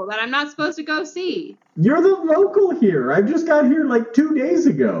dangerous people that I'm not supposed to go see. You're the local here. I just got here 2 days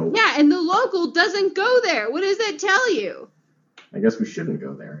ago. Yeah, and the local doesn't go there. What does that tell you? I guess we shouldn't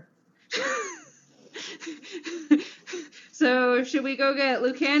go there. So should we go get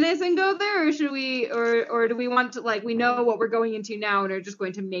Lucanus and go there, or should we, or do we want to we know what we're going into now and are just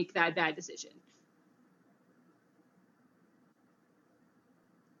going to make that bad decision?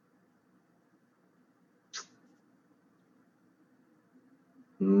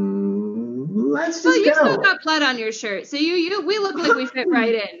 Let's just go. You go. still got blood on your shirt, so we look like we fit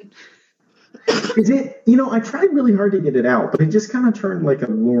right in. Is it? I tried really hard to get it out, but it just kind of turned a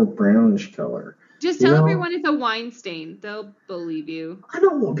more brownish color. Just tell everyone it's a wine stain. They'll believe you. I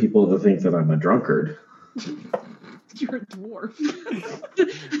don't want people to think that I'm a drunkard. You're a dwarf.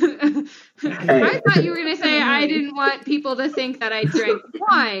 I thought you were going to say I didn't want people to think that I drank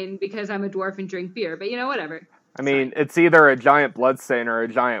wine because I'm a dwarf and drink beer, but whatever. I mean, it's either a giant blood stain or a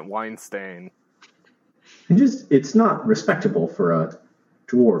giant wine stain. It's not respectable for a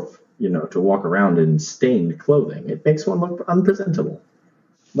dwarf, to walk around in stained clothing. It makes one look unpresentable.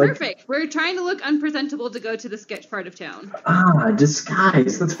 Perfect. We're trying to look unpresentable to go to the sketch part of town.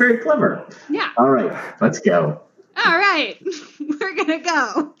 Disguise. That's very clever. Yeah. All right, let's go. All right. We're going to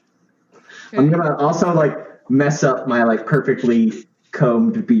go. Okay. I'm going to also, mess up my, perfectly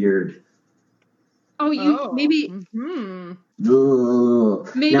combed beard. Maybe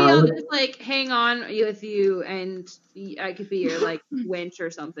Mm-hmm. maybe Now, I'll just hang on with you and I could be your winch or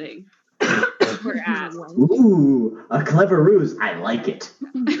something. Or ass. Ooh, a clever ruse. I like it.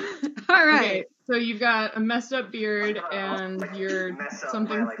 All right. Okay, so you've got a messed up beard and you're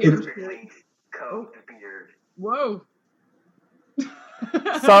something. Combed beard. Whoa.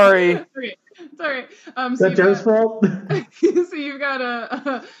 Sorry. Okay, sorry. Is that Joe's fault? So you've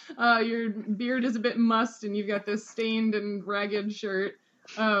got your beard is a bit mussed and you've got this stained and ragged shirt.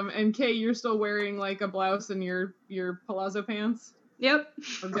 And Kay, you're still wearing a blouse and your palazzo pants. Yep.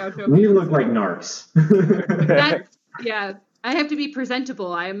 Or gaucho We pants. look like narcs. Yeah. I have to be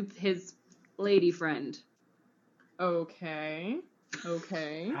presentable. I'm his lady friend. Okay.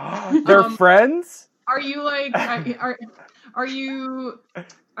 They're friends? Are you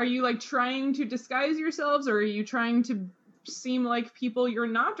are you trying to disguise yourselves, or are you trying to seem like people you're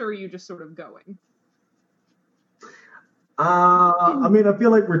not, or are you just sort of going? I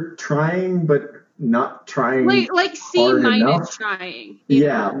feel like we're trying, but not trying. C- trying.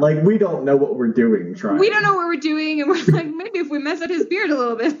 Yeah, we don't know what we're doing trying. We don't know what we're doing, and we're maybe if we mess up his beard a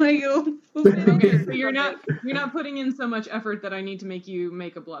little bit, it'll fit in here. So you're not putting in so much effort that I need to make you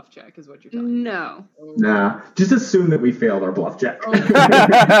make a bluff check, is what you're telling me. No. Nah, just assume that we failed our bluff check. Okay.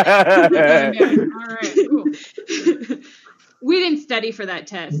 All right. Cool. We didn't study for that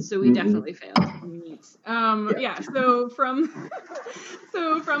test, so we definitely failed. Neat. So from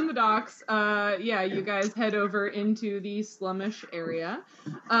the docks, you guys head over into the slummish area,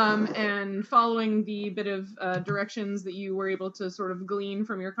 and following the bit of directions that you were able to sort of glean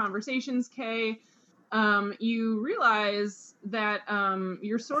from your conversations, Kay, you realize that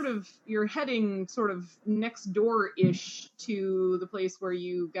you're heading sort of next door-ish to the place where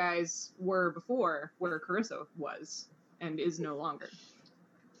you guys were before, where Carissa was and is no longer.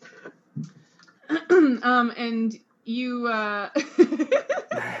 And you,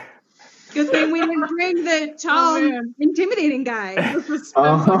 Good thing we didn't bring the tall, intimidating guy. the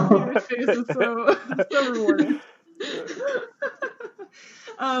suspense on your face is so rewarding.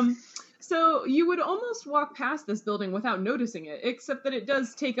 So you would almost walk past this building without noticing it, except that it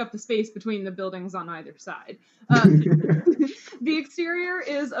does take up the space between the buildings on either side. The exterior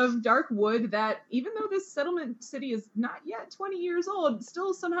is of dark wood that, even though this settlement city is not yet 20 years old,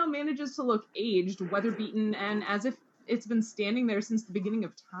 still somehow manages to look aged, weather-beaten, and as if it's been standing there since the beginning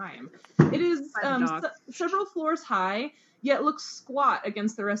of time. It is several floors high, yet looks squat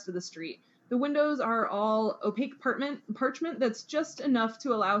against the rest of the street. The windows are all opaque parchment that's just enough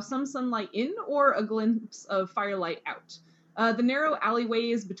to allow some sunlight in or a glimpse of firelight out. The narrow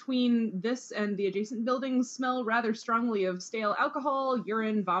alleyways between this and the adjacent buildings smell rather strongly of stale alcohol,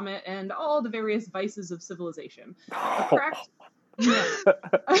 urine, vomit, and all the various vices of civilization. A cracked... He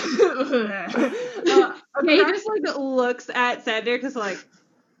just looks at Cedric just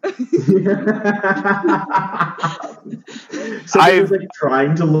So he was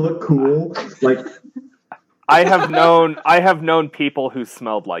trying to look cool, I have known people who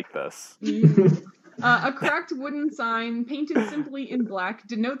smelled like this. A cracked wooden sign, painted simply in black,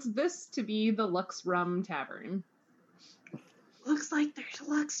 denotes this to be the Lux Rum Tavern. Looks like there's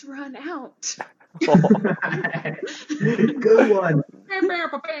Lux run out. Good one.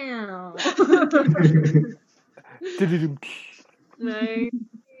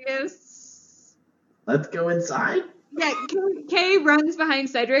 Nice. Let's go inside. Yeah, Kay runs behind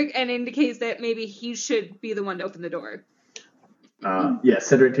Cedric and indicates that maybe he should be the one to open the door.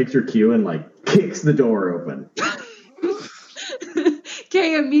 Cedric takes her cue and kicks the door open.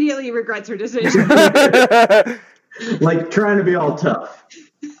 Kay immediately regrets her decision. Trying to be all tough.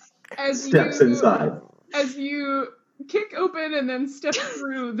 As Steps inside. As you kick open and then step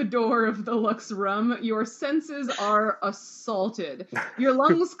through the door of the Lux Rum, your senses are assaulted. Your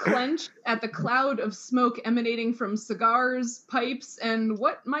lungs clench at the cloud of smoke emanating from cigars, pipes, and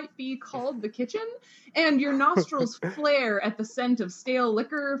what might be called the kitchen. And your nostrils flare at the scent of stale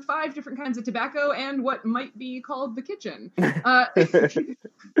liquor, 5 different kinds of tobacco, and what might be called the kitchen.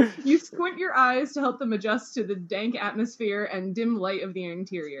 You squint your eyes to help them adjust to the dank atmosphere and dim light of the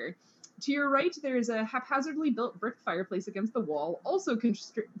interior. To your right, there is a haphazardly built brick fireplace against the wall, also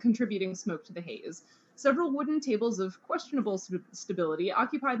contributing smoke to the haze. Several wooden tables of questionable stability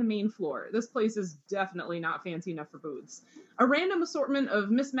occupy the main floor. This place is definitely not fancy enough for booths. A random assortment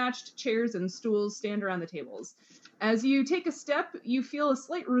of mismatched chairs and stools stand around the tables. As you take a step, you feel a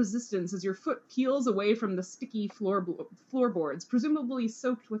slight resistance as your foot peels away from the sticky floorboards, presumably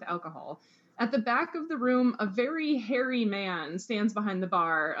soaked with alcohol. At the back of the room, a very hairy man stands behind the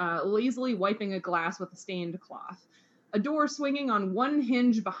bar, lazily wiping a glass with a stained cloth. A door swinging on one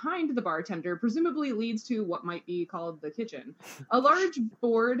hinge behind the bartender presumably leads to what might be called the kitchen. A large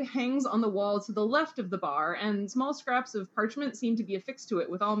board hangs on the wall to the left of the bar, and small scraps of parchment seem to be affixed to it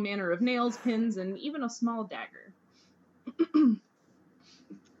with all manner of nails, pins, and even a small dagger.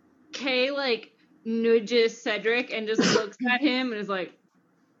 Kay, like, nudges Cedric and just looks at him and is like,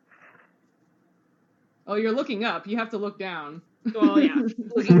 oh, you're looking up. You have to look down. well, yeah,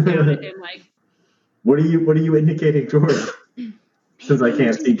 looking down at him like, What are you indicating towards? Since I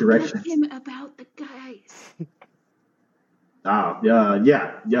can't see directions. him about the guys.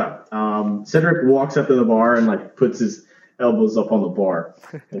 Yeah. Cedric walks up to the bar and like puts his elbows up on the bar.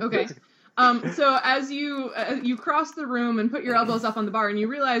 Okay. So as you cross the room and put your elbows up on the bar, and you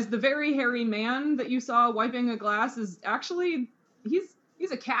realize the very hairy man that you saw wiping a glass is actually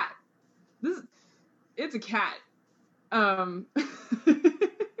he's a cat. It's a cat.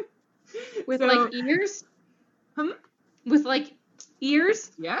 With So- like ears? Huh? With like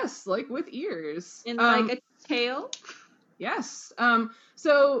ears Yes, like with ears. and like a tail? Yes.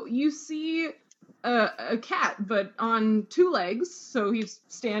 So you see a cat, but on 2 legs. So he's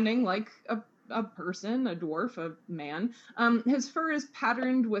standing like a person, a dwarf, a man. His fur is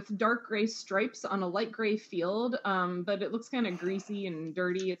patterned with dark gray stripes on a light gray field, but it looks kind of greasy and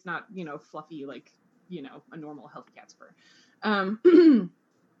dirty. It's not, fluffy like, a normal healthy cat's fur.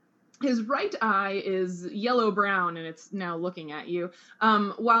 His right eye is yellow-brown, and it's now looking at you,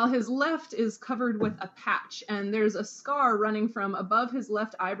 while his left is covered with a patch, and there's a scar running from above his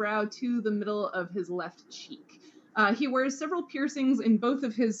left eyebrow to the middle of his left cheek. He wears several piercings in both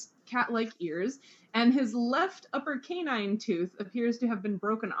of his cat-like ears, and his left upper canine tooth appears to have been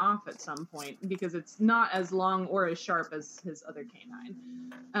broken off at some point, because it's not as long or as sharp as his other canine.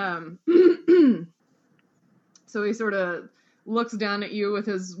 So he sort of looks down at you with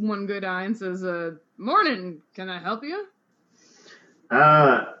his one good eye and says, "Morning, can I help you?"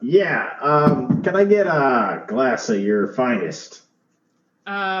 Yeah. Can I get a glass of your finest?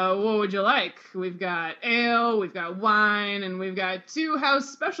 What would you like? We've got ale, we've got wine, and we've got 2 house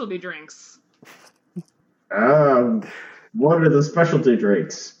specialty drinks. What are the specialty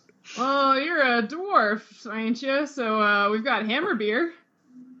drinks? Well, you're a dwarf, ain't you? So, we've got hammer beer.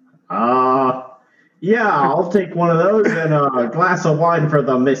 Yeah, I'll take one of those and a glass of wine for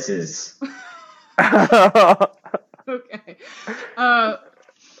the missus. Okay. All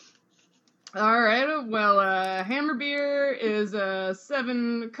right. Well, hammer beer is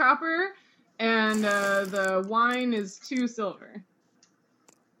 7 copper, and the wine is 2 silver.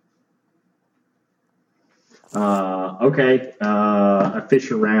 Okay. I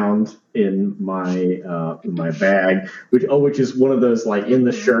fish around in my bag, which is one of those like in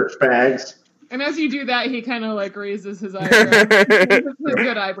the shirt bags. And as you do that, he kind of like raises his eyebrow. His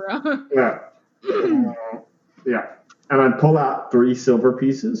good eyebrow. Yeah. Yeah. And I pull out 3 silver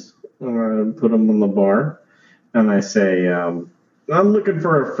pieces and I put them on the bar, and I say, "I'm looking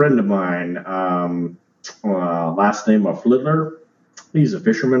for a friend of mine. Last name of Flidler. He's a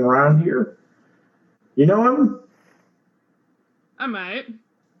fisherman around here. You know him?" I might.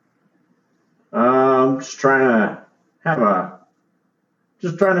 I'm just trying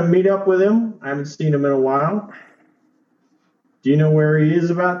to meet up with him. I haven't seen him in a while. Do you know where he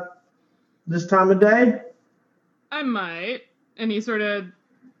is about this time of day? I might. And he sort of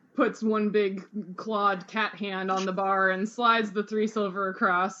puts one big clawed cat hand on the bar and slides the 3 silver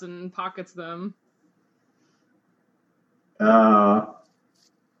across and pockets them.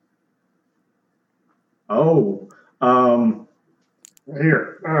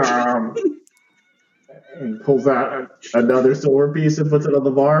 Here. And pulls out another silver piece and puts it on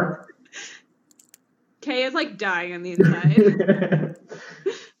the bar. Kay is like dying on the inside.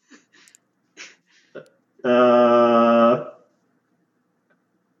 Not.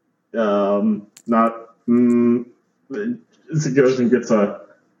 It goes and gets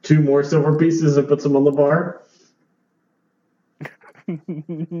 2 more silver pieces and puts them on the bar.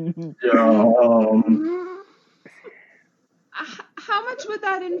 How much would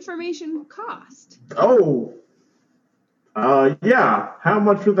that information cost? Yeah. How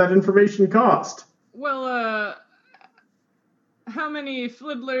much would that information cost? Well, how many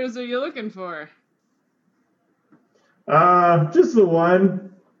flibblers are you looking for? Just the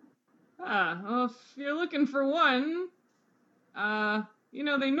one. Well, if you're looking for one,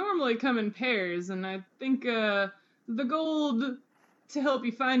 they normally come in pairs, and I think, the gold to help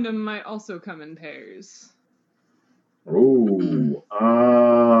you find them might also come in pairs. Oh,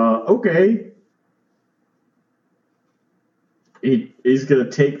 okay. He's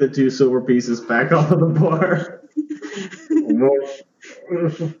gonna take the 2 silver pieces back off of the bar.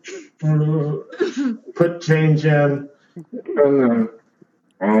 Put change in, and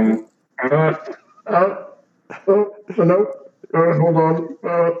then nope. Hold on.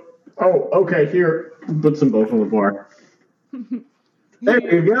 Okay. Here, puts them both on the bar.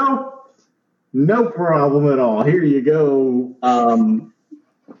 There you go. No problem at all. Here you go.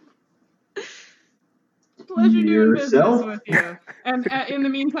 Pleasure doing business Yourself? with you. And in the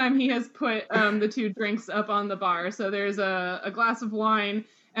meantime, he has put the 2 drinks up on the bar. So there's a glass of wine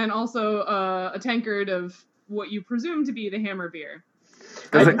and also a tankard of what you presume to be the hammer beer.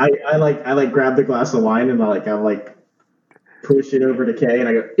 I grab the glass of wine and I push it over to Kay and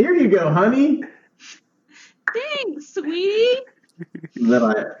I go, here you go, honey. Thanks, sweetie. Then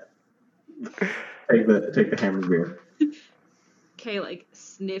I take the hammered beer. Kay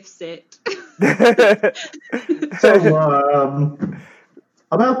sniffs it. So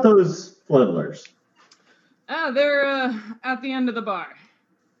about those flibblers. They're at the end of the bar.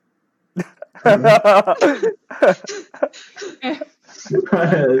 I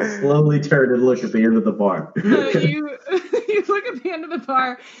slowly turn and look at the end of the bar. You look at the end of the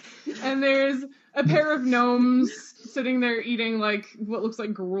bar, and there's a pair of gnomes sitting there eating what looks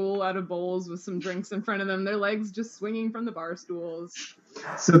like gruel out of bowls with some drinks in front of them. Their legs just swinging from the bar stools.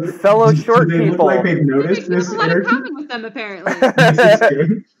 So fellow short do they people. look like they've noticed There's this a lot in energy? common with them, apparently.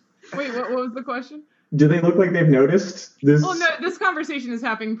 Wait, what was the question? Do they look like they've noticed this? Oh no, this conversation is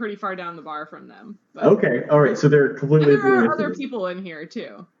happening pretty far down the bar from them. But Okay, all right. So they're completely. there are oblivious to other this. people in here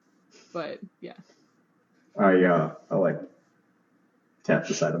too, but yeah. I tap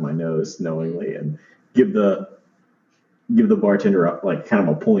the side of my nose knowingly and give the bartender kind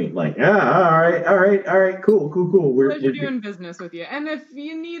of a point, all right, cool. Pleasure doing business with you. And if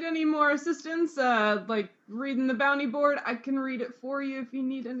you need any more assistance, reading the bounty board, I can read it for you if you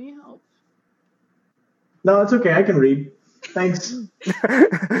need any help. No, it's okay. I can read. Thanks.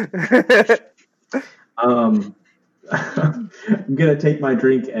 I'm gonna take my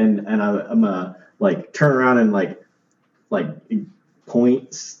drink and I'm gonna turn around and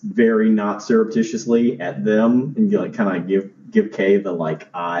point very not surreptitiously at them and kind of give Kay the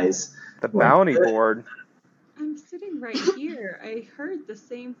eyes. The bounty board. I'm sitting right here. I heard the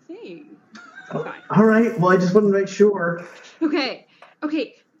same thing. Fine. All right. Well, I just wanted to make sure. Okay.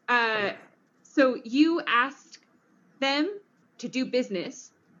 So you asked them to do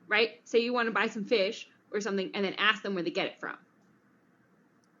business, right? Say you want to buy some fish or something, and then ask them where they get it from.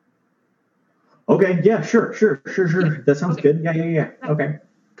 Okay. Yeah. Sure. That sounds good. Yeah. Okay.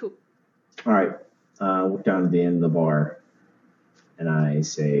 Cool. All right. Look down at the end of the bar, and I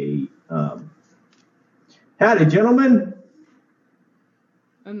say, "Howdy, gentlemen."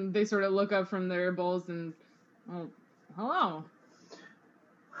 And they sort of look up from their bowls and, oh, hello.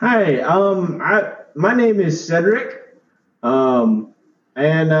 Hi. My name is Cedric. And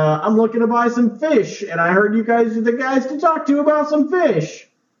I'm looking to buy some fish, and I heard you guys are the guys to talk to about some fish.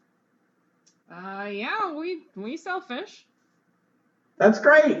 Yeah, we sell fish. That's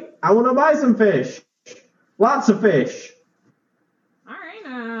great. I want to buy some fish. Lots of fish. All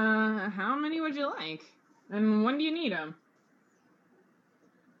right, how many would you like? And when do you need them?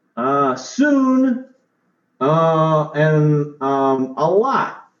 Soon. And a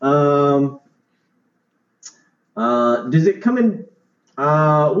lot. Does it come in,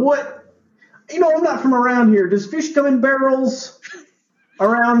 what? I'm not from around here. Does fish come in barrels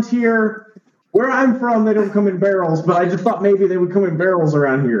around here? Where I'm from, they don't come in barrels, but I just thought maybe they would come in barrels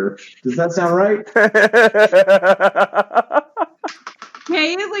around here. Does that sound right?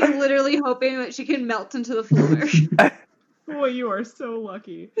 Kay is literally hoping that she can melt into the floor. Boy, you are so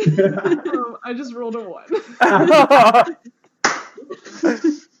lucky. I just rolled a 1.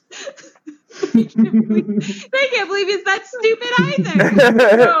 They can't believe it's that stupid either.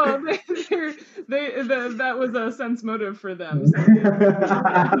 No, that was a sense motive for them. So.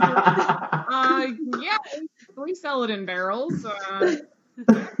 Yeah, we sell it in barrels. What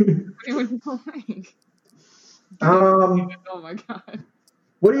would you like? Oh my god.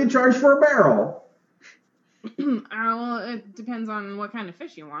 What do you charge for a barrel? Well, it depends on what kind of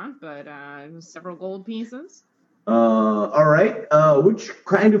fish you want, but several gold pieces. All right. Which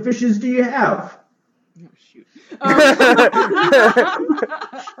kind of fishes do you have? Oh shoot.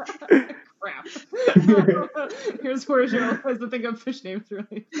 Crap. Here's where Cheryl has to think of fish names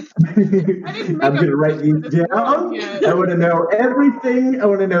really. I'm going to write these down. I want to know everything. I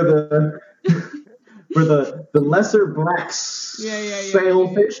want to know for the lesser black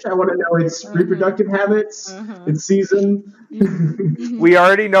sailfish. I want to know its reproductive habits, its season. We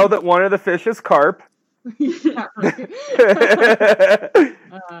already know that one of the fish is carp. Yeah, right.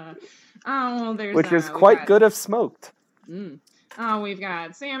 Well, there's which is quite good if smoked. Oh, we've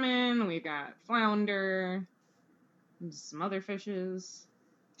got salmon, we've got flounder, some other fishes.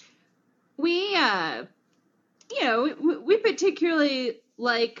 We, we particularly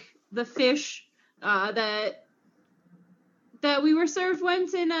like the fish that we were served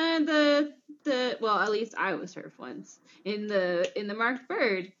once in the well, at least I was served once in the marked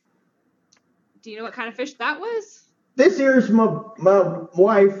bird. Do you know what kind of fish that was? This here's my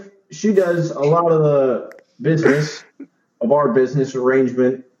wife. She does a lot of the business of our business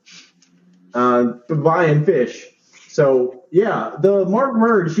arrangement, buying fish. So yeah, the marked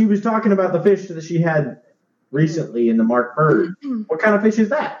bird. She was talking about the fish that she had recently in the marked bird. What kind of fish is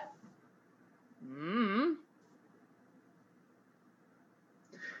that?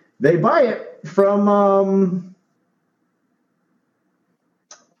 They buy it from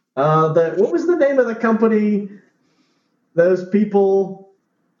what was the name of the company? Those people.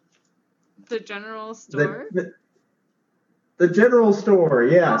 The general store. The general store,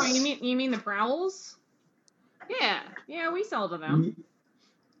 yes. Oh, you mean the Prowls? Yeah, we sell to them.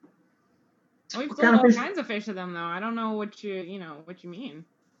 We've sold all kinds of fish to them, though. I don't know what you mean.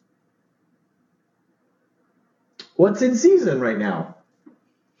 What's in season right now?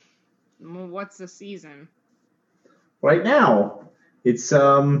 What's the season? Right now, it's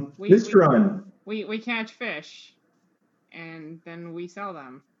Mist Run. We catch fish, and then we sell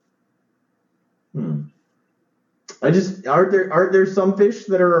them. Aren't there some fish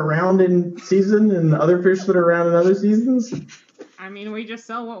that are around in season and other fish that are around in other seasons? I mean, we just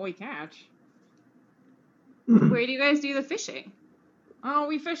sell what we catch. Where do you guys do the fishing? Oh,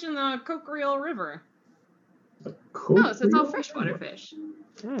 we fish in the Coquerel River. Oh, so it's all freshwater fish.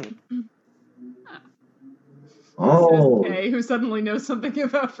 Oh. Okay, who suddenly knows something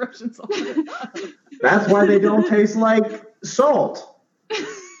about fresh and salt. That's why they don't taste like salt.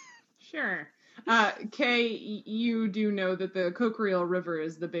 Sure. Kay, you do know that the Coquerel River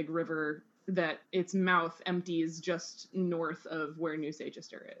is the big river that its mouth empties just north of where New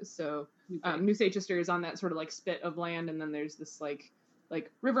Seychester is. So New Seychester is on that sort of like spit of land, and then there's this like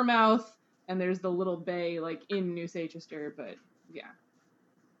river mouth, and there's the little bay like in New Seychester, but yeah.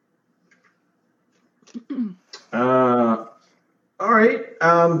 All right.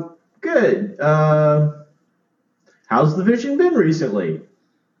 Good. How's the fishing been recently?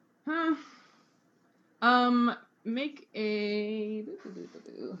 Make a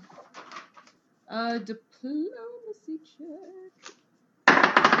diplomacy check.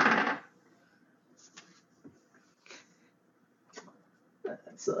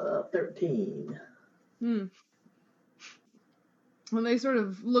 That's 13. Well, they sort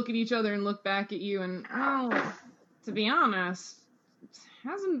of look at each other and look back at you, and, well, to be honest, it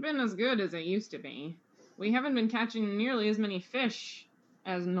hasn't been as good as it used to be. We haven't been catching nearly as many fish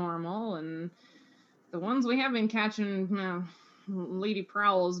as normal, and the ones we have been catching, well, Lady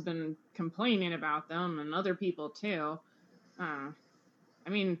Prowl's been complaining about them, and other people, too. I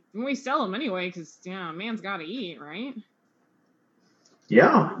mean, we sell them anyway, because, a man's gotta eat, right?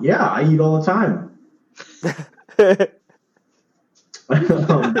 Yeah, I eat all the time.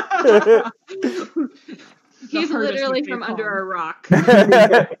 He's literally from under a rock.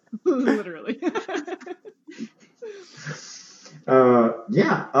 Literally.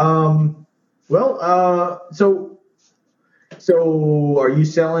 So are you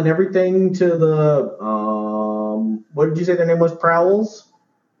selling everything to the what did you say their name was? Prowls?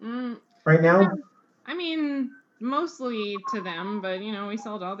 Right now? I mean, mostly to them, but we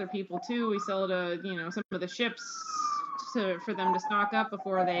sell to other people too. We sell to some of the ships for them to stock up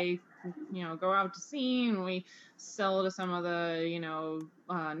before they go out to sea, and we sell to some of the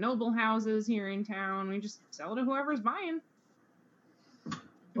noble houses here in town. We just sell to whoever's buying.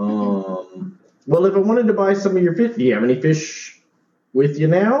 Well, if I wanted to buy some of your fish, do you have any fish with you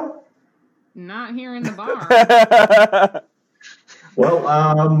now? Not here in the bar.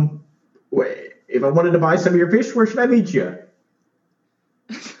 Well, wait, if I wanted to buy some of your fish, where should I meet you?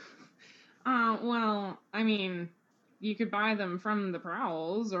 Well, I mean, you could buy them from the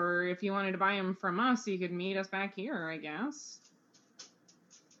Prowls, or if you wanted to buy them from us, you could meet us back here, I guess.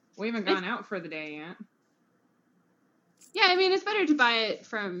 We haven't gone out for the day yet. Yeah, I mean, it's better to buy it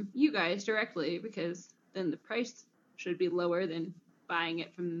from you guys directly, because then the price should be lower than buying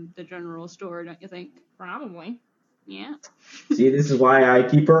it from the general store, don't you think? Probably. Yeah. See, this is why I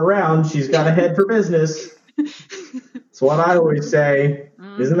keep her around. She's got a head for business. That's what I always say.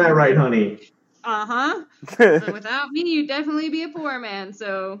 Isn't that right, honey? Uh-huh. And without me, you'd definitely be a poor man,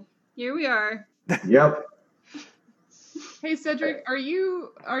 so here we are. Yep. Hey Cedric, are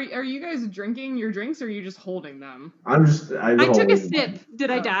you guys drinking your drinks, or are you just holding them? I took a sip.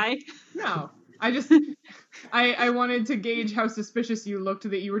 Did I die? No. I wanted to gauge how suspicious you looked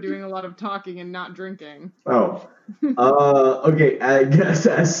that you were doing a lot of talking and not drinking. Oh. Okay, I guess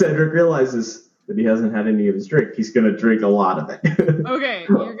as Cedric realizes that he hasn't had any of his drink, he's going to drink a lot of it. Okay,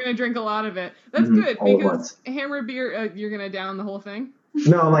 you're going to drink a lot of it. That's good, all at because once. Hammer Beer, you're going to down the whole thing?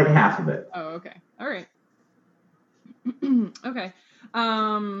 No, like half of it. Oh, okay. All right. Okay.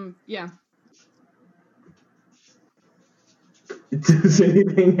 Yeah. Does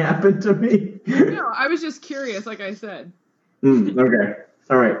anything happen to me? No, I was just curious, like I said. Okay.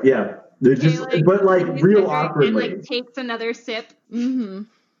 All right. Yeah. They're Okay, just, but like real awkwardly. And like takes another sip. Mm-hmm.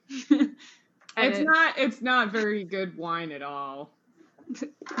 And It's not very good wine at all.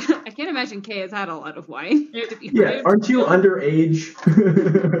 I can't imagine Kay has had a lot of wine. To be Yeah. honest. Aren't you underage?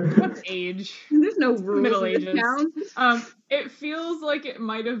 What's age? There's no rules Middle in this Ages. town. It feels like it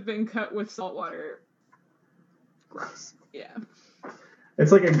might have been cut with salt water. Gross. Yeah.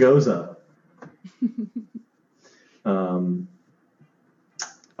 It's like a Goza. All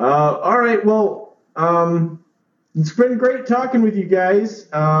right. Well, it's been great talking with you guys.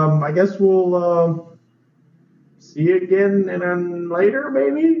 I guess we'll see you again and then later,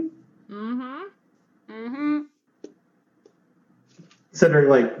 maybe. Cedric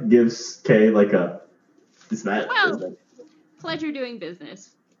like gives Kay like a. Is that? Well, pleasure doing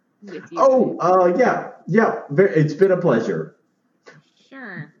business with you. Oh, yeah. It's been a pleasure.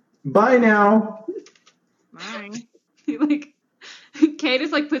 Sure. Bye now. Bye. Like Kay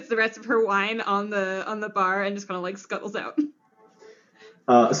just like puts the rest of her wine on the bar and just kind of like scuttles out.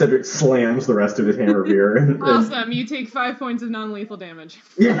 Cedric slams the rest of his hammer beer. And Awesome. You take 5 points of non-lethal damage.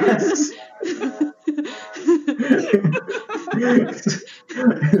 yes.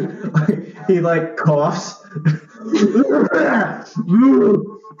 He like coughs.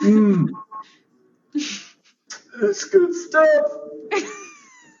 That's good stuff.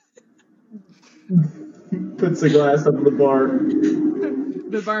 Puts a glass up the bar.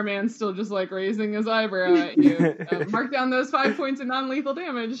 The barman's still just like raising his eyebrow at you. Mark down those 5 points of non-lethal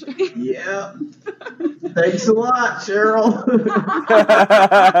damage. Yeah. Thanks a lot, Cheryl.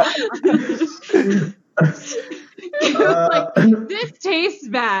 Like, this tastes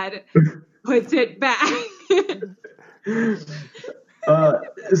bad. Puts it back.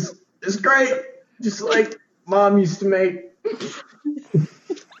 It's great. Just like Mom used to make.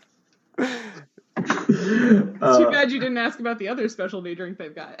 Too bad you didn't ask about the other specialty drink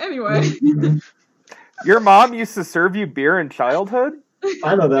they've got. Anyway. Your mom used to serve you beer in childhood?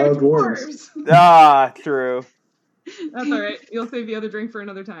 I know that They're was worse. dwarves. Ah, true. That's alright. You'll save the other drink for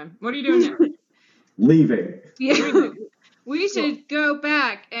another time. What are you doing now? Leaving. Yeah. We should go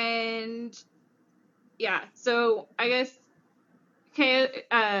back and yeah, so I guess okay,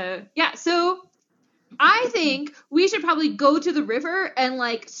 so I think we should probably go to the river and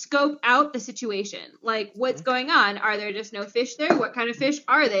like scope out the situation. Like what's going on? Are there just no fish there? What kind of fish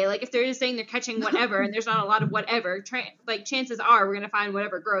are they? Like if they're just saying they're catching whatever and there's not a lot of whatever, like chances are we're going to find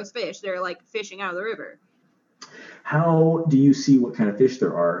whatever gross fish they're like fishing out of the river. How do you see what kind of fish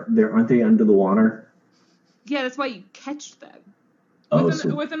there are? Aren't they under the water? Yeah, that's why you catch them.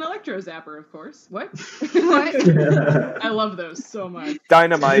 With an electro zapper, of course. What? What? I love those so much.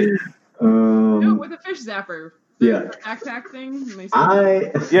 Dynamite. No, with a fish zapper. Yeah. Backpack thing.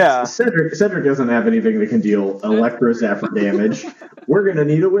 And Cedric doesn't have anything that can deal electro zapper damage. We're gonna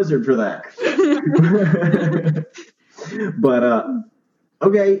need a wizard for that. But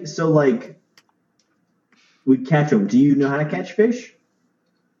okay, so like we catch them. Do you know how to catch fish?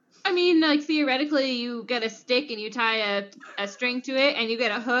 I mean, like, theoretically, you get a stick and you tie a string to it, and you get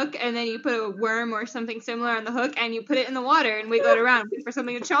a hook, and then you put a worm or something similar on the hook, and you put it in the water and wiggle it around for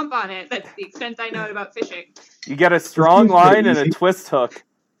something to chomp on it. That's the extent I know about fishing. You get a strong line and a twist hook.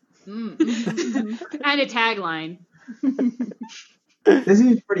 And a tagline. This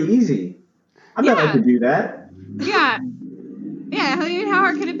seems pretty easy. I bet I could do that. Yeah. Yeah, I mean, how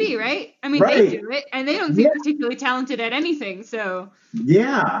hard could it be, right? I mean, Right. they do it, and they don't seem Yeah. particularly talented at anything, so...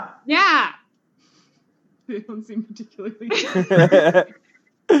 Yeah. Yeah. They don't seem particularly.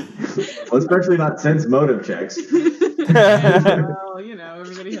 Well, especially not sense motive checks. Well,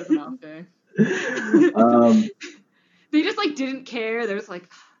 everybody has an off day. They just, like, didn't care. They're just like,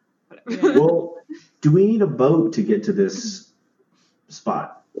 whatever. Yeah. Well, do we need a boat to get to this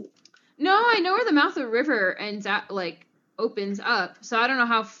spot? No, I know where the mouth of the river ends out, like, opens up, so I don't know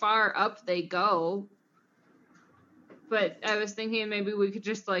how far up they go. But I was thinking maybe we could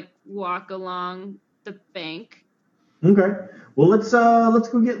just, like, walk along the bank. Okay. Well, let's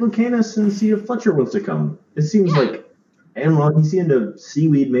go get Lucanus and see if Fletcher wants to come. It seems like, and while he's into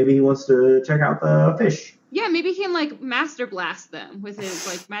seaweed, maybe he wants to check out the fish. Yeah, maybe he can, like, master blast them with his,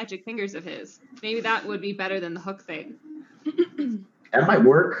 like, magic fingers of his. Maybe that would be better than the hook thing. That might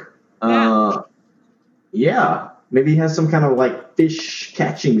work. Yeah. Yeah. Maybe he has some kind of like fish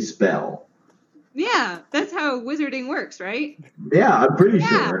catching spell. Yeah, that's how wizarding works, right? Yeah, I'm pretty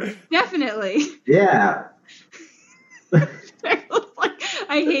Yeah, sure. definitely. Yeah. I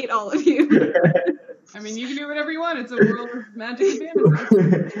hate all of you. I mean, you can do whatever you want. It's a world of magic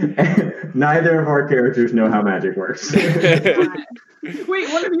advantage. Neither of our characters know how magic works.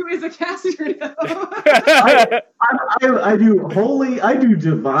 Wait, one of you is a caster now. I do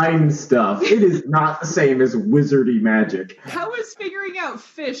divine stuff. It is not the same as wizardy magic. How is figuring out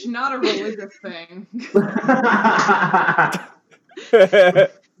fish not a religious thing?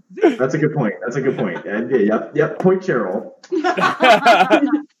 That's a good point. Yep. Point Cheryl.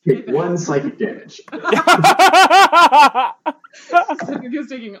 Take 1 psychic damage. He's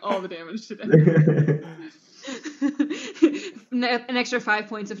taking all the damage today. An extra 5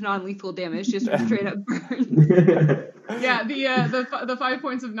 points of non-lethal damage, just straight up burn. Yeah, the 5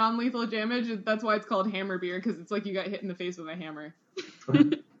 points of non-lethal damage. That's why it's called hammer beer, because it's like you got hit in the face with a hammer.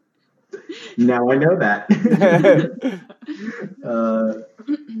 Now I know that. Yeah.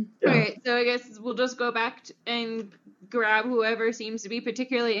 Alright, so I guess we'll just go back and grab whoever seems to be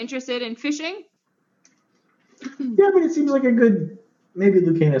particularly interested in fishing. Yeah, but it seems like a good. Maybe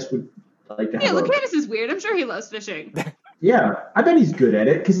Lucanus would like to have. Yeah, Lucanus is weird. I'm sure he loves fishing. Yeah, I bet he's good at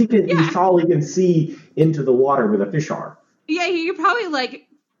it because he can. Yeah. He's tall. He can see into the water where the fish are. Yeah, he could probably, like,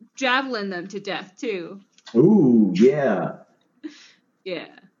 javelin them to death, too. Ooh, yeah. Yeah.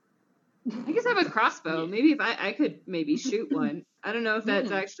 I guess I have a crossbow. Maybe if I could maybe shoot one. I don't know if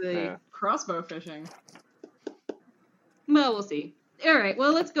that's actually... Yeah. Crossbow fishing. Well, we'll see. All right,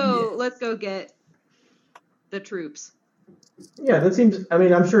 well, let's go get the troops. Yeah, that seems. I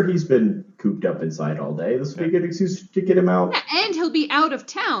mean, I'm sure he's been cooped up inside all day. This would be a good excuse to get him out. Yeah, and he'll be out of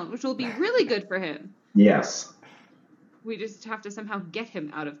town, which will be really good for him. Yes. We just have to somehow get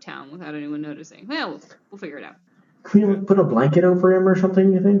him out of town without anyone noticing. Well, we'll figure it out. Can we put a blanket over him or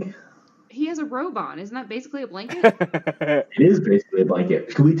something? You think? He has a robe on. Isn't that basically a blanket? It is basically a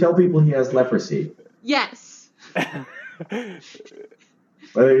blanket. Can we tell people he has leprosy? Yes. I think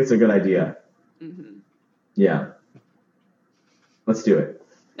it's a good idea. Mm-hmm. Yeah. Let's do it.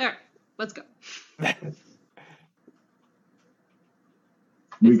 All right, let's go.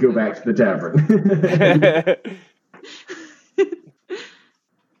 We go back to the tavern.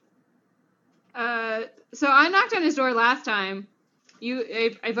 So I knocked on his door last time.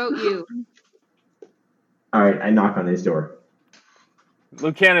 I vote you. All right, I knock on his door.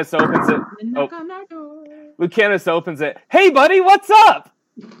 Lucanus opens it. Knock on our door. Lucanus opens it. Hey, buddy, what's up?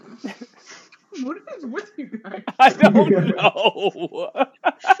 What is with you guys? I don't know.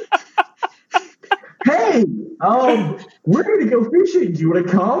 Hey, we're gonna go fishing. Do you want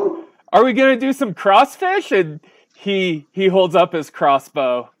to come? Are we gonna do some crossfish? And he holds up his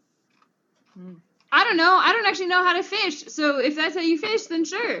crossbow. I don't know. I don't actually know how to fish. So if that's how you fish, then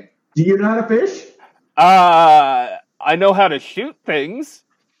sure. Do you know how to fish? I know how to shoot things.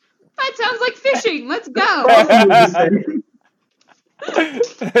 That sounds like fishing. Let's go.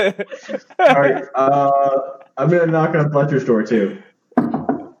 All right, I'm gonna knock on Fletcher's door too.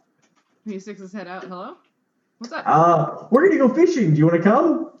 He sticks his head out. Hello? What's up? We're gonna go fishing. Do you want to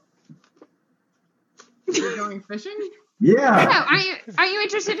come? You're going fishing? Yeah. Yeah, are you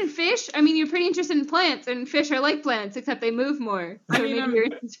interested in fish? I mean, you're pretty interested in plants, and fish are like plants, except they move more. So I mean, maybe you're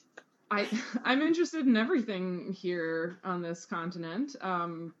interested. I'm interested in everything here on this continent.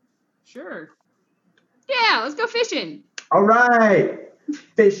 Sure. Yeah, let's go fishing. All right.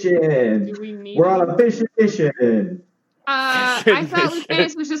 Fishing. Do we need We're on a fishing. I thought Fish.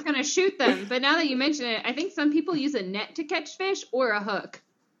 Lucanus was just gonna shoot them, but now that you mention it, I think some people use a net to catch fish or a hook.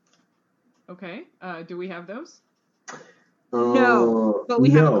 Okay. Do we have those? No, but we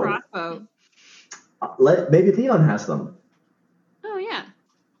have a crossbow. Maybe Leon has them. Oh yeah.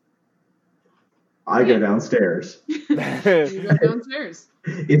 I go downstairs. You go downstairs.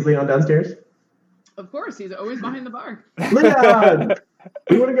 Is Leon downstairs? Of course, he's always behind the bar. Leon,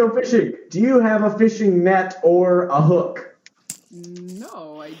 we want to go fishing. Do you have a fishing net or a hook?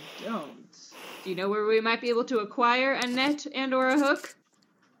 No, I don't. Do you know where we might be able to acquire a net and or a hook?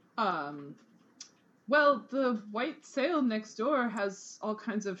 Well, the White Sail next door has all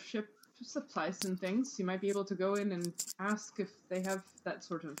kinds of ship supplies and things. You might be able to go in and ask if they have that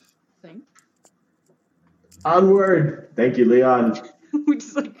sort of thing. Onward. Thank you, Leon. We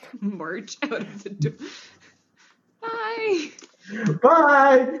just march out of the door. Bye.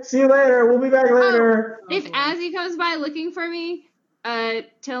 Bye. See you later. We'll be back later. If as he comes by looking for me,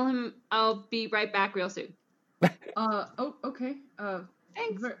 tell him I'll be right back real soon. Oh, okay.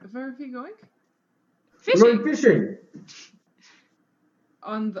 Thanks. Where are you going? We're Fishing. going fishing.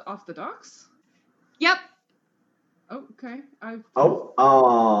 Off the docks? Yep. Oh, okay.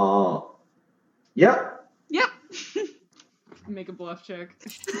 Yep. Yep. Make a bluff check.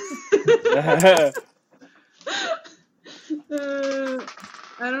 I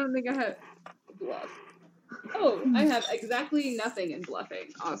don't think I have bluff. Oh, I have exactly nothing in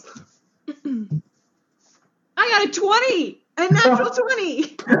bluffing. Awesome. I got a 20! A natural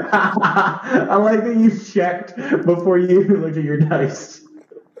 20! I like that you checked before you looked at your dice.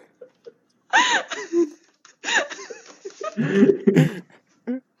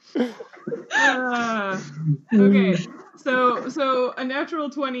 Okay, so a natural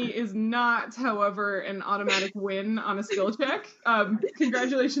 20 is not, however, an automatic win on a skill check.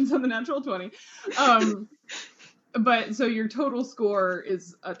 Congratulations on the natural 20. But so your total score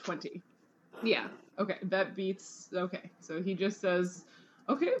is a 20. Yeah. Okay, that beats. Okay, so he just says,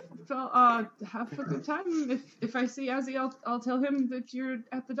 "Okay, well, have a good time. If I see Azzy, I'll tell him that you're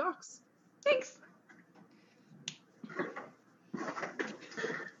at the docks." Thanks.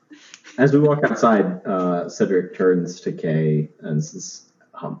 As we walk outside, Cedric turns to Kay and says,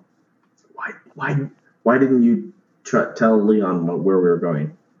 "Why didn't you tell Leon where we were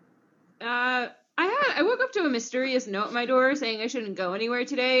going?" I woke up to a mysterious note at my door saying I shouldn't go anywhere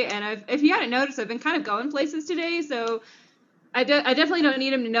today, and if you hadn't noticed, I've been kind of going places today, so I definitely don't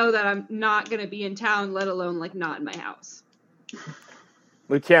need him to know that I'm not going to be in town, let alone, not in my house.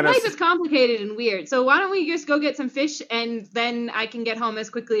 Lucanus. Life is complicated and weird, so why don't we just go get some fish, and then I can get home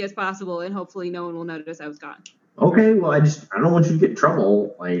as quickly as possible, and hopefully no one will notice I was gone. Okay, well, I don't want you to get in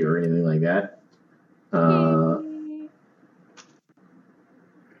trouble, or anything like that.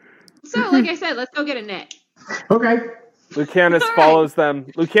 So, like I said, let's go get a net. Okay. Lucanus follows them.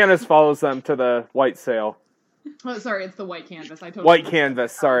 Lucanus follows them to the White Sail. Oh, sorry, it's the white canvas. I totally White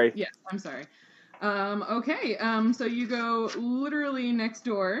canvas. Sorry. Yes, I'm sorry. Okay. So you go literally next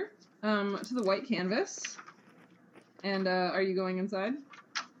door to the white canvas, and are you going inside?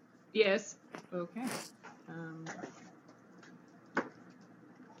 Yes. Okay.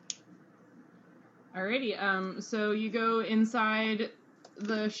 Alrighty. So you go inside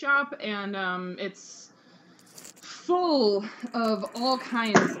the shop, and it's full of all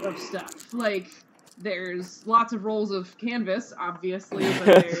kinds of stuff. There's lots of rolls of canvas, obviously,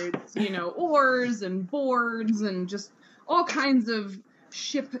 but there's, oars and boards and just all kinds of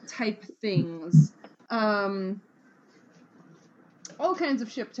ship-type things. And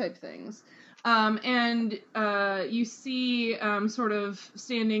you see, sort of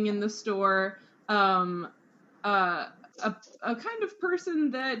standing in the store, a kind of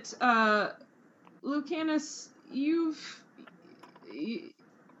person that, Lucanus, you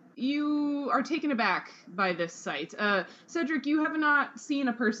are taken aback by this sight. Cedric, you have not seen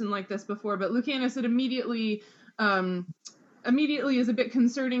a person like this before, but Lucanus, it immediately is a bit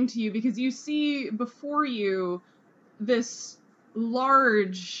concerning to you, because you see before you this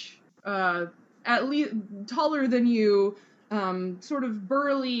large, at least taller than you, sort of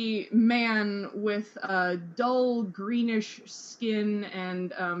burly man with dull greenish skin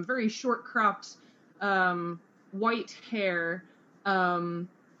and very short cropped white hair.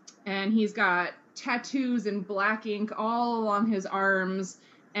 And he's got tattoos in black ink all along his arms,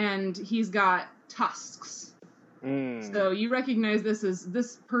 and he's got tusks. So you recognize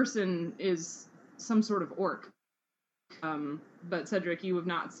this person is some sort of orc. But Cedric, you have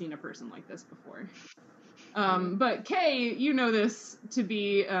not seen a person like this before. But Kay, you know this to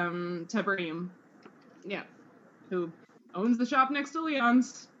be Tabrim. Yeah. Who owns the shop next to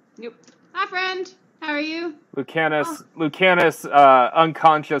Leon's. Yep. Hi, friend. How are you? Lucanus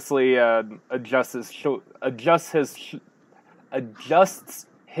unconsciously adjusts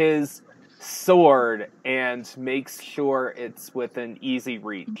his sword and makes sure it's within easy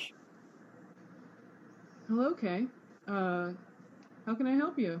reach. Hello, Kay. How can I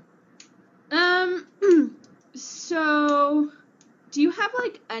help you? So, do you have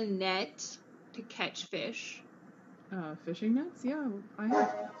like a net to catch fish? Fishing nets? Yeah, I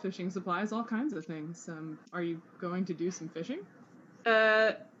have fishing supplies, all kinds of things. Are you going to do some fishing?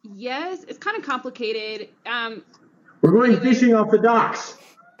 Yes. It's kind of complicated. We're going Anyway. fishing off the docks.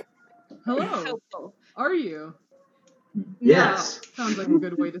 Hello. Helpful. Are you? Yes. Sounds like a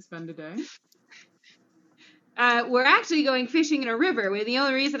good way to spend a day. We're actually going fishing in a river. The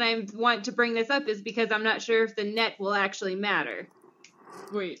only reason I want to bring this up is because I'm not sure if the net will actually matter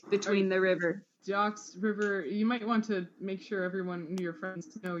Wait, between the river. Docks, river. You might want to make sure everyone, your friends,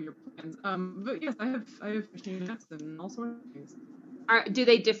 know your plans. But yes, I have fishing nets and all sorts of things. Do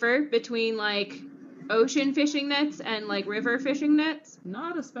they differ between like ocean fishing nets and like river fishing nets?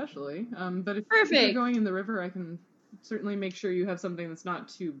 Not especially. But if Perfect. you're going in the river, I can certainly make sure you have something that's not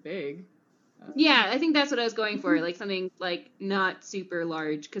too big. Yeah, I think that's what I was going for, like something like not super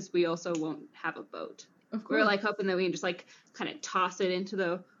large, because we also won't have a boat. Of course. We're like hoping that we can just like kind of toss it into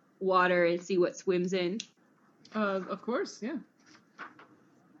the water and see what swims in. Of course, yeah.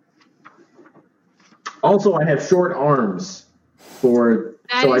 Also, I have short arms so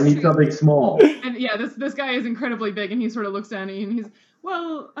I is need true. something small. And yeah, this guy is incredibly big, and he sort of looks down at you, and he's,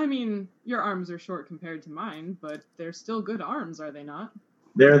 well, I mean, your arms are short compared to mine, but they're still good arms, are they not?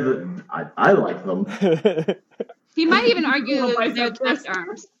 I like them. He might even argue Little that they're bicep the best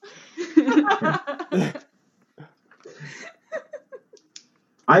arms.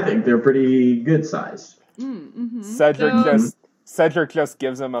 I think they're pretty good sized. Mm-hmm. Cedric just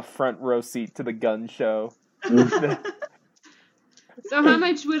gives him a front row seat to the gun show. So how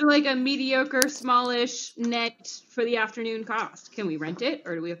much would like a mediocre, smallish net for the afternoon cost? Can we rent it,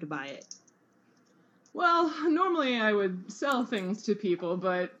 or do we have to buy it? Well, normally I would sell things to people,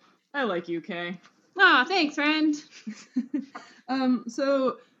 but I like you, Kay. Aw, thanks, friend.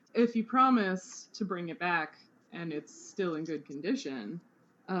 So if you promise to bring it back and it's still in good condition,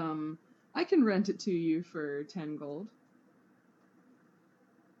 I can rent it to you for 10 gold.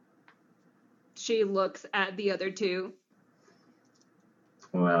 She looks at the other two.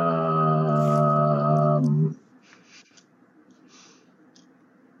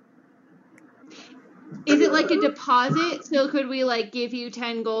 Is it like a deposit? So could we like give you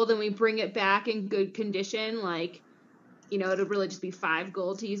 10 gold and we bring it back in good condition? Like, it'll really just be 5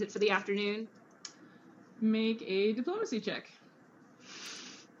 gold to use it for the afternoon. Make a diplomacy check.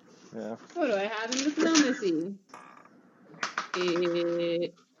 Yeah. What do I have in diplomacy?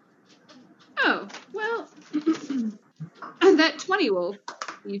 Oh, well, that 20 will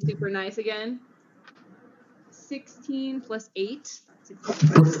be super nice again. 16 plus 8.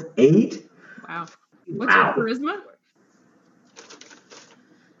 8? Wow. What's your charisma?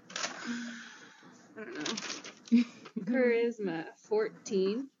 I don't know. Charisma,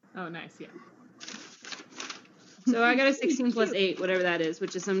 14. Oh, nice, yeah. So I got a 16 plus 8, whatever that is,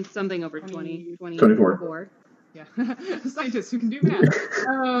 which is something over 20. 24. Yeah. Scientists who can do math.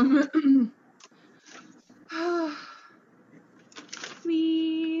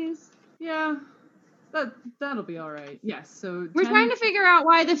 Please. Yeah. That'll be all right. Yes. So We're trying to figure out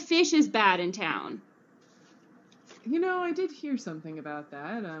why the fish is bad in town. I did hear something about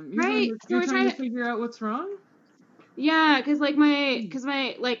that. Right? You're trying to figure out what's wrong? Yeah, because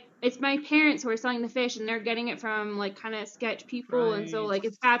it's my parents who are selling the fish, and they're getting it from like kind of sketch people, and so like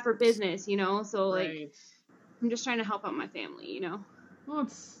it's bad for business, So like Right. I'm just trying to help out my family, Well,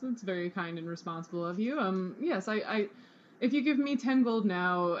 it's very kind and responsible of you. Yes, I if you give me 10 gold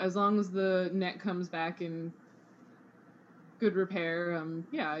now, as long as the net comes back in good repair,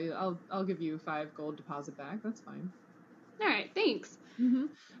 yeah, I'll give you 5 gold deposit back. That's fine. All right, thanks. Mm-hmm.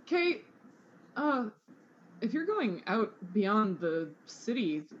 Okay, if you're going out beyond the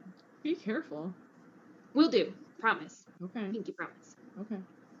city, be careful. Will do. Promise. Okay. Pinky promise. Okay.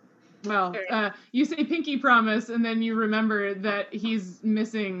 Well, Alright. you say pinky promise, and then you remember that he's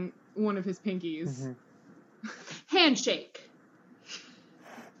missing one of his pinkies. Mm-hmm. Handshake.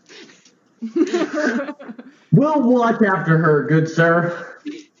 We'll watch after her, good sir.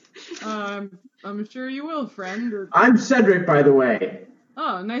 I'm sure you will, friend. I'm Cedric, by the way.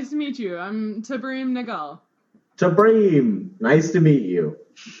 Oh, nice to meet you. I'm Tabrim Nagal. Tabrim, nice to meet you.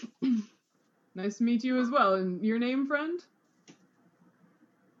 Nice to meet you as well. And your name, friend?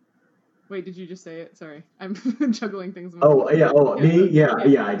 Wait, did you just say it? Sorry. I'm juggling things. Me? Yeah,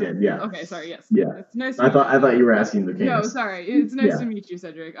 I did, yeah. Okay, sorry, yes. Yeah. It's nice to I meet you. thought you were asking the No, case. sorry. It's nice Yeah. to meet you,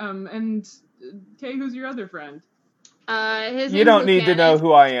 Cedric. And Kay, who's your other friend? His You name's don't need to know Lucanus.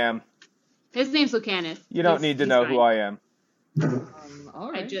 who I am. His name's Lucanus. You don't need to know who I am.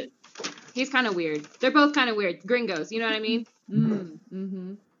 All right. He's kind of weird. They're both kind of weird. Gringos, you know what I mean?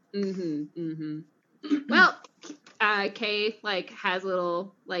 Well, Kay like has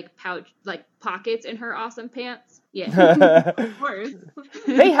little like pouch like pockets in her awesome pants. Yeah. Of course.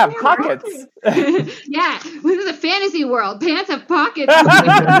 They have pockets. Yeah. This is a fantasy world. Pants have pockets.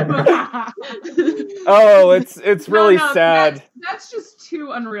 Oh, it's really sad. That's just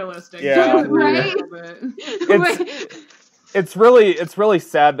too unrealistic. Yeah. Right? It's really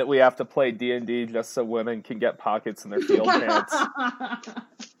sad that we have to play D&D just so women can get pockets in their field pants.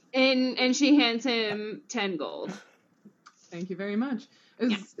 And she hands him 10 gold. Thank you very much.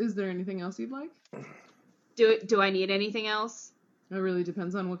 Is there anything else you'd like? Do I need anything else? It really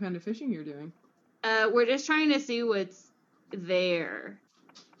depends on what kind of fishing you're doing. We're just trying to see what's there.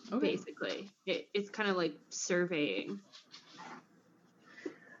 Okay. Basically, it's kind of like surveying.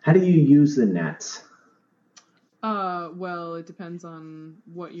 How do you use the nets? Well, it depends on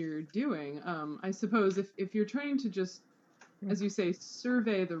what you're doing. I suppose if you're trying to just, as you say,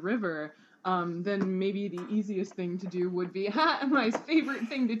 survey the river, then maybe the easiest thing to do would be my favorite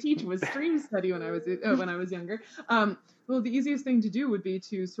thing to teach was stream study when I was younger. Well, the easiest thing to do would be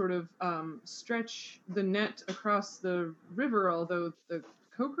to sort of stretch the net across the river, although the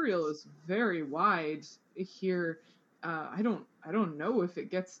coquerel is very wide here. I don't know if it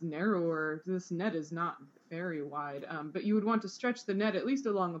gets narrower. This net is not very wide, but you would want to stretch the net at least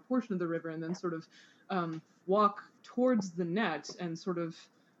along a portion of the river and then sort of walk towards the net and sort of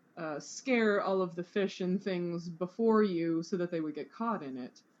scare all of the fish and things before you so that they would get caught in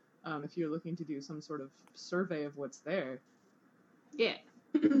it, if you're looking to do some sort of survey of what's there. Yeah.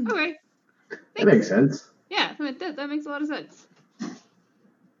 Okay. That makes sense. Yeah, that makes a lot of sense.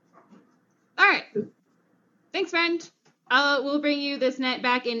 All right. Thanks, friend. We'll bring you this net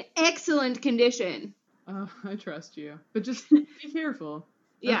back in excellent condition. I trust you, but just be careful.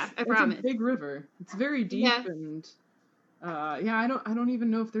 Yeah, I promise. It's a big river. It's very deep, and I don't even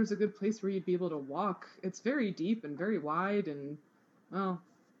know if there's a good place where you'd be able to walk. It's very deep and very wide, and well,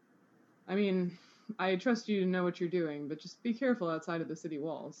 I mean, I trust you to know what you're doing, but just be careful outside of the city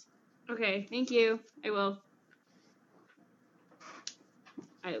walls. Okay, thank you. I will.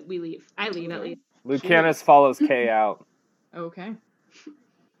 We leave. I leave at least. Lucanus follows Kay out. Okay.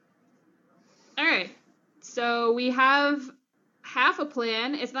 All right. So we have half a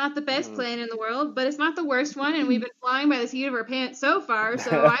plan. It's not the best plan in the world, but it's not the worst one, and we've been flying by the seat of our pants so far,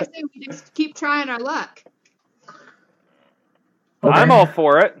 so I say we just keep trying our luck. Okay. I'm all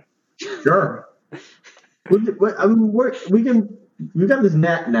for it. Sure. We've got this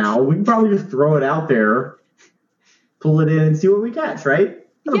net now. We can probably just throw it out there, pull it in, and see what we catch, right?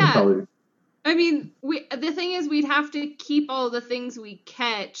 Yeah. I mean, the thing is, we'd have to keep all the things we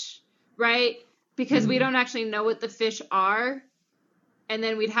catch, right? Because we don't actually know what the fish are, and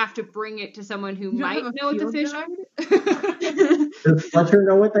then we'd have to bring it to someone who might know what the fish are. Does Fletcher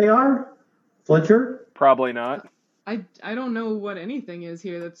know what they are? Fletcher? Probably not. I don't know what anything is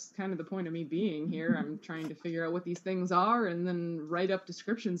here. That's kind of the point of me being here. I'm trying to figure out what these things are and then write up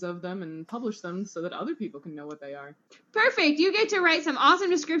descriptions of them and publish them so that other people can know what they are. Perfect. You get to write some awesome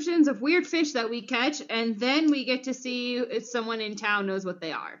descriptions of weird fish that we catch, and then we get to see if someone in town knows what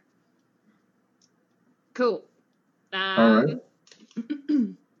they are. Cool. All right.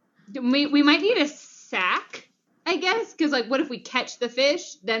 We might need a sack, I guess, because like, what if we catch the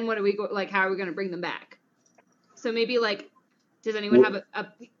fish? Then what do we go? Like, how are we going to bring them back? So maybe like, does anyone have a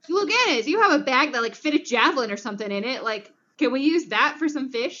look at it? You have a bag that like fit a javelin or something in it. Like, can we use that for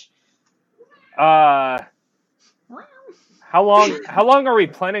some fish? How long are we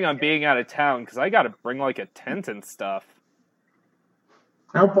planning on being out of town? Because I got to bring like a tent and stuff.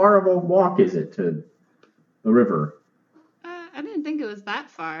 How far of a walk is it to the river? I didn't think it was that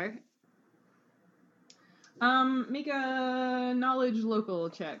far. Make a knowledge local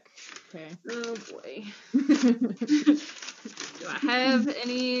check. Okay. Oh boy. Do I have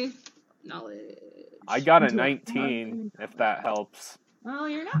any knowledge? I got a 19, if that helps. Well,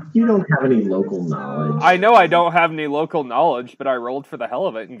 you're not. You don't have any local knowledge. I know I don't have any local knowledge, but I rolled for the hell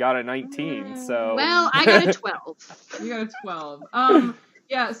of it and got a 19, so... Well, I got a 12. You got a 12.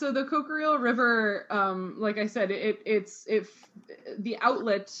 Yeah, so the Coquerel River, like I said, it's the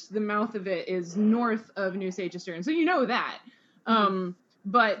outlet, the mouth of it is north of New Sagestern, so you know that.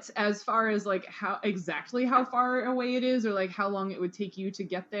 But as far as like how far away it is, or like how long it would take you to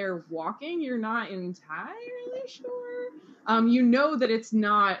get there walking, you're not entirely sure. You know that it's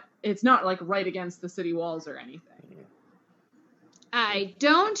not like right against the city walls or anything. I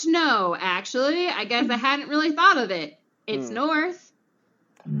don't know, actually. I guess I hadn't really thought of it. It's north.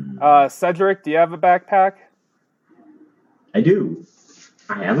 Cedric, do you have a backpack? I do.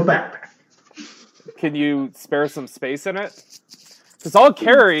 I have a backpack. Can you spare some space in it? Because I'll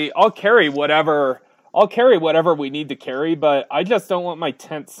carry whatever we need to carry, but I just don't want my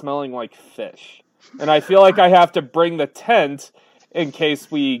tent smelling like fish. And I feel like I have to bring the tent in case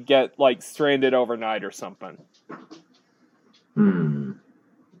we get like stranded overnight or something.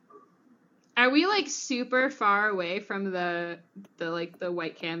 Are we like super far away from the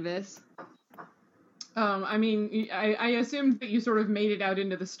white canvas? I mean, I assumed that you sort of made it out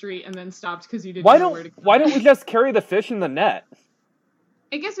into the street and then stopped because you didn't know where to go. Why don't we just carry the fish in the net?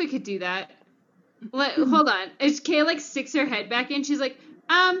 I guess we could do that. Hold on. Is Kay like sticks her head back in? She's like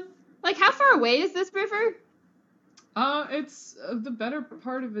how far away is this river? It's the better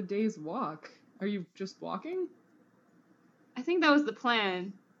part of a day's walk. Are you just walking? I think that was the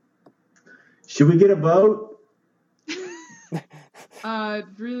plan. Should we get a boat? It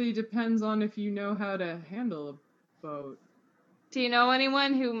really depends on if you know how to handle a boat. Do you know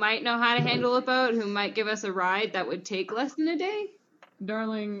anyone who might know how to handle a boat, who might give us a ride that would take less than a day?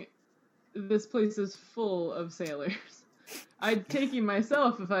 Darling, this place is full of sailors. I'd take you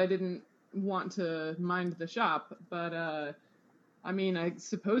myself if I didn't want to mind the shop, but, I mean, I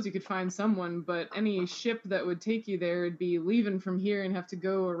suppose you could find someone, but any ship that would take you there would be leaving from here and have to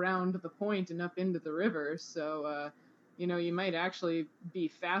go around the point and up into the river, so, you might actually be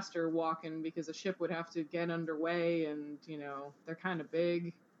faster walking because a ship would have to get underway and, they're kind of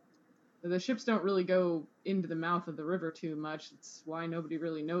big. The ships don't really go into the mouth of the river too much. It's why nobody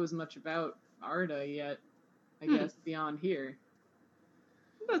really knows much about Arda yet, I guess, beyond here.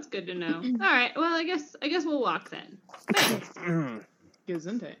 That's good to know. All right, well, I guess we'll walk then. Thanks.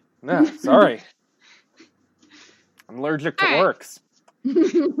 Gesundheit. No, sorry. I'm allergic to orcs.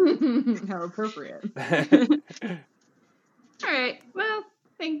 How appropriate. All right. Well,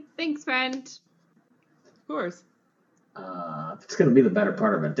 thanks, friend. Of course. If it's going to be the better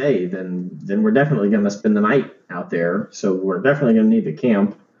part of a day, then we're definitely going to spend the night out there. So we're definitely going to need to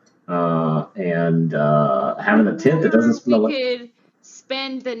camp and having a tent that doesn't smell like. We could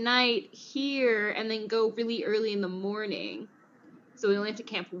spend the night here and then go really early in the morning. So we only have to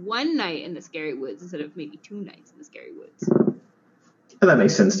camp one night in the Scary Woods instead of maybe 2 nights in the Scary Woods. Yeah, that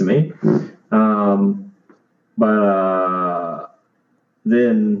makes sense to me. But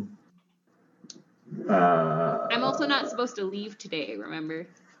then. I'm also not supposed to leave today, remember?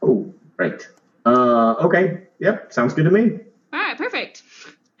 Oh, right. Okay. Yep. Sounds good to me. All right, perfect.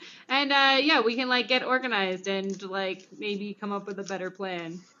 And we can like get organized and like maybe come up with a better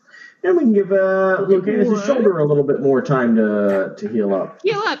plan. And we can give Lucanus' shoulder a little bit more time to heal up.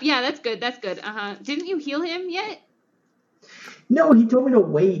 Heal up, yeah, that's good. Didn't you heal him yet? No, he told me to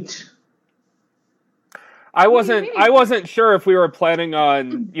wait. I wasn't sure if we were planning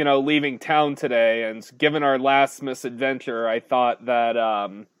on, leaving town today, and given our last misadventure, I thought that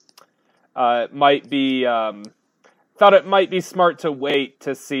it might be smart to wait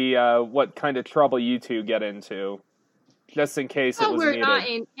to see what kind of trouble you two get into, just in case it was we're needed. not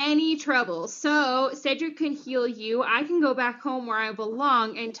in any trouble. So Cedric can heal you. I can go back home where I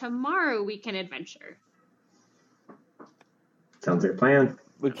belong, and tomorrow we can adventure. Sounds like a plan.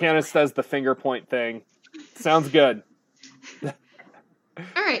 Lucanus does the finger point thing. Sounds good. All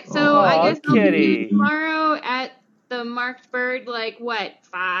right, so I guess I'll kitty. be tomorrow at the Marked Bird,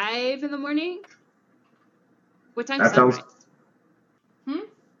 5 in the morning? What time's sunrise?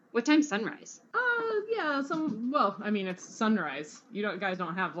 What time's sunrise? Yeah, it's sunrise. Guys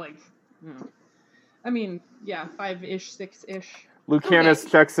don't have 5-ish, 6-ish. Lucanus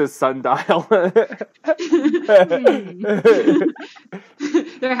checks his sundial.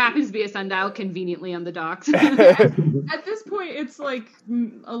 There happens to be a sundial conveniently on the docks. At this point, it's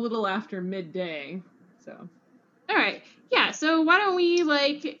a little after midday. So, all right, yeah. So why don't we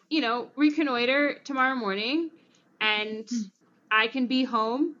reconnoiter tomorrow morning, and I can be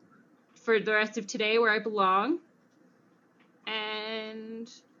home for the rest of today where I belong,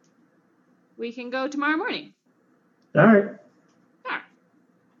 and we can go tomorrow morning. All right.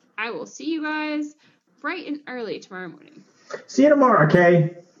 I will see you guys bright and early tomorrow morning. See you tomorrow,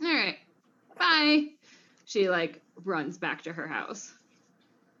 Kay. All right. Bye. She, runs back to her house.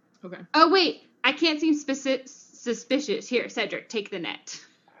 Okay. Oh, wait. I can't seem suspicious. Here, Cedric, take the net.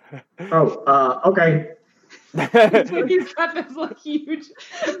 Okay. He's got this, huge...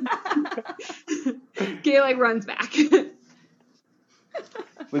 Kay, runs back.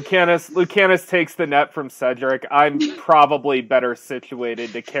 Lucanus takes the net from Cedric. I'm probably better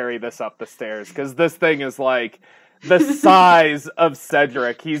situated to carry this up the stairs, because this thing is the size of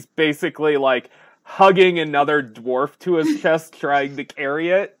Cedric. He's basically hugging another dwarf to his chest trying to carry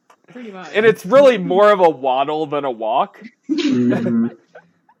it. Pretty much. And it's really more of a waddle than a walk. Mm-hmm.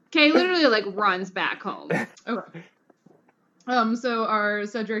 Kay literally like runs back home. Okay. So are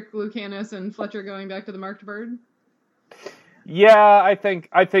Cedric, Lucanus, and Fletcher going back to the Marked Bird? Yeah, I think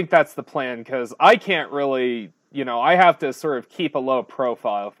that's the plan, because I can't really, I have to sort of keep a low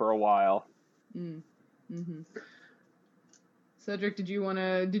profile for a while. Mm-hmm. Cedric, did you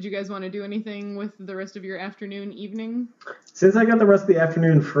guys want to do anything with the rest of your afternoon, evening? Since I got the rest of the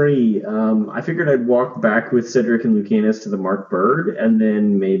afternoon free, I figured I'd walk back with Cedric and Lucanus to the Marked Bird, and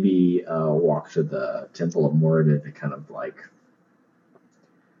then maybe walk to the Temple of Moradin to kind of like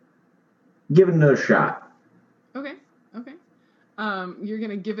give it another shot. Okay. You're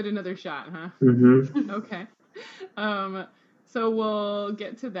gonna give it another shot, huh? Mm-hmm. Okay. So we'll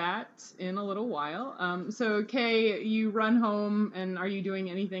get to that in a little while. So Kay, you run home, and are you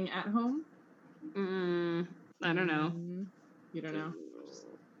doing anything at home? I don't know. You don't know. Just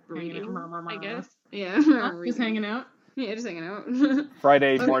Reading, I guess. Yeah. Just hanging out. Yeah, just hanging out.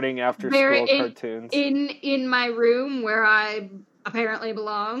 Friday morning after school cartoons. In my room where I apparently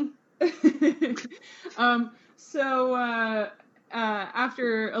belong.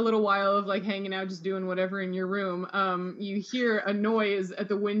 After a little while of like hanging out, just doing whatever in your room, you hear a noise at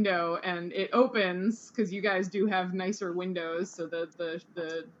the window, and it opens because you guys do have nicer windows, so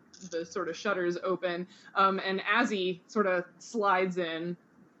the sort of shutters open, and Azzy sort of slides in.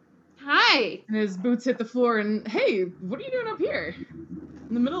 Hi. And his boots hit the floor, and hey, what are you doing up here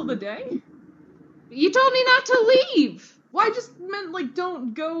in the middle of the day? You told me not to leave. Well, I just meant like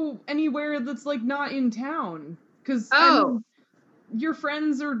don't go anywhere that's like not in town, because your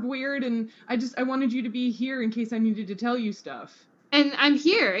friends are weird, and I wanted you to be here in case I needed to tell you stuff. And I'm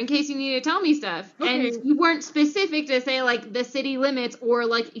here in case you need to tell me stuff. Okay. And you weren't specific to say, like, the city limits or,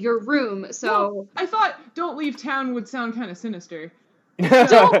 like, your room, so... Well, I thought don't leave town would sound kind of sinister.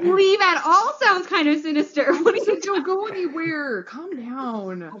 Don't leave at all sounds kind of sinister. What do you don't go anywhere. Calm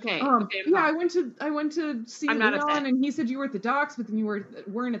down. Okay. Yeah, I went to see Leon, and he said you were at the docks, but then you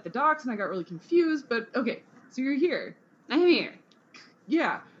weren't at the docks, and I got really confused. But okay, so you're here. I'm here.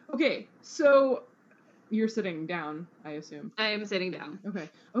 Yeah. Okay. So you're sitting down, I assume. I am sitting down.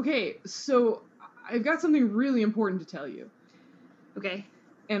 Okay. So I've got something really important to tell you. Okay.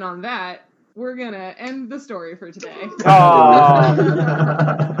 And on that, we're gonna end the story for today.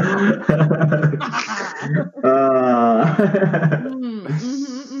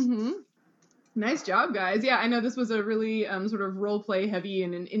 Nice job, guys. Yeah, I know this was a really sort of role-play heavy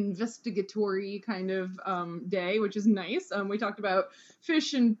and an investigatory kind of day, which is nice. We talked about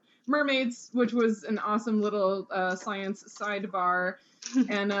fish and mermaids, which was an awesome little science sidebar.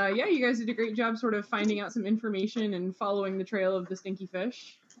 And yeah, you guys did a great job sort of finding out some information and following the trail of the stinky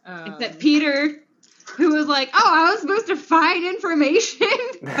fish. Except Peter, who was like, oh, I was supposed to find information?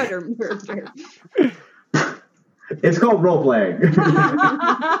 It's called role-playing.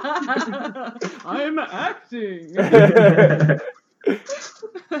 I'm acting.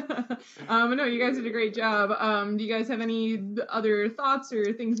 No, you guys did a great job. Do you guys have any other thoughts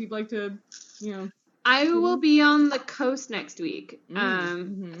or things you'd like to, I will be on the coast next week for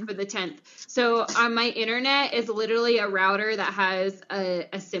the 10th. So my internet is literally a router that has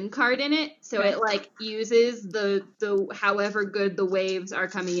a SIM card in it. So it like uses the however good the waves are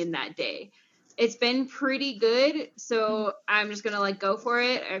coming in that day. It's been pretty good. So I'm just going to like go for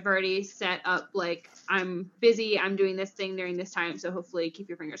it. I've already set up like I'm busy. I'm doing this thing during this time. So hopefully keep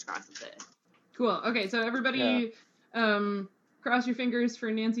your fingers crossed with it. Cool. Okay. So everybody cross your fingers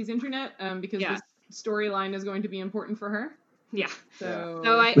for Nancy's internet because this storyline is going to be important for her. Yeah. So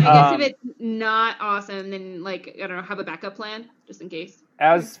I guess if it's not awesome, then like I don't know, have a backup plan just in case.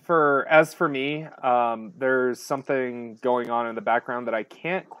 As for me, there's something going on in the background that I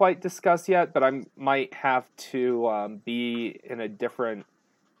can't quite discuss yet, but I might have to be in a different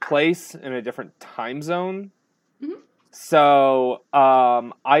place in a different time zone. Mm-hmm. So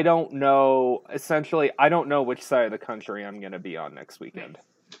I don't know. Essentially, I don't know which side of the country I'm going to be on next weekend.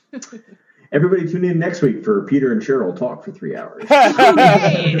 Nice. Everybody tune in next week for Peter and Cheryl talk for 3 hours.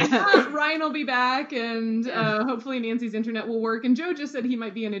 Ryan will be back, and hopefully Nancy's internet will work. And Joe just said he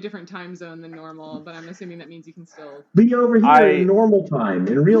might be in a different time zone than normal, but I'm assuming that means you can still be over here in normal time,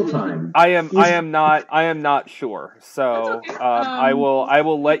 in real time. I am not sure. So okay. I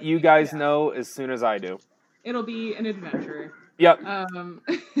will let you guys know as soon as I do. It'll be an adventure. Yep.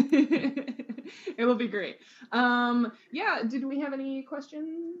 It'll be great. Yeah. Did we have any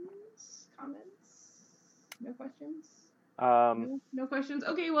questions? Comments? No questions? No questions?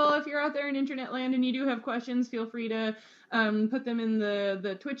 Okay, well, if you're out there in internet land and you do have questions, feel free to put them in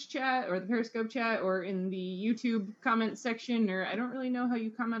the Twitch chat or the Periscope chat or in the YouTube comment section, or I don't really know how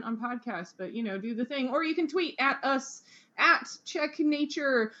you comment on podcasts, but, do the thing. Or you can tweet at us at Check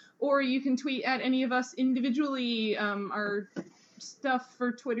Nature, or you can tweet at any of us individually. Our stuff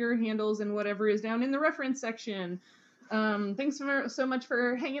for Twitter handles and whatever is down in the reference section. Thanks so much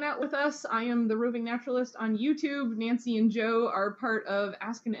for hanging out with us. I am the Roving Naturalist on YouTube. Nancy and Joe are part of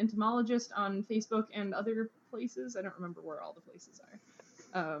Ask an Entomologist on Facebook and other places. I don't remember where all the places are.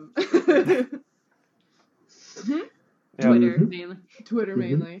 Twitter mainly. Twitter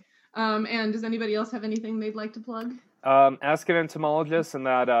mainly. And does anybody else have anything they'd like to plug? Ask an Entomologist and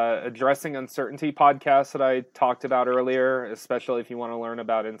that Addressing Uncertainty podcast that I talked about earlier, especially if you want to learn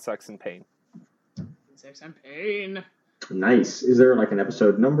about insects and pain. Insects and pain. Nice. Is there like an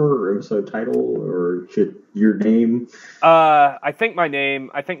episode number or episode title, or should your name? I think my name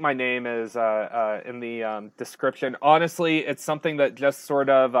is in the description. Honestly, it's something that just sort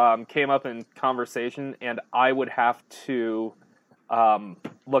of came up in conversation, and I would have to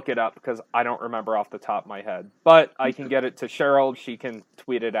look it up because I don't remember off the top of my head. But I can get it to Cheryl. She can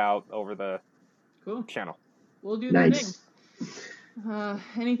tweet it out over the channel. We'll do that thing.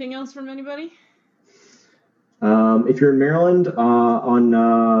 Anything else from anybody? If you're in Maryland, on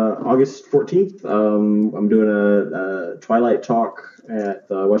August 14th, I'm doing a Twilight talk at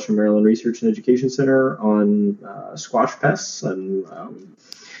the Western Maryland Research and Education Center on squash pests. And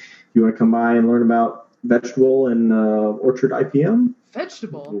if you want to come by and learn about vegetable and orchard IPM,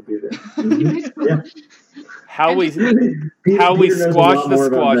 vegetable. We'll be there. Mm-hmm. Yeah. How we Peter squash the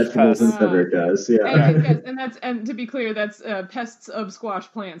squash pests. Cedric does. Yeah. And to be clear, that's pests of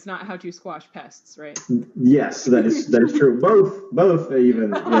squash plants, not how to squash pests, right? Yes, that is true. Both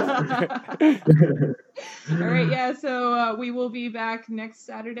even. Yeah. All right, yeah. So we will be back next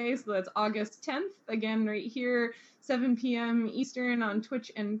Saturday. So that's August 10th. Again, right here, 7 p.m. Eastern on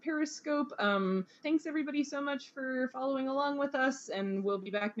Twitch and Periscope. Thanks everybody so much for following along with us, and we'll be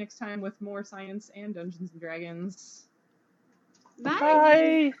back next time with more science and Dungeons and Dragons.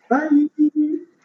 Bye. Bye.